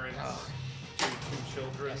parents, two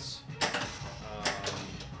children. Yes.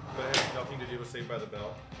 But it has nothing to do with Saved by the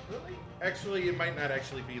Bell. Really? Actually, it might not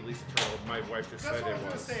actually be Lisa Turtle. My wife just That's said what I it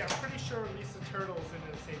was was. gonna say. I'm pretty sure Lisa Turtle's in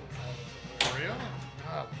the same as For real?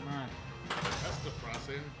 Oh, come on. That's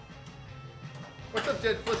depressing. What's up,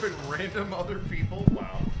 dead flipping random other people?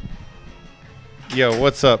 Wow. Yo,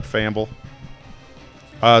 what's up, Famble?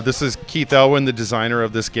 This is Keith Elwin, the designer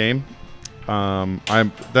of this game.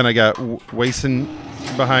 I got Wason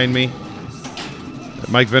behind me.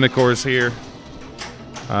 Mike Vinacor's here.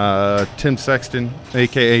 Tim Sexton,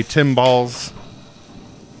 aka Tim Balls.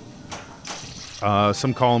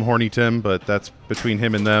 Some call him Horny Tim, but that's between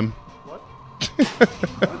him and them.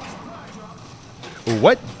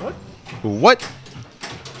 What? What?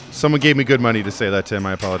 Someone gave me good money to say that, Tim.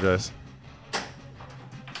 I apologize.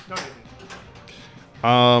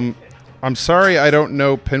 I'm sorry I don't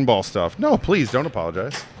know pinball stuff. No, please don't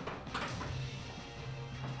apologize.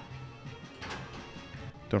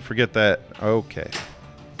 Don't forget that. Okay.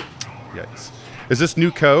 Yikes. Is this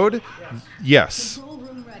new code? Yes.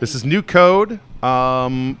 This is new code.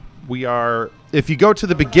 We are, if you go to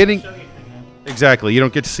the beginning, exactly, you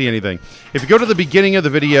don't get to see anything. If you go to the beginning of the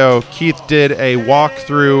video, Keith did a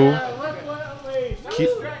walkthrough.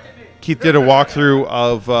 Keith did a walkthrough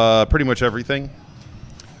of pretty much everything,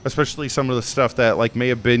 especially some of the stuff that like may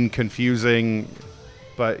have been confusing,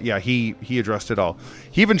 but yeah, he addressed it all.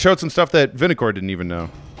 He even showed some stuff that Vinacor didn't even know.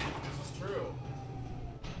 This is true.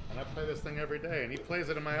 And I play this thing every day, and he plays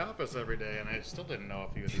it in my office every day, and I still didn't know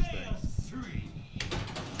a few of these things.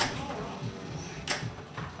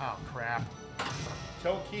 Oh, crap.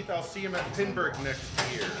 Tell Keith I'll see him at Pinburg next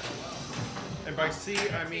year. And by see,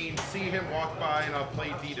 I mean see him walk by and I'll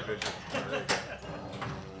play D Division. D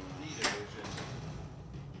Division.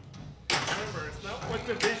 Remember, it's not what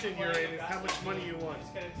division you're in, it's how much money you want.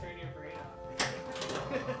 Just gotta turn your brain off.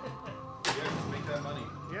 Yeah, just make that money.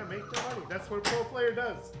 Yeah, make the money. That's what a pro player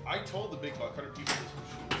does. I told the Big Buck Hunter people this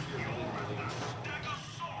machine was here literally.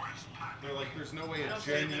 They're like, there's no way a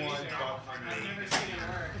Gen 1 Buck I've Hunter. never seen it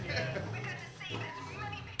work. Yeah.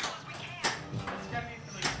 It's gotta be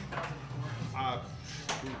for like 2004.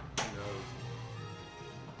 Who knows?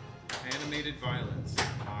 Animated violence.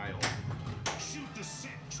 Mild. Shoot the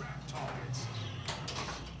set trap targets.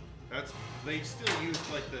 That's, they still use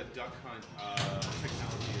like the duck hunt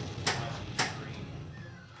technology of flashing the screen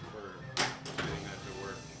for getting that to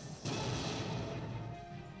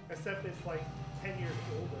except it's like 10 years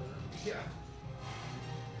older. Yeah.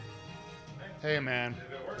 Hey man,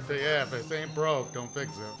 if it ain't broke, don't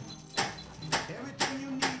fix it. Everything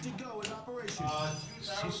you need to go in operation.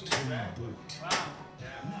 System boot. Wow.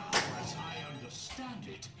 Now, as I understand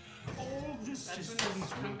it, all this That's when systems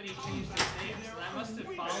this company changed its name, so that must have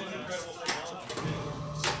followed us.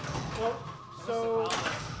 Well, so Must have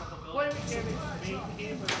followed us a couple Play buildings. Mechanics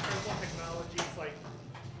maintains like critical technologies like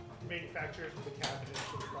manufacturers of the cabinets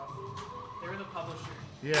and stuff. They were the publisher.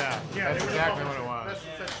 Yeah, Yeah, that's they were the exactly what publisher. it was. That's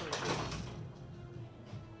Yeah. essentially true.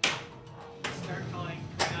 Start calling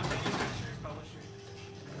not manufacturers publishers.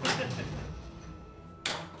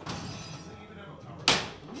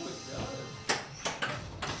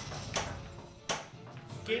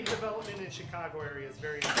 Game development in Chicago area is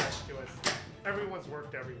very incestuous. Everyone's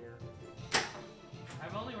worked everywhere.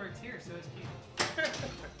 I've only worked here, so it's Keith.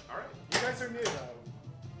 Alright. You guys are new though.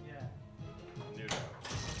 Yeah. New though.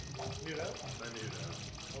 New though? The new though.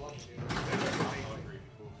 I love new though.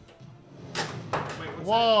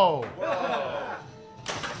 Whoa! Why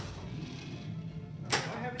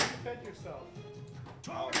haven't you fed yourself?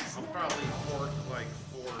 I'm probably pork like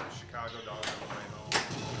 4 Chicago dogs on the way home.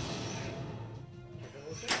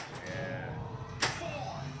 Yeah.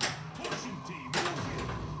 4. Pushing team moving.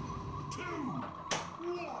 2.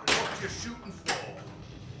 1. What you shooting for?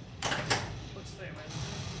 Looks the same, man.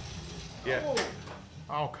 Yeah.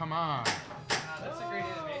 Oh, come on. Wow, that's a great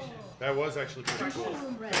animation. That was actually pretty cool. Control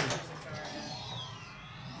room ready. There's a car, yeah.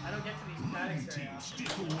 I don't get to these paddocks very often.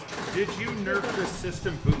 Stick away. Did you nerf the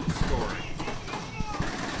system boot scoring?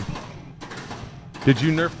 Did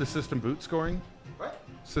you nerf the system boot scoring? What?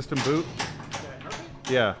 System boot? Did I nerf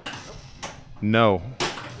it? Yeah. No. We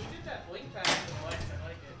did that blink pattern with the lights. I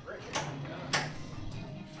like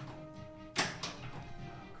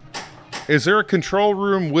it. Is there a control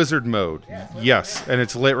room wizard mode? Yes, and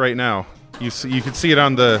it's lit right now. You can see it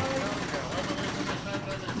on the.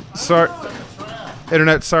 Sorry,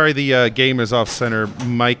 internet. Sorry, the game is off center.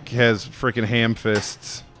 Mike has freaking ham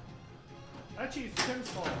fists. Actually, it's Tim's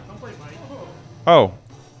fault. Don't blame Mike. Oh. Oh,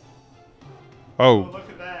 Oh. look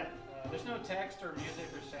at that. There's no text or music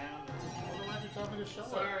or sound. Why'd you tell me to show it?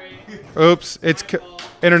 Sorry. Oops. It's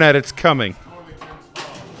internet. It's coming. Totally Tim's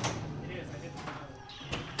fault. It is. I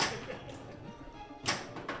hit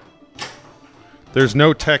the There's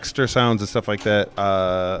no text or sounds and stuff like that.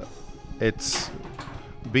 It's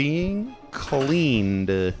being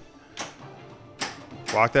cleaned.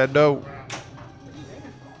 Lock that door.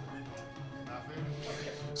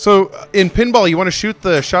 So in pinball, you want to shoot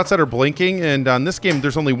the shots that are blinking, and on this game,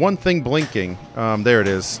 there's only one thing blinking. There it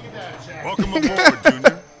is. Welcome aboard,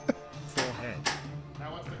 Junior. Forehead.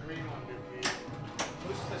 Now what's the green one do, Pete?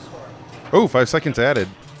 Who's the score? Oh, 5 seconds added.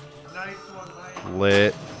 Nice one, Mike.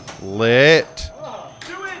 Lit. Lit.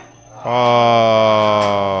 Do it!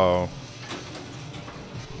 Oh.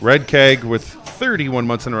 Red Keg with 31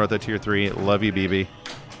 months in a row at the tier 3. Love you, BB.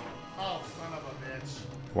 Oh, son of a bitch.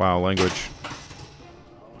 Wow, language.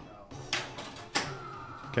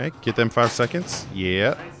 Okay, get them 5 seconds.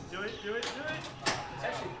 Yeah. Nice. Do it, do it, do it. It's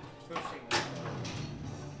actually boosting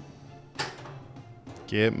this.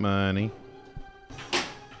 Get money.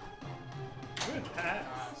 Good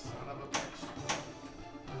pass. Son of a bitch.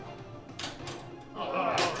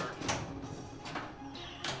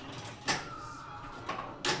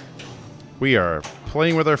 We are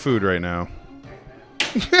playing with our food right now.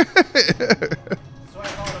 So I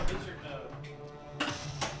call it a wizard node.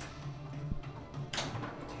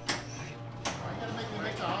 Why you gotta make me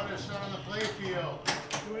make the hardest shot on the play field?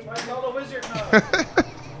 So I call it a wizard node.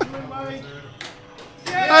 Do it, Mike.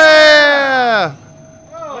 Yeah!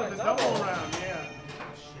 Oh, The double round, yeah.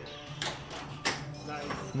 Nice.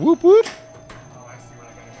 Whoop whoop. Oh, I see what I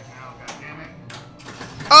gotta do now. God damn it.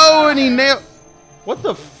 Oh, and he nailed. What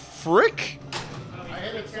the frick? I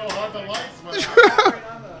hit it so hard the lights went out.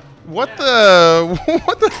 What the?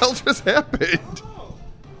 What the hell just happened? Hold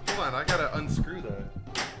on, I gotta unscrew that.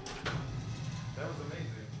 That was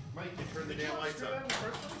amazing. Mike, you turned the damn lights on.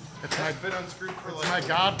 It's my, been unscrewed for it's my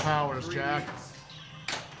god powers, 3 Jack. weeks.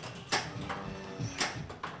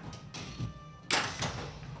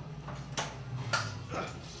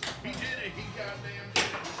 He did it. He goddamn did it.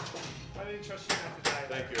 I didn't trust you not to die.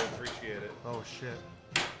 Thank you. I appreciate it. Oh shit.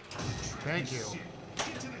 Thank you.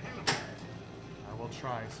 I will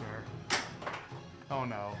try, sir. Oh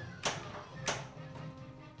no.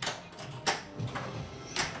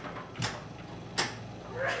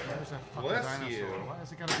 Where's that fucking Bless dinosaur? you. Why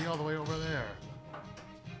has it gotta be all the way over there?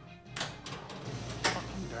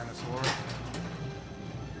 Fucking dinosaur.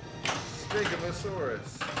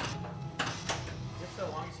 Stegosaurus. Just so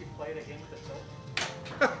long as you play the game with the tilt.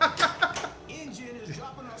 Engine is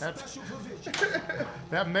dropping a That's- special provision.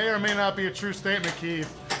 That may or may not be a true statement, Keith.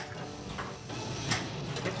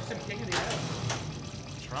 Get you some king of the air.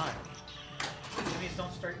 Try. Please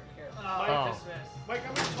don't start here. Oh. Mike,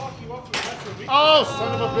 I'm gonna talk you up for the rest of the week. Oh,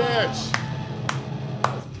 son of a bitch!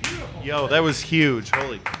 Yo, that was huge.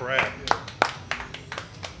 Holy crap.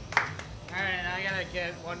 Alright, I gotta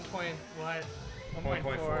get 1.4.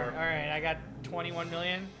 1.4. Alright, I got 21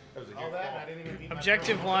 million. All that, I didn't even beat my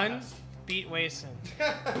Objective promo 1, contest. beat Wason.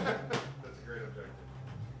 That's a great objective.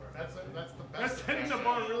 That's the best. That's setting the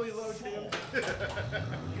bar really low, too.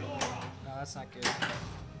 No, that's not good.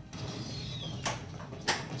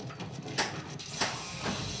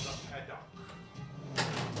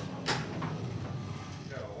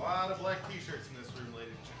 Got a lot of black t-shirts in this room,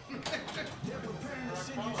 ladies and gentlemen.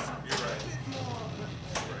 You're right.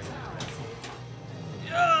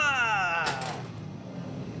 Yeah!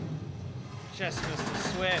 Just missed the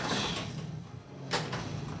switch.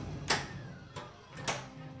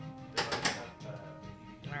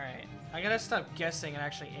 Alright, I gotta stop guessing and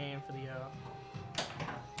actually aim for the O.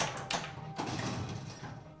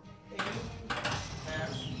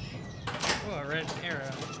 Oh, a red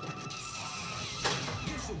arrow.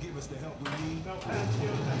 This will give us the help we need. I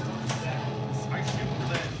shoot for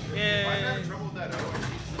that. If I'm Yay. having trouble with that O, I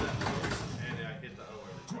shoot for that post, and I hit the O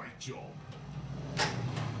every time. Great job.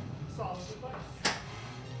 Solid advice.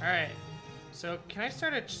 Alright. So can I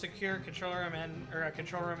start a secure control room and a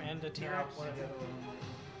control room and a T-Rex?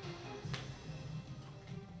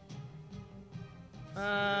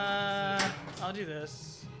 I'll do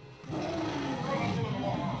this.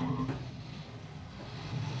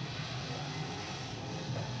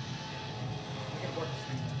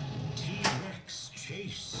 T-Rex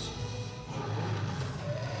chase.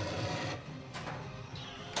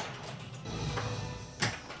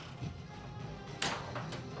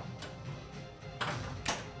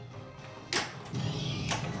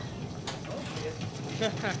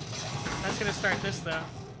 That's gonna start this though.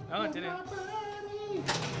 Oh, it didn't.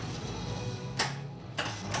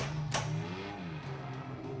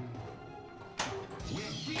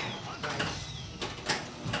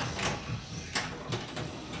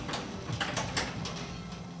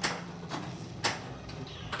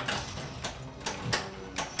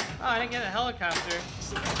 Oh, I didn't get a helicopter.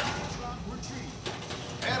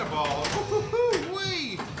 Attaboll. Woo-hoo-hoo,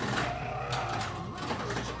 wee!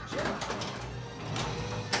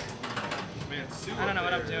 Man, Sue I don't know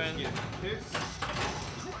up what I'm there is doing. getting pissed.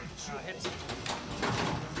 Oh, hits.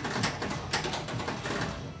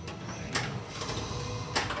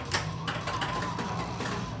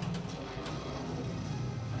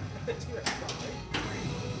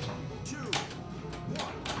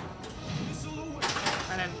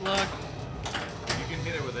 I didn't look. You can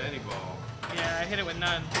hit it with any ball. Yeah, I hit it with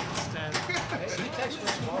none instead.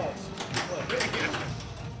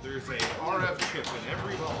 There's a RF chip in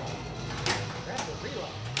every ball.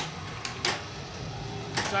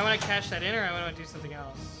 So I want to cash that in, or I want to do something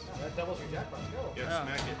else. That doubles your jackpot. Go. Yeah, Oh.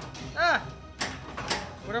 smack it. Ah!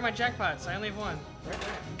 What are my jackpots? I only have one.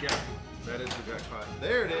 Yeah, that is the jackpot.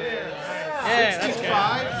 There it is. Yeah, that's good.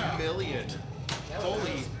 5 million.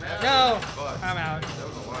 Holy No! butts. I'm out. That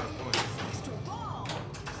was a lot of points.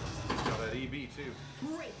 Got that EB too.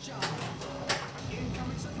 Great job.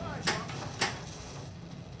 Incoming supply drop.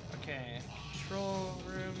 Okay. Control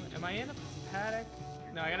room. Am I in a paddock?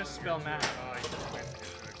 No, I gotta spell map.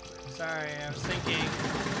 Sorry, I was thinking.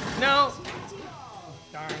 No!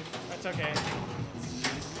 Darn. That's okay.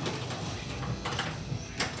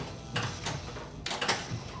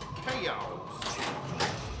 Chaos.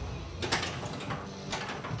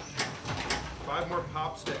 5 more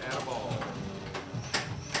pops to add a ball.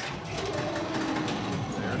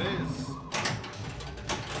 There it is.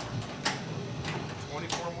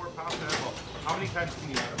 24 more pops to add a ball. How many times can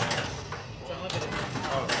you add a ball? It's unlimited.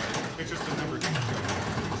 Oh, okay. It's just a number.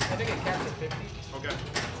 I think it caps at 50. Okay.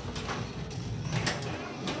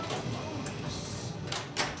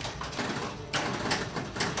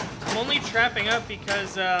 I'm only trapping up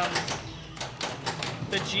because the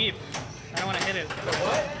Jeep. I don't want to hit it. The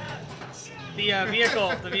what? The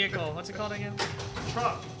vehicle. The vehicle. What's it called again?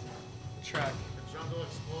 Truck. Truck. The Jungle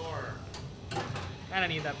Explorer. I don't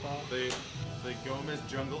need that ball. The Gomez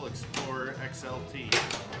Jungle Explorer XLT.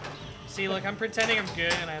 See, look, I'm pretending I'm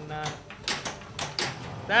good and I'm not.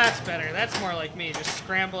 That's better. That's more like me, just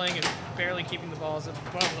scrambling and barely keeping the balls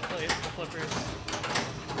above the flippers.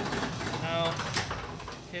 No.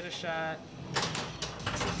 Hit a shot.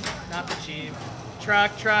 Not the Jeep.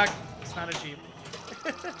 Truck, truck. It's not a Jeep.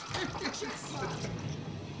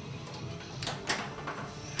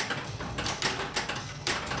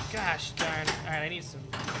 Gosh darn. Alright, I need some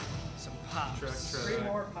pops. 3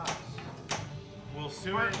 more pops. Will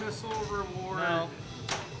Smart Missile reward? No.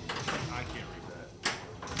 I can't read that.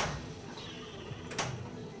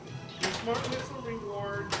 Your Smart Missile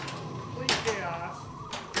reward complete chaos.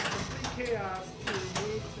 Complete chaos to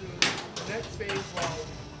move to the next phase while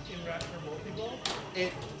in rat or multi-ball.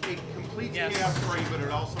 It completes Yes. chaos for you, but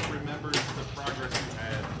it also remembers the progress you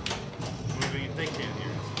had moving. They can't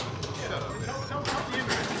hear us. Shut up. Tell the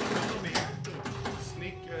internet. Tell me.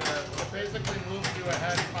 Sneak. It basically moves you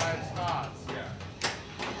ahead 5 spots. Yeah.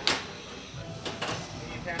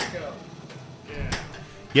 You can't go. Yeah.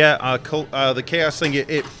 Yeah, the chaos thing.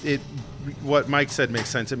 What Mike said makes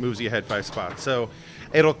sense. It moves you ahead 5 spots, so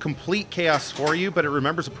it'll complete chaos for you, but it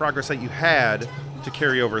remembers the progress that you had to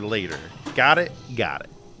carry over later. Got it? Got it.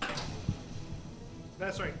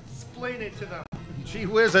 That's right. Explain it to them. Gee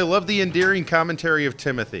whiz! I love the endearing commentary of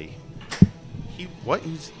Timothy. What?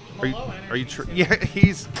 Are you? Yeah,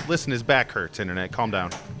 he's. Listen, his back hurts. Internet, calm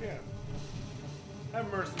down. Yeah. Have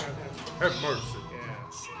mercy on him. Have mercy.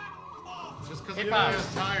 Yeah. Just because Hey, the Bob. guy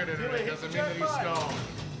is tired internet doesn't mean that he's stoned.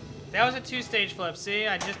 That was a 2-stage flip. See,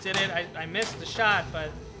 I just did it. I missed the shot, but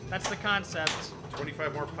that's the concept.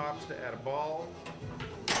 25 more pops to add a ball.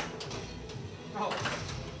 Oh.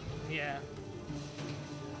 Yeah.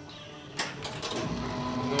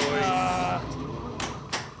 Noise.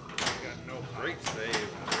 Got no great save.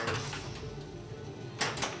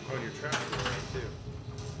 Oh, and your traps are right too.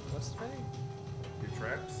 What's the thing? Your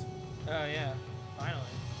traps? Oh yeah.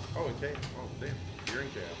 Finally. Oh, okay. Oh, damn. You're in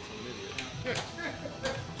chaos. I'm an idiot.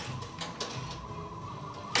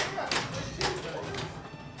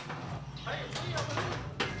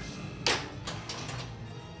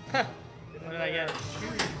 What did I get?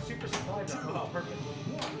 Super supply drop. Oh, perfect.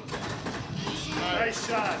 Nice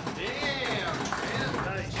shot. Damn.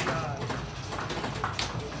 Nice shot.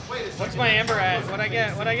 Wait a second. What's my amber at? What I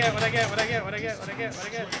get? What I get? What I get? What I get? What I get? What I get? What I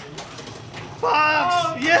get?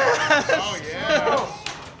 Pops! Yes! Oh, yeah.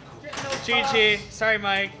 GG. Sorry,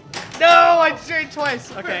 Mike. No, I drained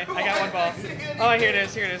twice. Okay, I got 1 ball. Oh, here it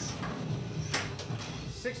is. Here it is.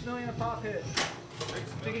 6 million a pop hit.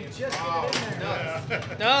 If you can just get it in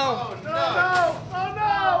there. No. No! Oh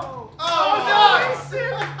no! Oh,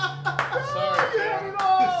 You had it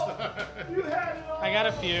all! You had it all! I got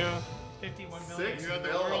a few. 51 million. You had the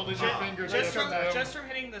world in your fingers. Just from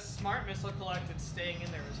hitting the smart missile collected, staying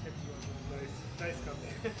in there was 51 million. Nice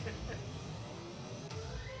comeback.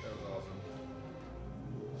 That was awesome.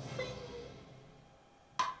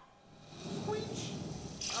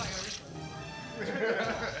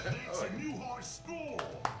 It's a new high score.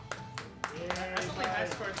 That's only high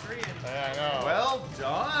score 3. Yeah, I know. Well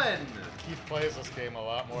done. Keith plays this game a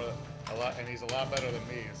lot, and he's a lot better than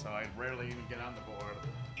me, so I rarely even get on the board.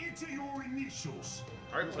 Enter your initials.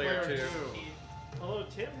 All right, player 2. Although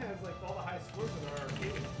Tim has like all the high scores in our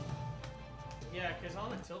arcade. Yeah, because all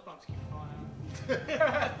the tilt bumps keep falling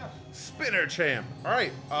out. Spinner champ. All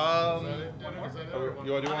right. You want to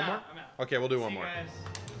do one more? I'm out. Okay, we'll do one See you more. guys.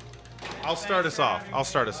 I'll start us off. I was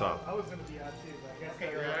gonna be out too, but I guess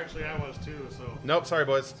Okay, actually, I was too, so. Nope, sorry,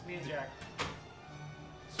 boys. Me and Jack.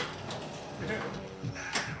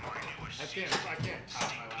 I can't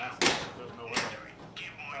top my last one. There's no way. I gotta get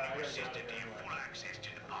out of here anyway.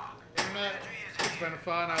 Internet, it's been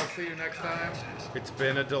fun. I'll see you next time. It's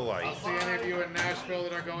been a I'll delight. see any of you in Nashville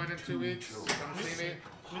that are going in 2 weeks. Come see me.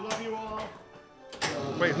 we love you all.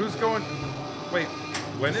 Wait, who's going? Wait,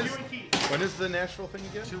 when You is and Keith. when is the Nashville thing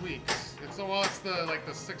again? 2 weeks. It's the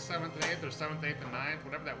 6th, 7th, and 8th, or 7th, 8th, and 9th,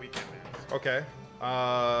 whatever that weekend is. Okay.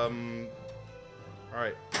 All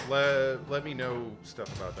right. Let me know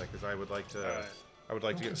stuff about that because I would like to. Alright. I would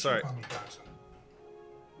like to get. Sorry.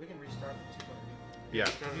 We can restart the 2-player. Yeah.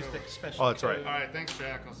 Use the special Oh, that's right. code. All right, thanks,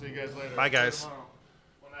 Jack. I'll see you guys later. Bye, guys. See you tomorrow.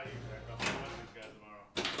 Well, not you, Jack. I'll see one of these guys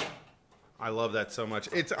tomorrow. I love that so much.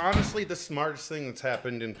 It's honestly the smartest thing that's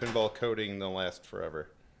happened in pinball coding in the last forever.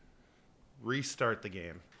 Restart the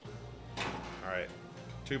game. All right.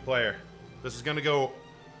 2-player. This is going to go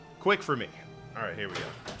quick for me. All right, here we go.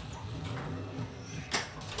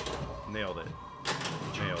 Nailed it.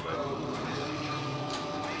 Nailed it.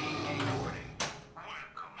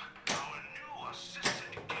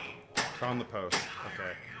 Found the post.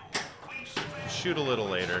 Okay. Shoot a little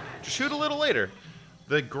later. Shoot a little later.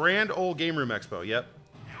 The Grand Old Game Room Expo. Yep.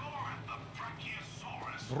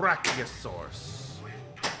 Brachiosaurus.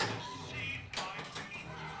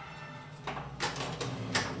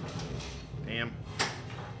 Damn.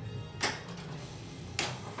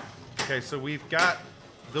 Okay, so we've got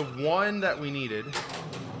the one that we needed.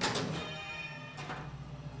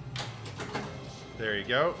 There you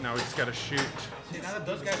go. Now we just gotta shoot. See, now that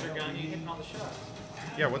those guys are gone, you're hitting all the shots.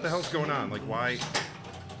 Yeah, what the hell's going on? Like, why?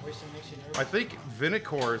 Wasting makes you nervous. I think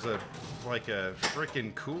Vinicor is like a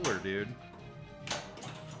freaking cooler, dude.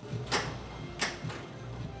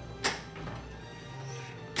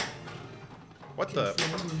 What the?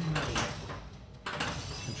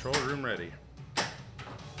 Control room ready.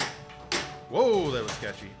 Whoa, that was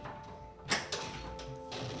sketchy.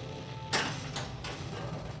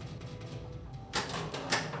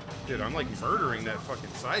 Dude, I'm like murdering that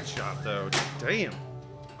fucking side shot though. Damn.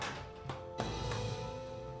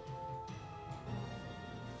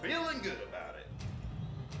 Feeling good about it.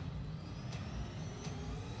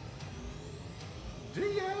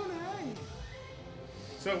 DNA.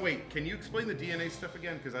 So wait, can you explain the DNA stuff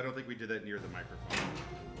again? Because I don't think we did that near the microphone.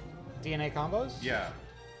 DNA combos? Yeah.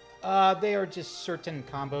 They are just certain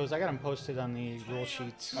combos. I got them posted on the rule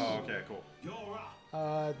sheets. Oh, okay, cool.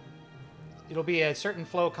 It'll be a certain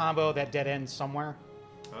flow combo that dead ends somewhere.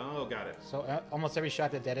 Oh, got it. So almost every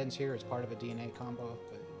shot that dead ends here is part of a DNA combo.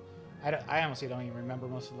 But I honestly don't even remember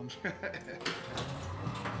most of them.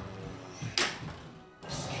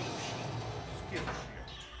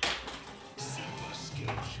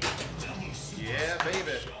 Yeah,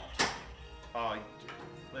 baby. Oh,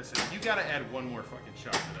 listen, you gotta add one more fucking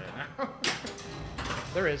shot to that now.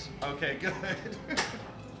 There is. Okay, good.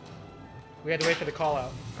 We had to wait for the call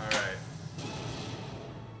out. All right.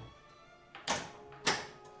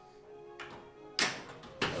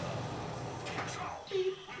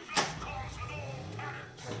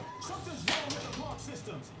 Something's wrong with the block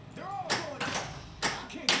systems. They're all going down. I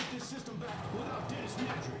can't get this system back without Dennis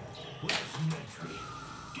Nedry. Where's Nedry?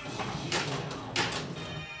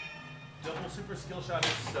 Double super skill shot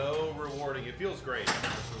is so rewarding. It feels great.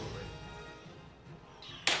 Absolutely.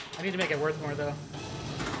 I need to make it worth more though.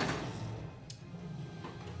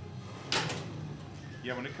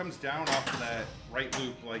 Yeah, when it comes down off of that right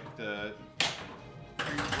loop, like for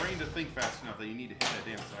your brain to think fast enough that you need to hit that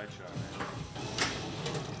damn side shot, man.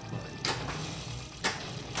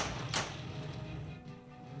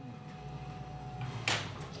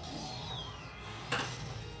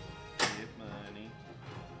 Get money.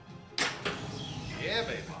 Yeah,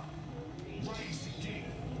 baby.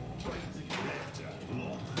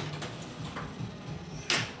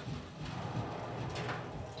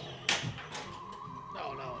 No,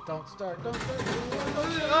 don't start, don't start.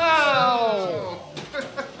 Oh!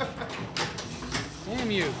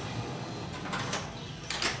 Damn you.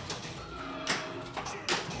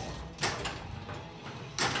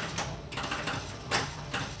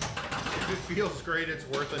 If it feels great, it's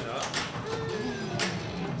worth enough.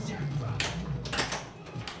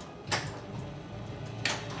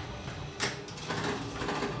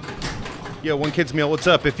 Yo, One Kid's Meal, what's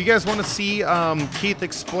up? If you guys want to see Keith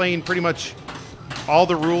explain pretty much all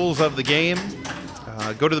the rules of the game,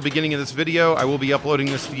 go to the beginning of this video. I will be uploading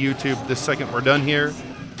this to YouTube the second we're done here.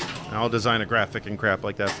 And I'll design a graphic and crap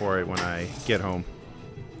like that for it when I get home.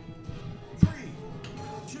 3,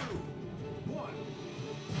 2, 1.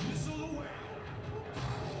 Missile away.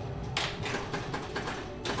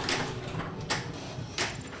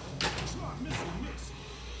 Smart missile mix.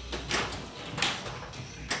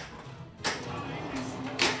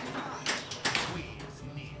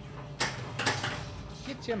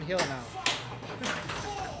 Get Jim Hill now.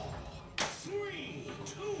 3,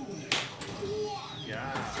 2, 1.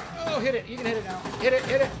 Yeah. Oh, hit it. You can hit it now. Hit it,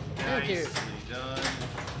 hit it. Thank you. Nicely done.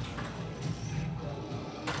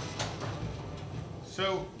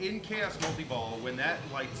 So in Chaos Multi-Ball, when that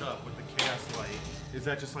lights up with the Chaos light, is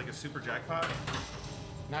that just like a super jackpot?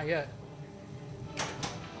 Not yet.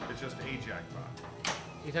 It's just a jackpot.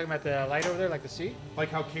 You talking about the light over there, like the C? Like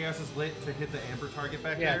how Chaos is lit to hit the amber target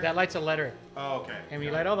back Yeah, there? that lights a letter. Oh, okay. And when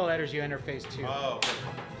you Got light it. all the letters, you enter phase 2. Oh,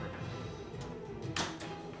 perfect.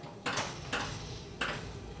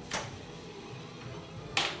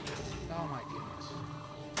 Oh my goodness.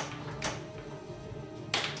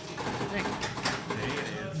 Thank you. There it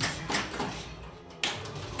is.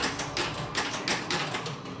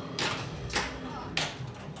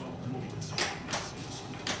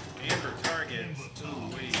 Amber targets.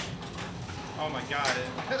 Ooh, wait. Oh my god.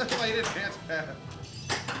 Light advance path.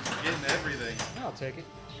 Getting everything. I'll take it.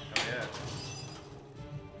 Oh yeah.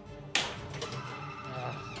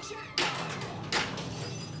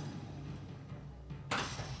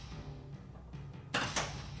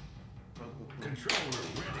 Controller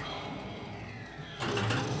ready.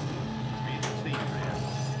 Read the T-Rex.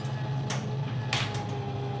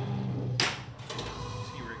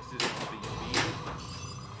 T-Rex isn't to be beat.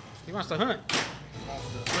 He wants to hunt. Off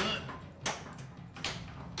the hunt.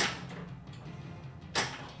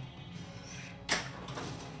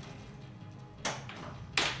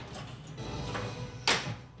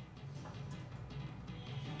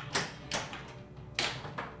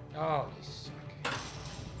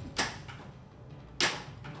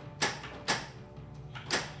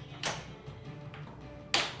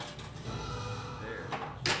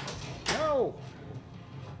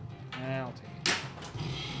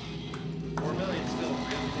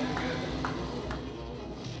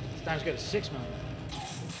 Sometimes go to 6 million.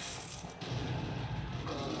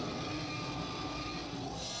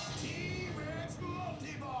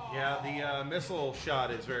 Yeah, the missile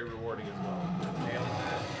shot is very rewarding as well. Nailing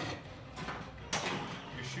that.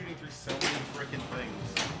 You're shooting through so many freaking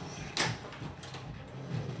things.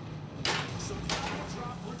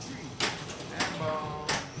 Pinball.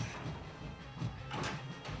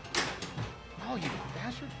 Oh, you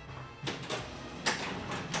bastard.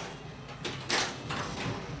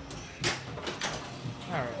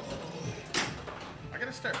 Alright. I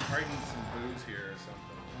gotta start hiding some booze here or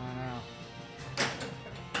something. I know.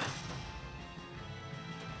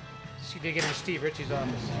 She did get in Steve Ritchie's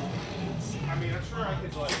office. I mean, I'm sure I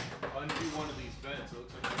could, like, undo one of these vents. It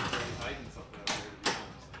looks like I'm already hiding something up there, to be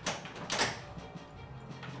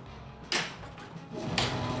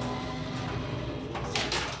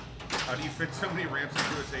honest. How do you fit so many ramps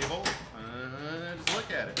into a table? Just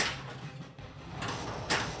look at it.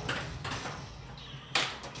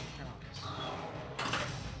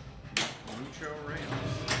 Mucho ramps.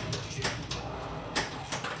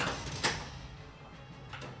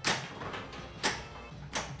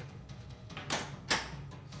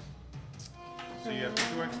 So you have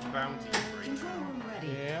 2x bounties right now.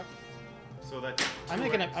 Yeah. So that's I'm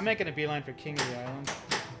making a beeline for King of the Island.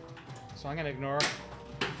 So I'm gonna ignore.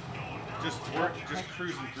 just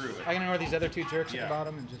cruising through it. I can ignore these other two jerks at Yeah. the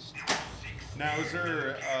bottom and just. Now, is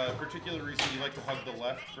there a particular reason you like to hug the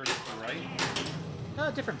left versus the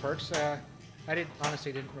right? Different perks. I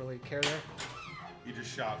honestly didn't really care there. You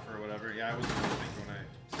just shot for whatever. Yeah, I was thinking when I.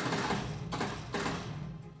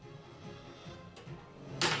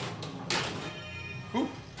 Whew.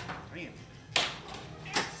 Man.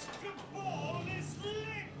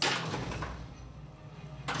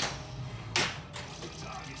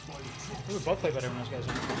 We both play better when those guys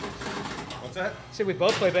aren't. What's that? See, we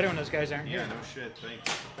both play better when those guys aren't Yeah, here. no shit.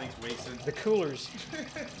 Thanks, Wason. The coolers.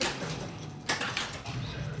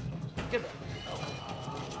 Good.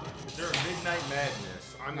 Is there a Midnight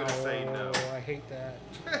Madness? I'm gonna say no. I hate that.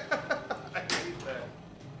 I hate that.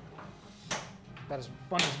 About as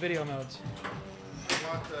fun as video modes.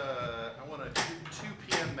 I want a 2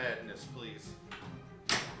 p.m. Madness, please.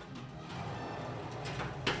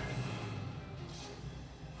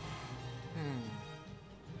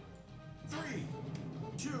 Three,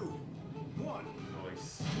 two, one.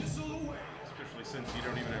 Nice. Missile away. Especially since you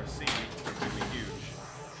don't even have C. It's gonna be huge.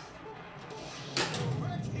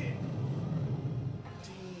 Direct hit.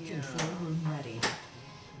 Control room ready.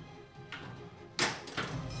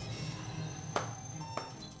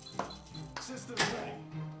 System ready.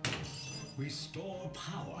 Restore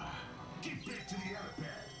power. Get back to the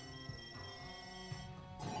helipad.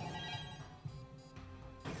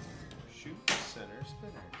 Shoot center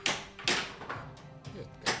spinner.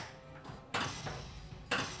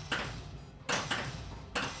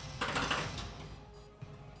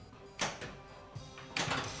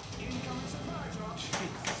 Incoming supply drop.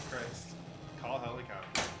 Jesus Christ. Call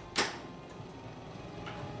helicopter.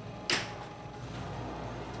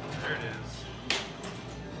 There it is.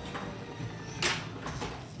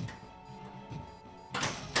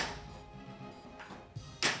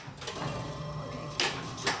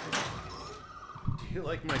 Do you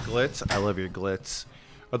like my glitz? I love your glitz.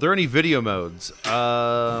 Are there any video modes?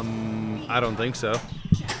 I don't think so.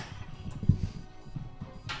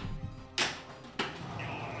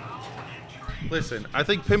 Listen, I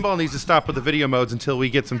think pinball needs to stop with the video modes until we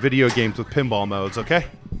get some video games with pinball modes, okay?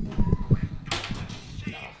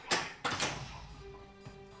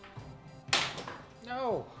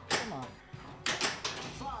 No, come on.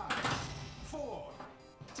 5, 4,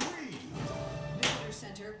 3, Visitor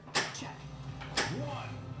center, check. 1.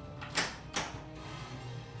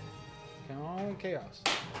 Come on, chaos.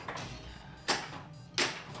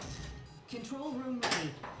 Control room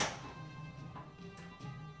ready.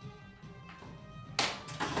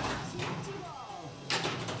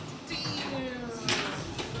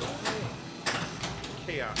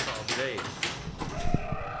 Chaos all day.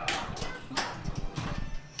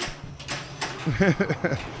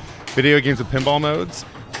 Video games with pinball modes.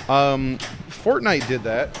 Fortnite did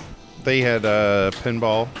that. They had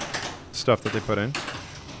pinball stuff that they put in.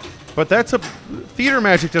 But that's a theater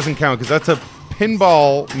magic doesn't count because that's a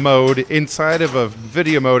pinball mode inside of a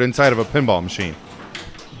video mode inside of a pinball machine.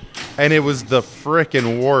 And it was the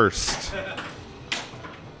frickin' worst. I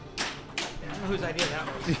don't know whose idea that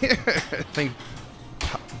was. I think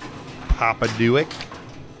Papa Dewick.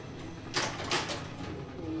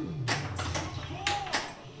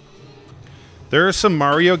 There are some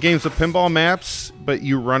Mario games with pinball maps, but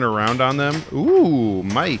you run around on them. Ooh,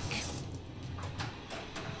 Mike.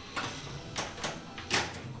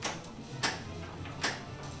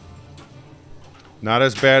 Not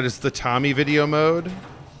as bad as the Tommy video mode.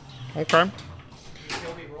 Okay.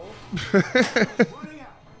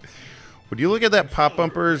 Would you look at that? Pop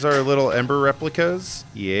bumpers are little Ember replicas.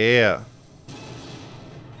 Yeah.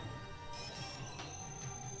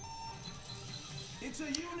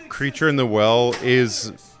 Creature in the Well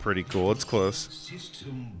is pretty cool. It's close.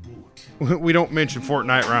 We don't mention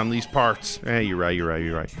Fortnite around these parts. Hey, you're right. You're right.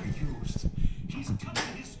 You're right.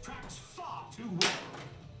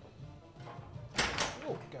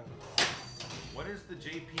 What is the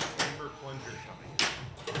JP Ember Plunger coming?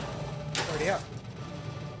 It's already up.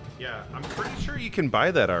 Yeah, I'm pretty sure you can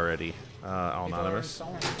buy that already. Anonymous.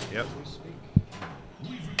 Yep.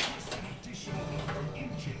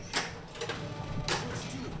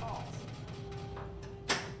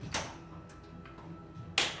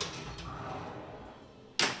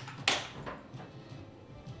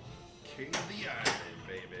 King of the Island,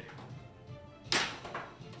 baby.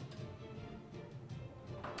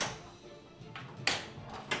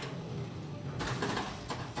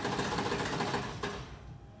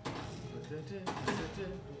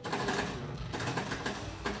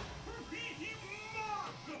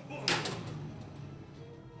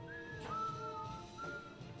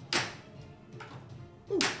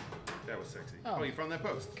 That was sexy. Oh, you found that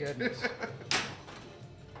post. Goodness.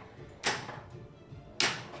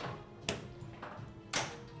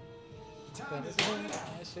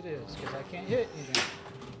 Yes, it is, because I can't hit anything.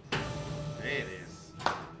 It is.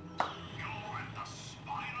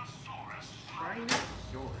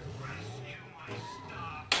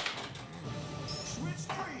 Switch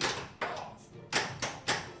 3 off.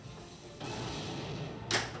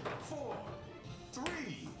 4, 3,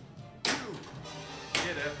 2.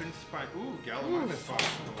 Get effing spine. Ooh, Gallivanus Fox.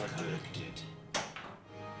 Collected.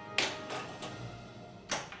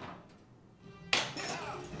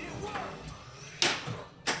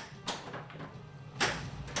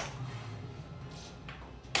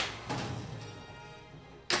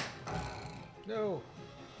 No.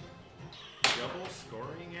 Double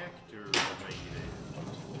scoring actor made it.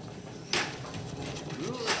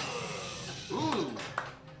 Ooh.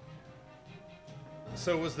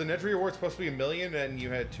 So was the Nedry Award supposed to be $1 million and you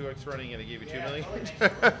had 2x running and it gave you $2 million?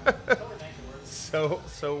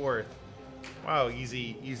 so worth. Wow,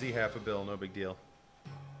 easy half a bill, no big deal.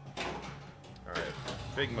 All right,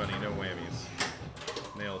 big money, no whammies.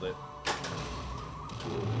 Nailed it.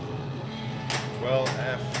 Well,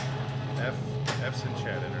 F's in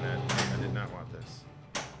chat, internet. I did not want this.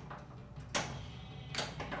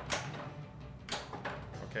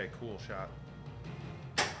 Okay, cool shot.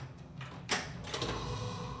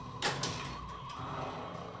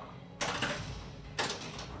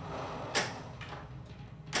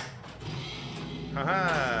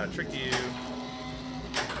 Haha, tricked you.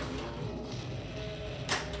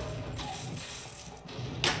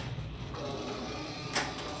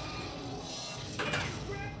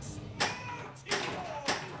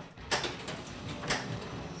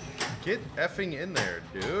 Get effing in there,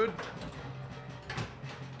 dude.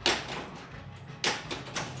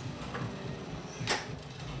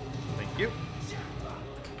 Thank you.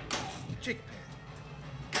 Jig pad.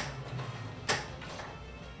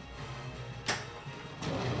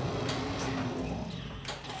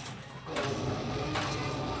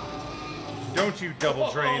 Don't you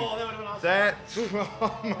double drain. Oh, that would've been awesome. That,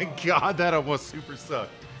 oh my god, that almost super sucked.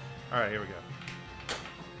 All right, here we go.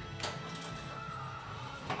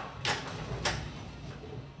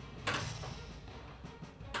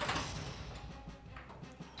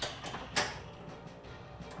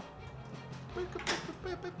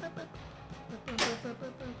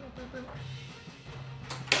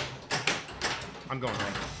 I'm going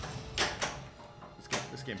home.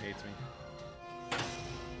 This game hates me.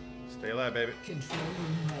 Stay alive, baby. Control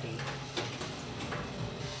room ready.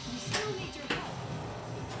 You still need your help.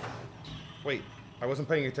 Wait, I wasn't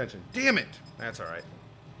paying attention. Damn it! That's all right.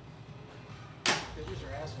 Spitters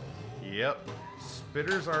are assholes. Yep.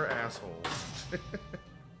 Spitters are assholes.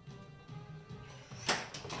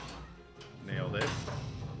 Nailed it.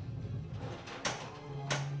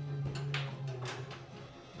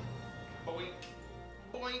 Boink.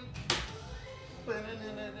 Boink.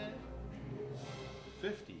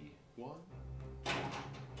 51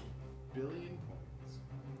 billion points.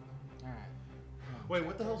 Alright. Wait,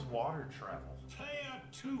 what the hell's water travel? Player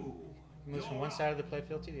 2. Moves from one side of the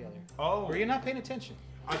playfield to the other. Oh. Were you not paying attention?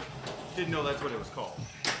 I didn't know that's what it was called.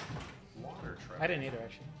 Water travel. I didn't either,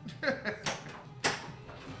 actually.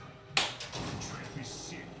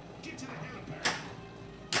 Get to the helipad.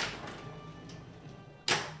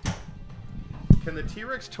 Can the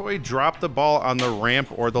T-Rex toy drop the ball on the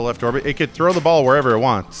ramp or the left orbit? It could throw the ball wherever it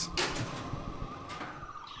wants.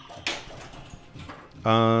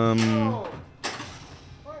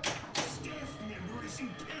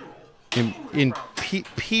 In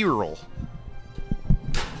peril.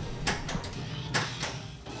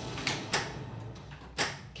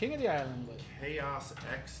 King of the Island. Chaos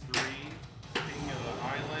X3, King of the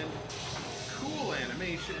Island. Cool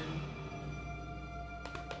animation.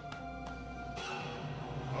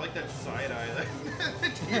 I like that side eye. The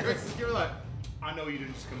T-Rex is giving that. I know you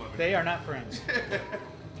didn't just come up. They are not friends.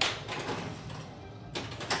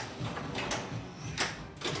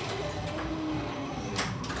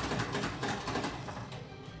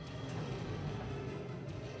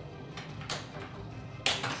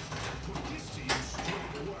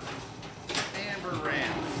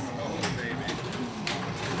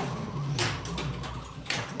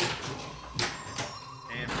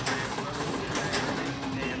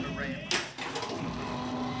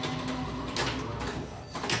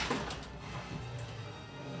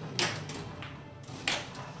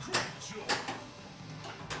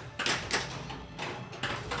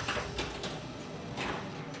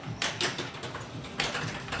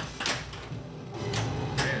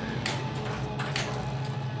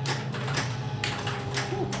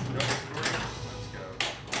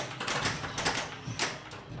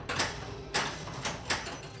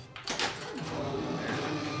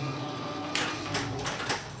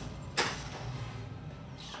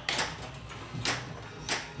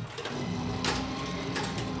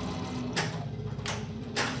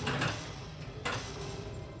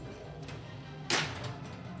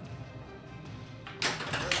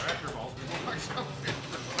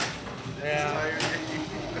 Yeah.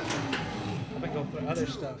 I've been going for other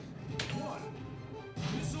stuff.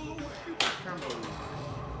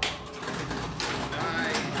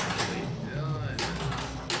 Nicely done.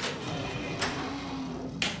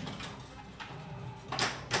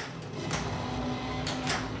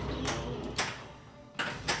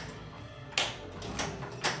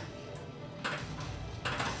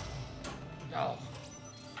 Oh.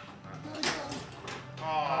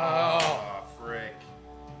 Oh, frick.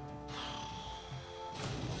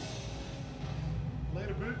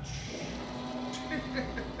 Later, bitch.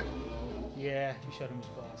 Yeah, you showed him his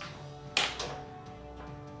boss.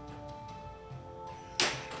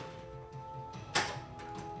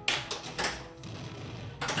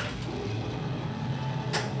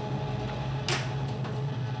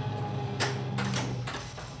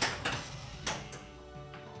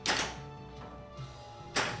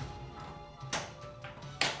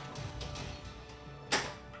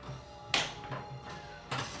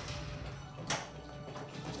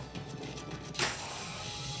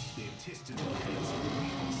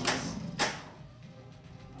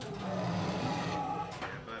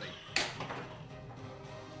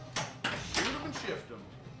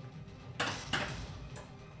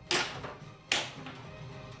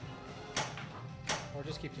 Or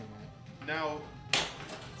just keep doing that. Now,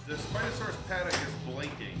 the Spinosaurus paddock is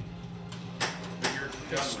blinking. But you're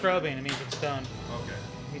It's done with strobing, it means it's done. Okay.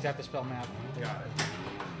 It means I have to spell map. Got it.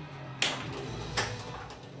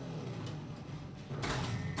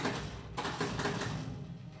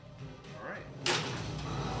 Alright.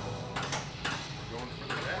 Going for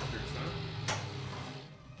the Raptors, huh?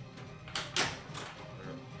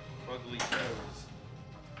 Their fugly toes.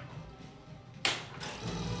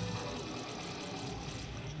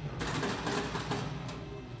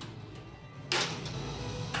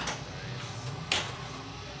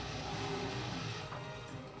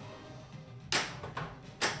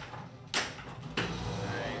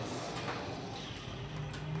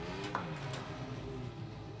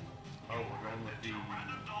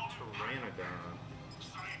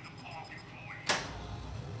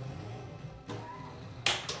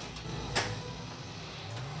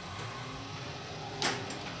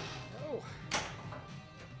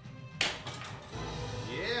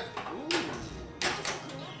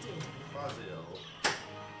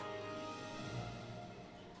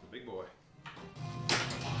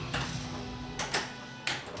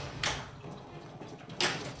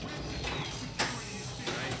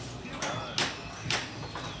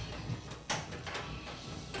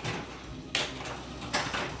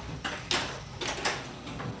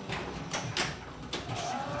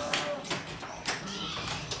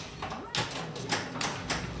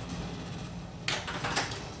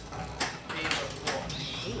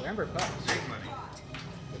 Ember Pups. Big money.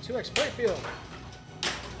 The 2x playfield.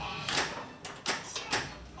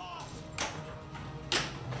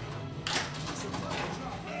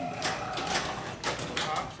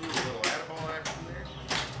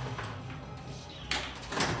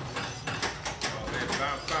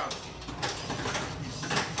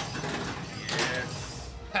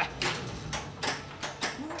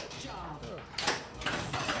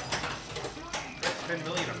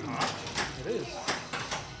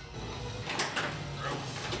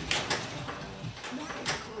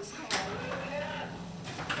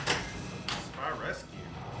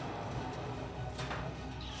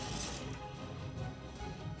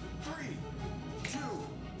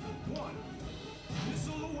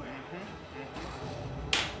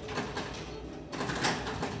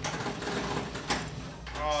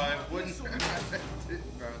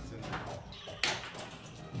 Didn't bounce in there.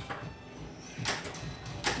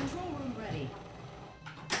 Control room ready.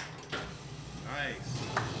 Nice.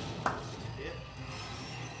 Hit.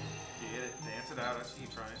 Get it. Dance it out. I see you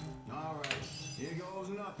trying. All right, here goes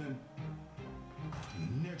nothing.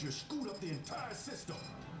 Nedger screwed up the entire system.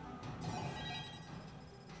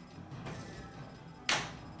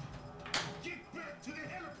 Get back to the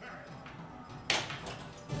helipad.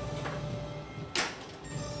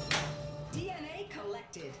 DNA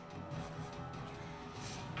collected.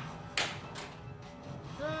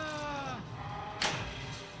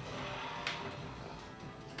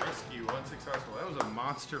 Rescue unsuccessful. That was a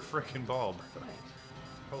monster freaking ball, bro.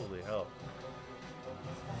 Holy hell.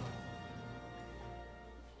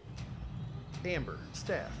 Amber,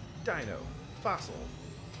 staff, dino, fossil,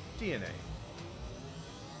 DNA.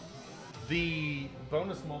 The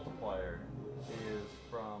bonus multiplier is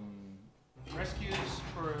from Rescues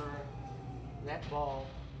for that ball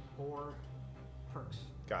or perks.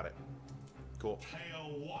 Got it. Cool.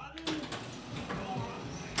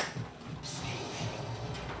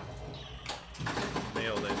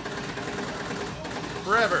 Nailed it.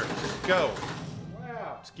 Forever. Go.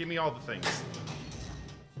 Wow. Just give me all the things.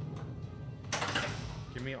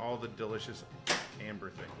 Give me all the delicious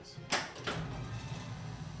amber things.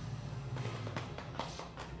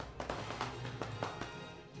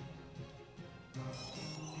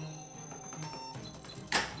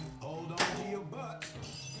 Hold on to your butt.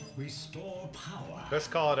 Restore power.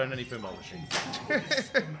 Best call it on any pinball machine.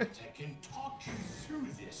 Can talk you through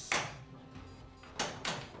this.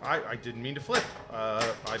 I didn't mean to flip.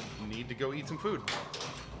 I need to go eat some food.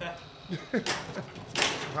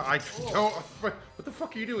 I don't. What the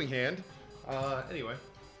fuck are you doing, hand? Anyway.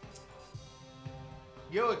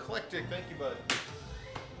 Yo, eclectic. Thank you, bud.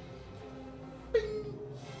 Bing.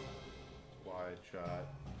 Wide shot.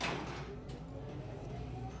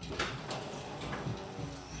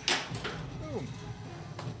 Boom.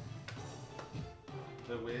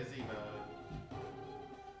 The Wizzy mode.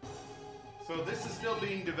 So this is still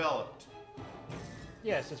being developed.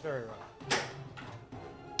 Yes, it's very rough.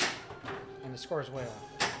 And the score is way off.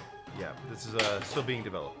 Yeah, this is still being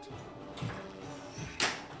developed.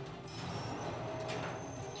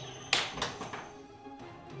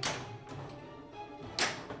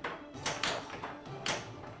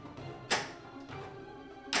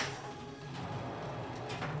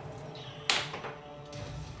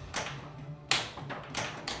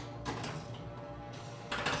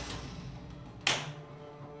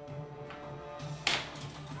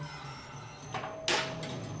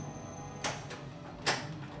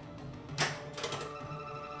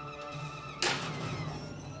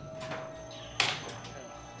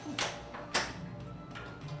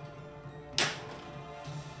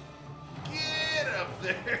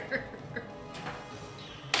 There.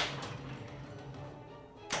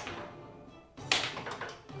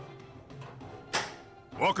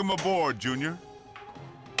 Welcome aboard, Junior.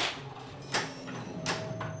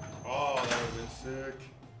 Oh, that would have been sick.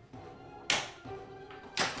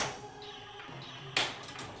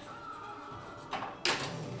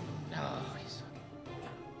 Oh, he's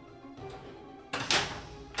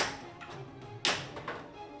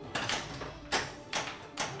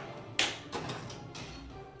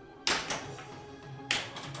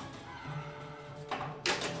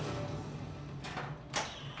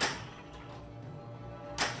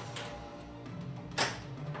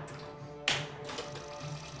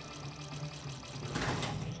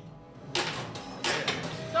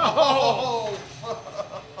Oh!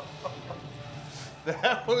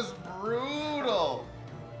 That was brutal.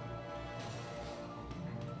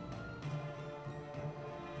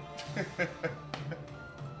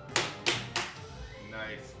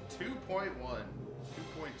 Nice. 2.1.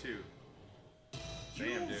 2.2.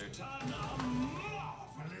 Damn, dude.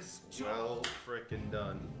 Well frickin'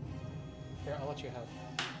 done. Here, I'll let you have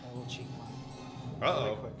a little cheek one. Uh-oh.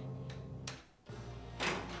 Really quick.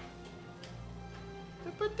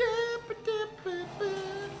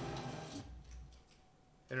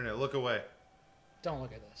 Internet, look away. Don't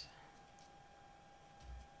look at this.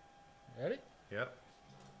 Ready? Yep.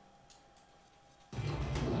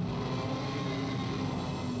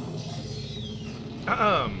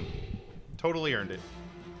 Totally earned it.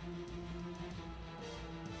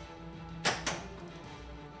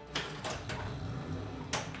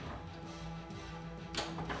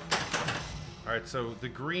 All right, so the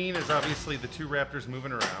green is obviously the two raptors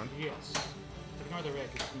moving around. Yes. Ignore the red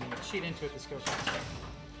because when you cheat into it, this goes fast.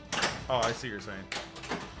 Oh, I see what you're saying.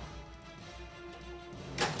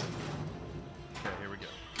 Okay, here we go.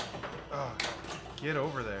 Oh, get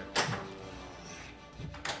over there.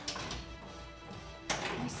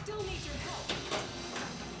 still need your help.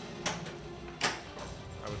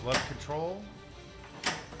 I would love control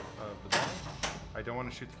of the ball. I don't want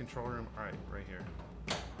to shoot the control room. All right, right here.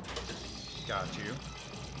 Got you.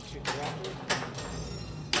 Shoot the raptor.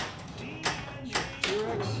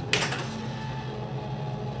 T-Rex.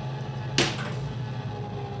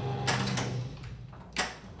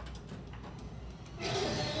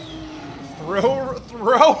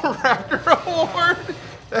 Throw Raptor Award.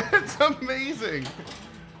 That's amazing.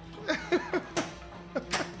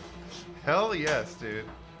 Hell yes, dude.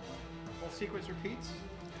 Whole sequence repeats.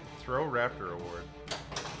 Throw Raptor Award.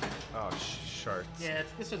 Oh, sharks. Yeah,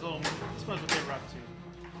 this is a little. This one's a bit rough too.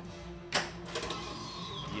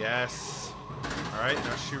 Yes. All right,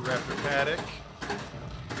 now shoot Raptor Paddock.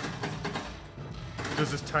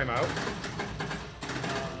 Does this time out?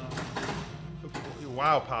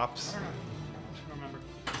 Wow, Pops. I don't remember.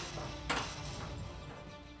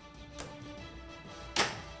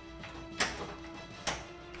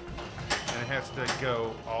 And it has to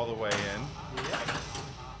go all the way in. Yep.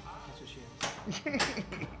 That's what she is.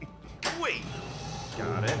 Wait.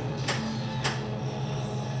 Got it.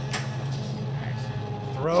 Nice.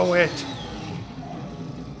 Throw it.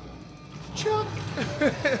 Chuck.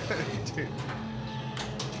 Dude.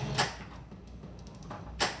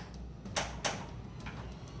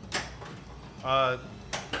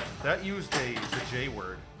 That used the J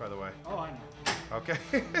word, by the way. Oh, I know. Okay.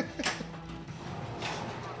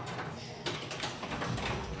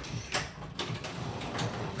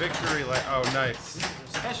 Victory lap. Oh, nice.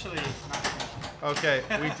 Especially not finished. Okay,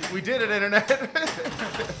 we did it, Internet.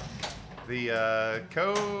 The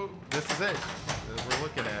code. This is it. We're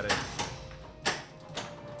looking at it.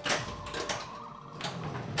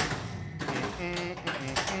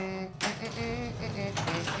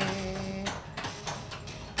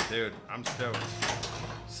 Dude, I'm stoked.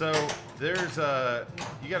 So there's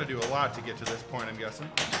you got to do a lot to get to this point, I'm guessing.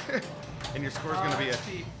 And your score's going to be a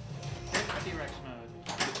fifth T-Rex mode.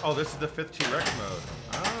 Oh, this is the 5th T-Rex mode.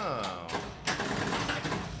 Oh.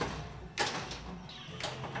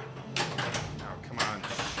 Now, come on,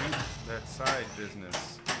 shoot that side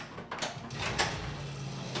business.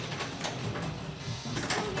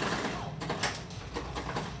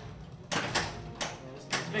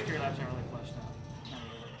 This victory laps aren't really fleshed out.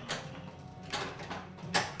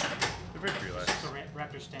 The victory laps. Just a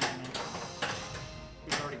raptor standing there.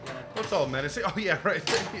 He's already dead. What's all menacing? Oh, yeah, right.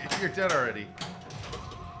 You're dead already.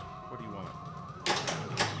 What do you want?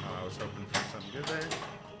 Oh, I was hoping for something good there.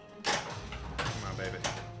 Come on, baby.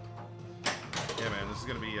 Yeah, man, this is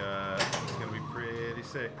gonna be pretty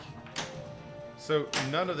sick. So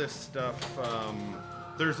none of this stuff.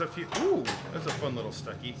 There's a few. Ooh, that's a fun little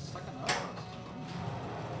stucky.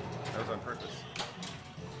 That was on purpose.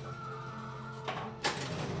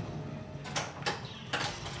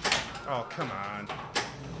 Oh, come on.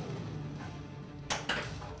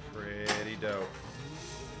 Pretty dope.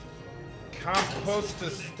 Composta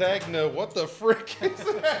Stagna, what the frick is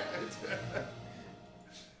that?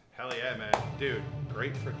 Hell yeah, man. Dude,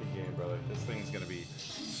 great freaking game, brother. This thing's gonna be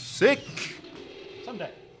sick.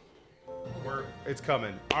 Someday. It's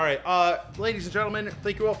coming. All right, ladies and gentlemen,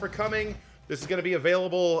 thank you all for coming. This is gonna be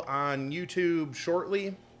available on YouTube shortly.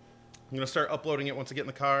 I'm gonna start uploading it once I get in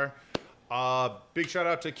the car. Big shout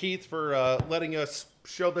out to Keith for letting us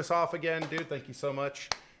show this off again, dude. Thank you so much.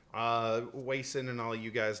 Wason and all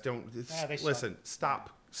you guys don't listen. Stop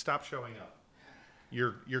showing up.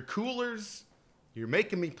 You're coolers. You're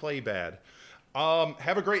making me play bad.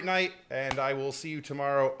 Have a great night, and I will see you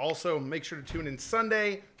tomorrow. Also, make sure to tune in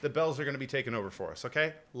Sunday. The bells are going to be taking over for us.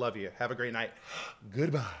 Okay? Love you. Have a great night.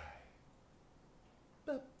 Goodbye.